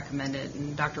and we recommend it,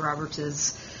 and Dr. Roberts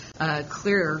is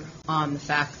clear on the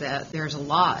fact that there's a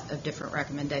lot of different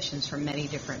recommendations from many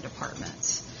different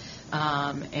departments.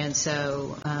 And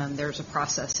so there's a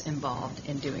process involved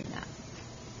in doing that.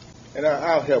 And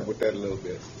I'll help with that a little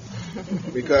bit.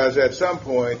 Because at some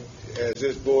point, as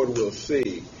this board will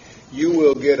see, you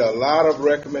will get a lot of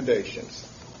recommendations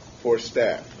for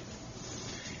staff.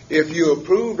 If you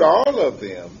approved all of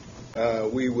them,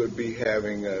 we would be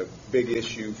having a big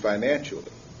issue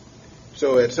financially.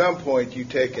 So at some point, you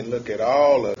take and look at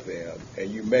all of them,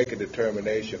 and you make a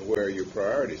determination where are your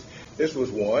priorities. This was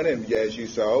one, and as you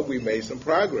saw, we made some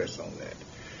progress on that.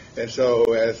 And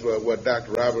so as what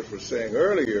Dr. Roberts was saying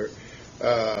earlier,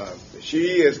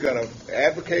 she is going to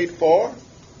advocate for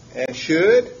and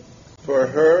should for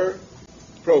her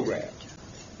program.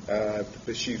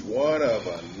 But she's one of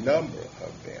a number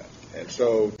of them. And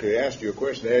so to answer your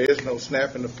question, there is no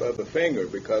snapping of the finger,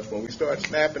 because when we start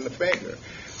snapping the finger,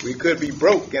 we could be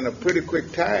broke in a pretty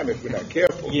quick time if we're not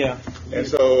careful. Yeah. And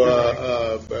so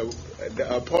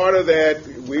a part of that,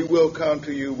 we will come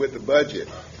to you with the budget.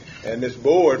 And this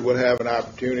board will have an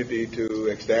opportunity to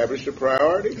establish the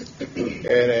priorities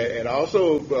and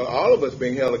also all of us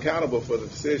being held accountable for the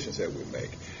decisions that we make.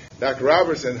 Dr.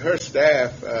 Roberts and her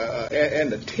staff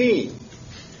and the team,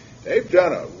 they've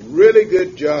done a really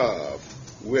good job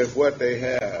with what they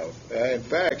have. In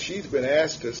fact, she's been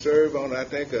asked to serve on, I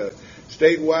think, a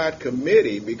statewide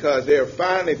committee because they're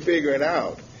finally figuring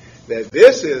out that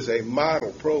this is a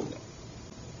model program.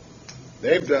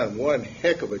 They've done one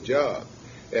heck of a job.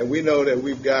 And we know that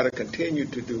we've got to continue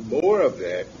to do more of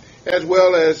that, as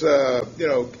well as,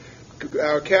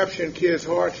 our Capturing Kids'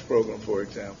 Hearts program, for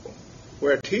example,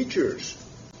 where teachers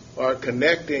are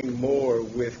connecting more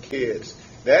with kids.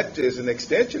 That is an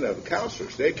extension of the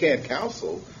counselors. They can't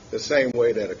counsel the same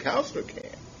way that a counselor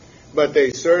can, but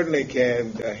they certainly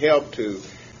can help to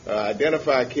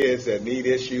identify kids that need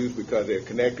issues because they're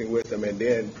connecting with them, and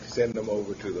then send them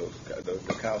over to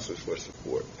the counselors for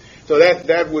support. So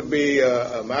that would be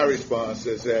my response,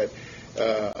 is that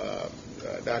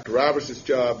Dr. Roberts'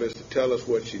 job is to tell us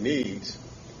what she needs,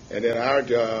 and then our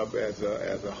job as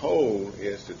a whole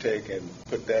is to take and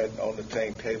put that on the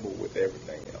same table with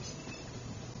everything else.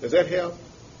 Does that help?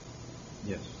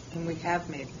 Yes. And we have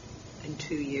made, in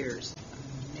 2 years,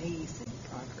 amazing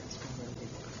progress from where we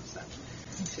were. So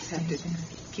just have to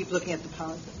keep looking at the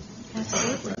positives.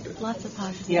 Absolutely. Lots of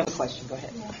positives. You have a question? Go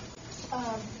ahead.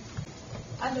 Yeah.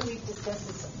 I know we've discussed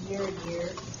this year and year,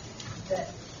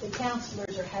 that the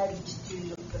counselors are having to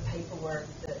do the paperwork,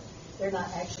 that they're not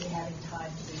actually having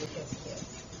time to be with those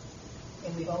kids.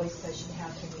 And we've always questioned, how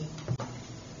can we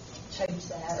change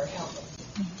that or help them?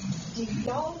 Do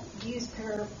y'all use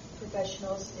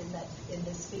paraprofessionals in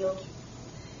this field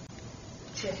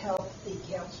to help the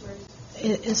counselors?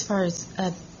 As far as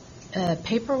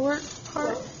paperwork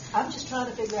part? Well, I'm just trying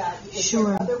to figure out if there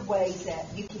are other ways that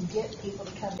you can get people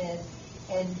to come in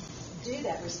and do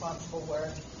that responsible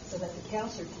work so that the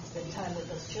counselor can spend time with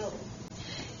those children.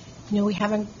 We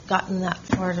haven't gotten that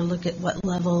far to look at what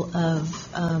level of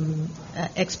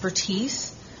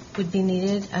expertise would be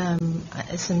needed.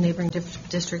 Some neighboring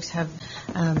districts have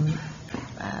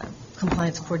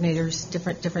compliance coordinators,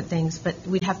 different things, but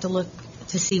we'd have to look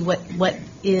to see what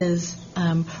is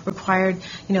required.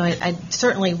 I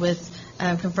certainly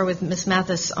confer with Ms.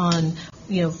 Mathis on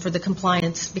for the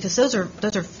compliance, because those are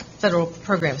federal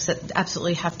programs that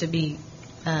absolutely have to be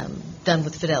done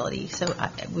with fidelity. So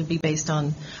it would be based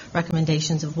on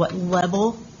recommendations of what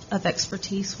level of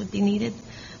expertise would be needed.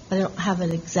 But I don't have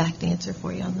an exact answer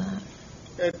for you on that.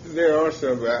 There are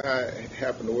some. I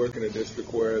happen to work in a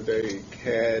district where they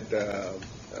had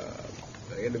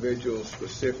individuals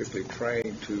specifically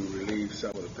trained to relieve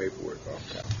some of the paperwork off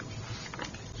campus.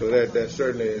 So that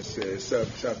certainly is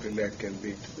something that can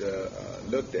be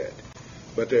looked at.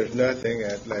 But there's nothing,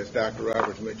 as Dr.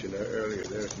 Roberts mentioned earlier,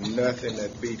 there's nothing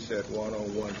that beats that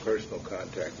one-on-one personal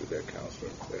contact with their counselor.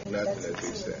 There's nothing that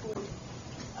beats that.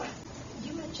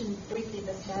 You mentioned briefly,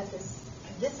 Ms. Mathis,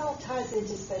 this all ties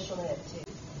into special ed too,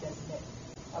 doesn't it?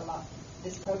 A lot.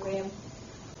 This program?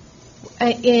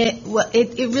 It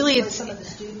really For is. some of the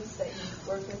students that you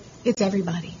work with? It's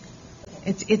everybody.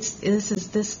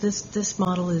 This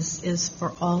model is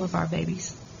for all of our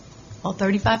babies, all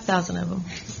 35,000 of them.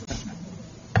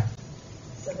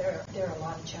 So there are a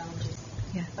lot of challenges.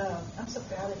 Yeah. I'm so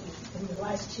proud of you. In the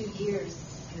last 2 years,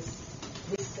 this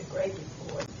is a great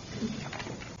report.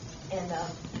 And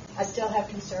I still have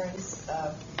concerns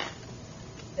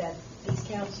that these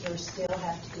counselors still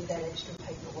have to do that extra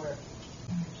paperwork.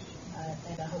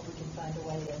 And I hope we can find a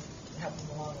way to help them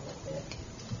along a little bit.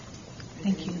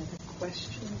 Thank you.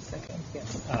 Questions? Okay.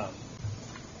 Yes.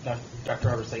 Dr.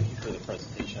 Roberts, thank you for the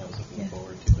presentation. I was looking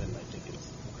forward to it, and I think it's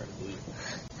incredibly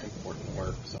important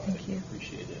work, so I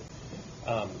appreciate it.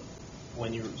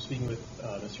 When you were speaking with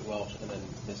Mr. Welch and then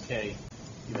Ms. Kay,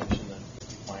 you mentioned the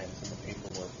compliance and the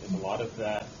paperwork. Is a lot of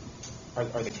that, are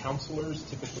the counselors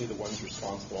typically the ones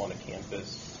responsible on a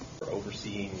campus for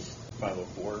overseeing the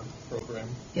 504 program?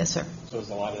 Yes, sir. So is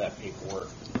a lot of that paperwork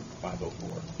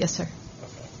 504? Yes, sir.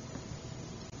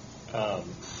 Okay.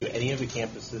 Do any of the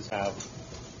campuses have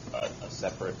a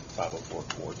separate 504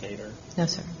 coordinator? No,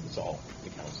 sir. It's all the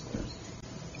counselors.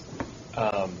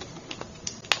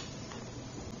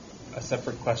 A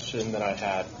separate question that I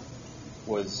had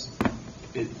was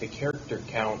the character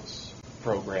counts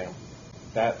program.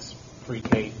 That's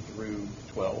pre-K through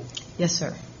 12? Yes,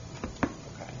 sir.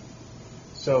 Okay.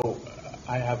 So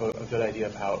I have a good idea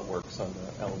of how it works on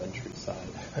the elementary side.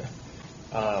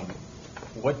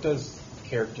 What does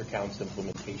character counts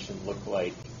implementation look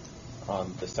like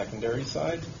on the secondary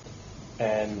side?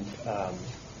 And a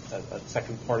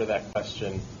second part of that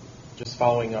question, just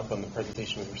following up on the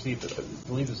presentation we received, I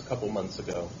believe it was a couple months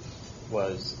ago,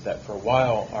 was that for a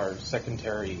while our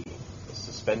secondary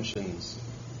suspensions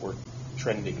were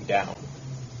trending down,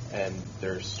 and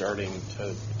they're starting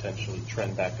to potentially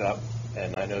trend back up.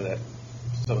 And I know that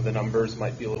some of the numbers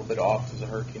might be a little bit off as a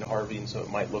Hurricane Harvey, and so it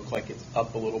might look like it's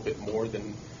up a little bit more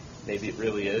than maybe it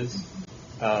really is.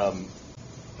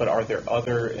 But are there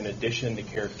other, in addition to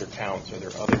character counts, are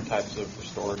there other types of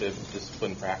restorative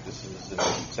discipline practices in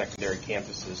secondary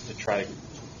campuses to try to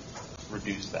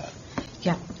reduce that?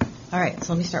 Yeah. All right.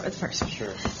 So let me start with the first.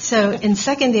 Sure. So in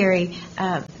secondary,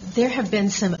 there have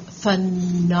been some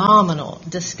phenomenal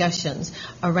discussions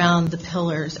around the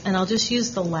pillars, and I'll just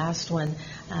use the last one.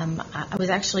 I was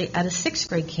actually at a 6th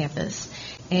grade campus,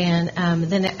 and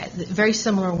then a very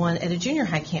similar one at a junior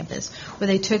high campus, where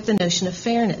they took the notion of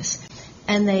fairness.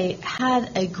 And they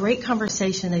had a great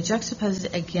conversation. They juxtaposed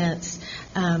it against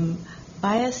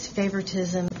bias,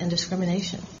 favoritism, and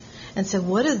discrimination. And so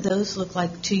what do those look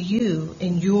like to you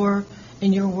in your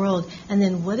world? And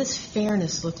then what does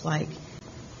fairness look like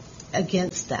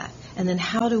against that? And then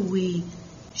how do we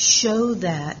show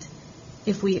that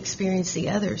if we experience the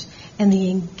others? And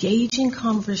the engaging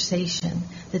conversation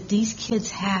that these kids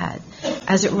had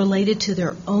as it related to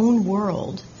their own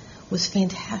world was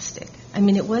fantastic. I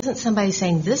mean, it wasn't somebody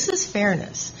saying, this is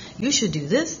fairness. You should do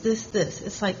this, this, this.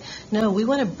 It's like, no, we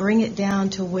want to bring it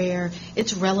down to where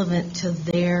it's relevant to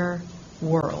their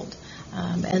world.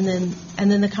 And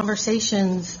then the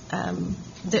conversations,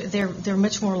 they're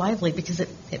much more lively because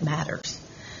it matters.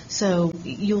 So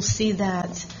you'll see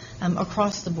that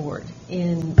across the board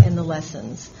in the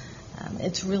lessons.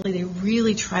 It's really, they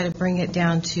really try to bring it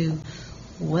down to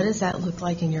what does that look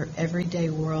like in your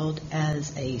everyday world as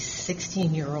a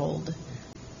 16-year-old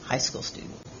high school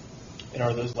student? And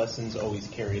are those lessons always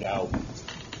carried out?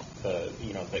 The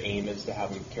aim is to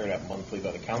have them carried out monthly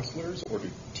by the counselors, or do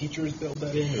teachers build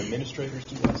that in, or administrators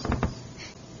do lessons?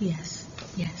 Yes.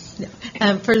 Yes.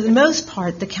 No. For the most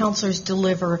part, the counselors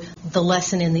deliver the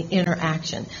lesson and the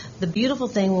interaction. The beautiful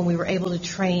thing when we were able to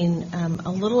train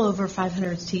a little over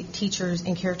 500 teachers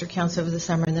in character counts over the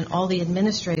summer, and then all the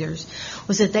administrators,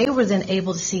 was that they were then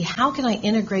able to see how can I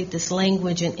integrate this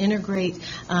language and integrate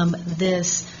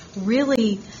this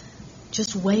really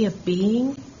just way of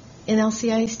being in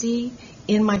LCISD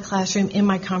in my classroom, in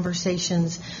my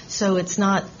conversations. So it's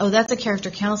not, oh, that's a character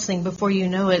counseling. Before you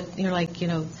know it, you're like,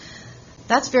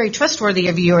 that's very trustworthy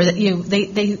of you, or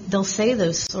that they'll say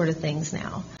those sort of things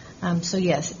now. So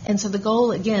yes, and so the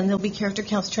goal again, there'll be character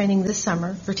counts training this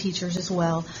summer for teachers as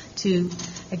well to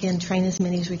again train as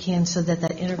many as we can so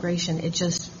that integration it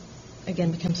just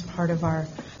again becomes part of our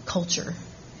culture.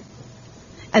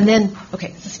 And then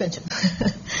suspension.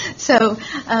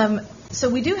 So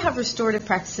we do have restorative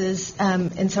practices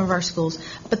in some of our schools,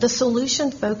 but the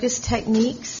solution-focused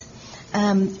techniques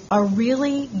are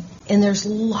really, and there's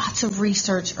lots of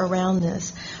research around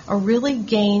this, are really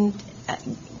gained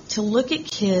to look at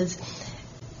kids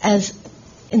as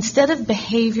instead of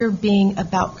behavior being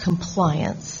about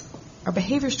compliance, our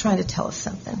behavior is trying to tell us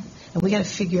something, and we got to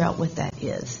figure out what that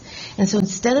is. And so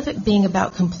instead of it being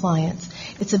about compliance,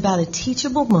 it's about a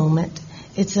teachable moment.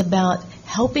 It's about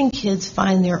helping kids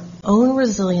find their own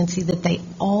resiliency that they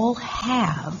all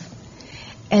have,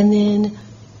 and then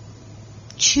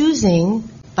choosing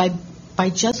by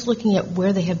just looking at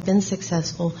where they have been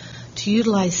successful to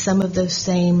utilize some of those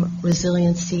same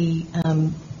resiliency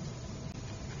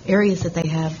areas that they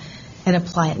have and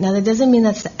apply it. Now, that doesn't mean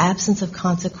that's the absence of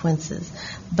consequences,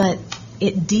 but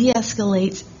it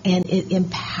de-escalates and it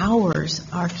empowers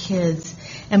our kids.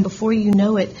 And before you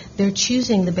know it, they're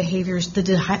choosing the behaviors, the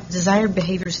desired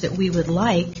behaviors that we would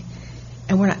like,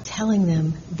 and we're not telling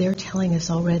them. They're telling us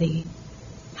already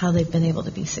how they've been able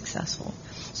to be successful.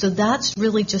 So that's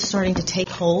really just starting to take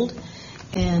hold.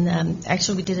 And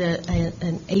actually, we did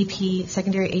an AP,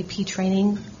 secondary AP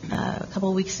training a couple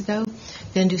of weeks ago.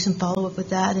 Going to do some follow-up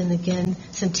with that, and again,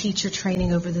 some teacher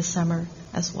training over the summer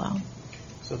as well.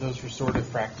 So those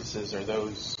restorative practices, are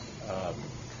those,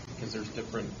 because there's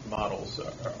different models,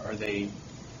 are they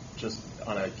just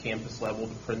on a campus level,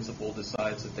 the principal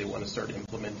decides that they want to start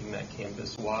implementing that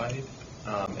campus-wide?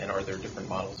 And are there different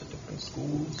models at different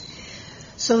schools?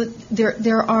 So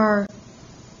there are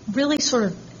really sort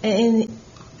of, and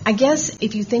I guess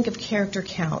if you think of character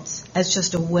counts as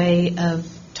just a way of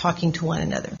talking to one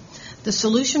another, the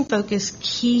solution-focused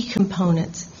key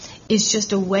components is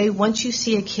just a way, once you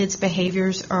see a kid's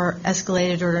behaviors are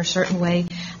escalated or in a certain way,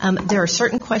 there are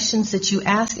certain questions that you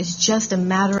ask. It's just a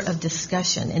matter of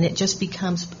discussion, and it just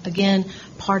becomes, again,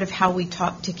 part of how we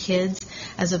talk to kids,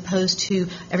 as opposed to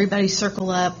everybody circle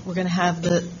up, we're going to have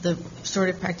the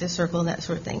restorative practice circle and that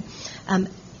sort of thing.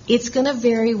 It's going to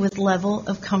vary with level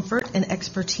of comfort and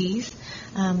expertise.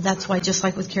 That's why, just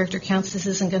like with character counts, this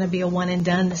isn't going to be a one and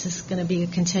done. This is going to be a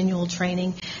continual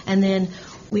training. And then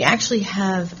we actually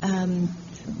have,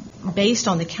 based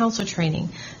on the counselor training,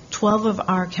 12 of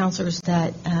our counselors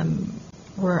that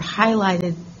were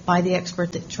highlighted by the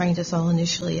expert that trained us all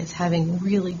initially as having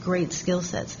really great skill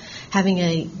sets, having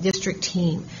a district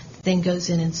team that then goes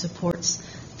in and supports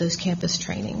those campus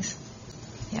trainings.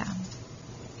 Yeah.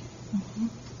 Mm-hmm.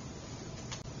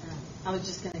 I was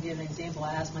just going to give an example.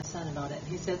 I asked my son about it.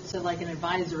 He said, so like an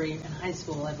advisory in high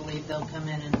school, I believe they'll come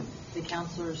in and the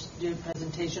counselors do a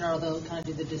presentation, or they'll kind of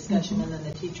do the discussion, mm-hmm. and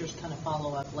then the teachers kind of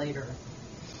follow up later.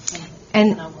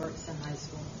 And how it works in high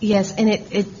school. Yes,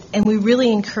 and we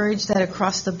really encourage that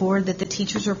across the board, that the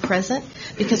teachers are present,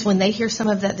 because when they hear some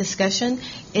of that discussion,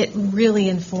 it really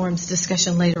informs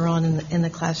discussion later on in the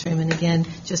classroom, and again,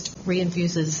 just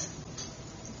reinfuses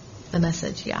the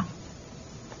message. Yeah.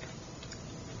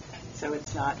 So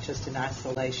it's not just in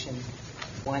isolation.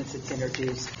 Once it's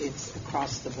introduced, it's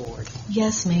across the board.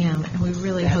 Yes, ma'am. And we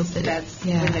really hope that that's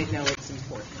when they know it's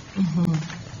important.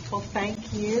 Mm-hmm. Well,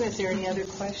 thank you. Is there any other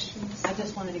questions? I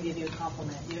just wanted to give you a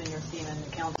compliment, you and your team and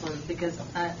the counselors, because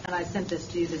I sent this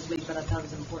to you this week, but I thought it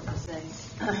was important to say,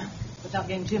 without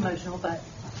getting too emotional, but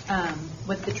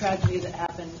with the tragedy that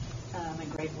happened in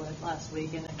Grapewood last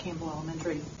week in Campbell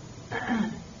Elementary.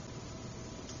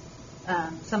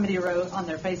 Somebody wrote on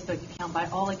their Facebook account, by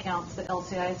all accounts, the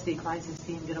LCISD crisis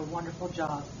team did a wonderful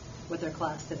job with their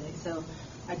class today. So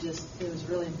it was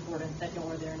really important that y'all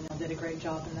were there and y'all did a great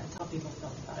job, and that's how people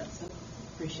felt about it. So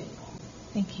appreciate it all.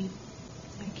 Thank you.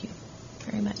 Thank you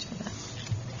very much for that.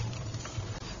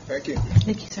 Thank you.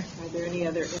 Thank you, sir. Are there any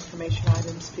other information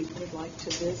items people would like to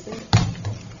visit?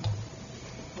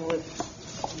 Well,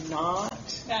 if not...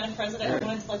 Madam President, I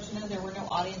wanted to let you know there were no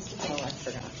audience debates. Oh, I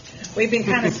forgot. We've been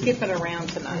kind of skipping around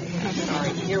tonight. I'm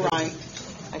sorry. You're right.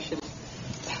 I should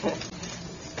have.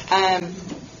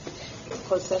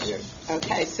 Closed session?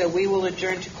 Okay, so we will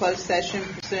adjourn to closed session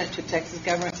pursuant to Texas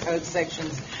Government Code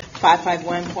Sections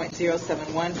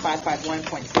 551.071,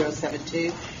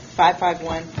 551.072,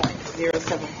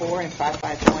 551.074, and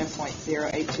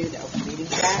 551.082, the Open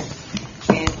Meetings Act.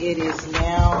 And it is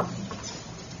now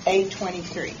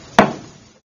 8:23.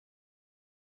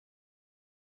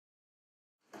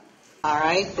 All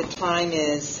right, the time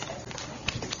is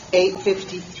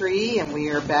 8:53, and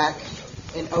we are back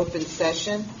in open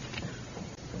session.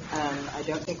 I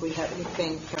don't think we have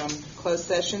anything from closed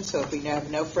session, so if we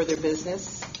have no further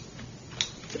business,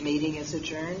 the meeting is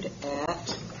adjourned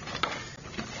at,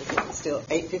 still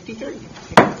 8:53.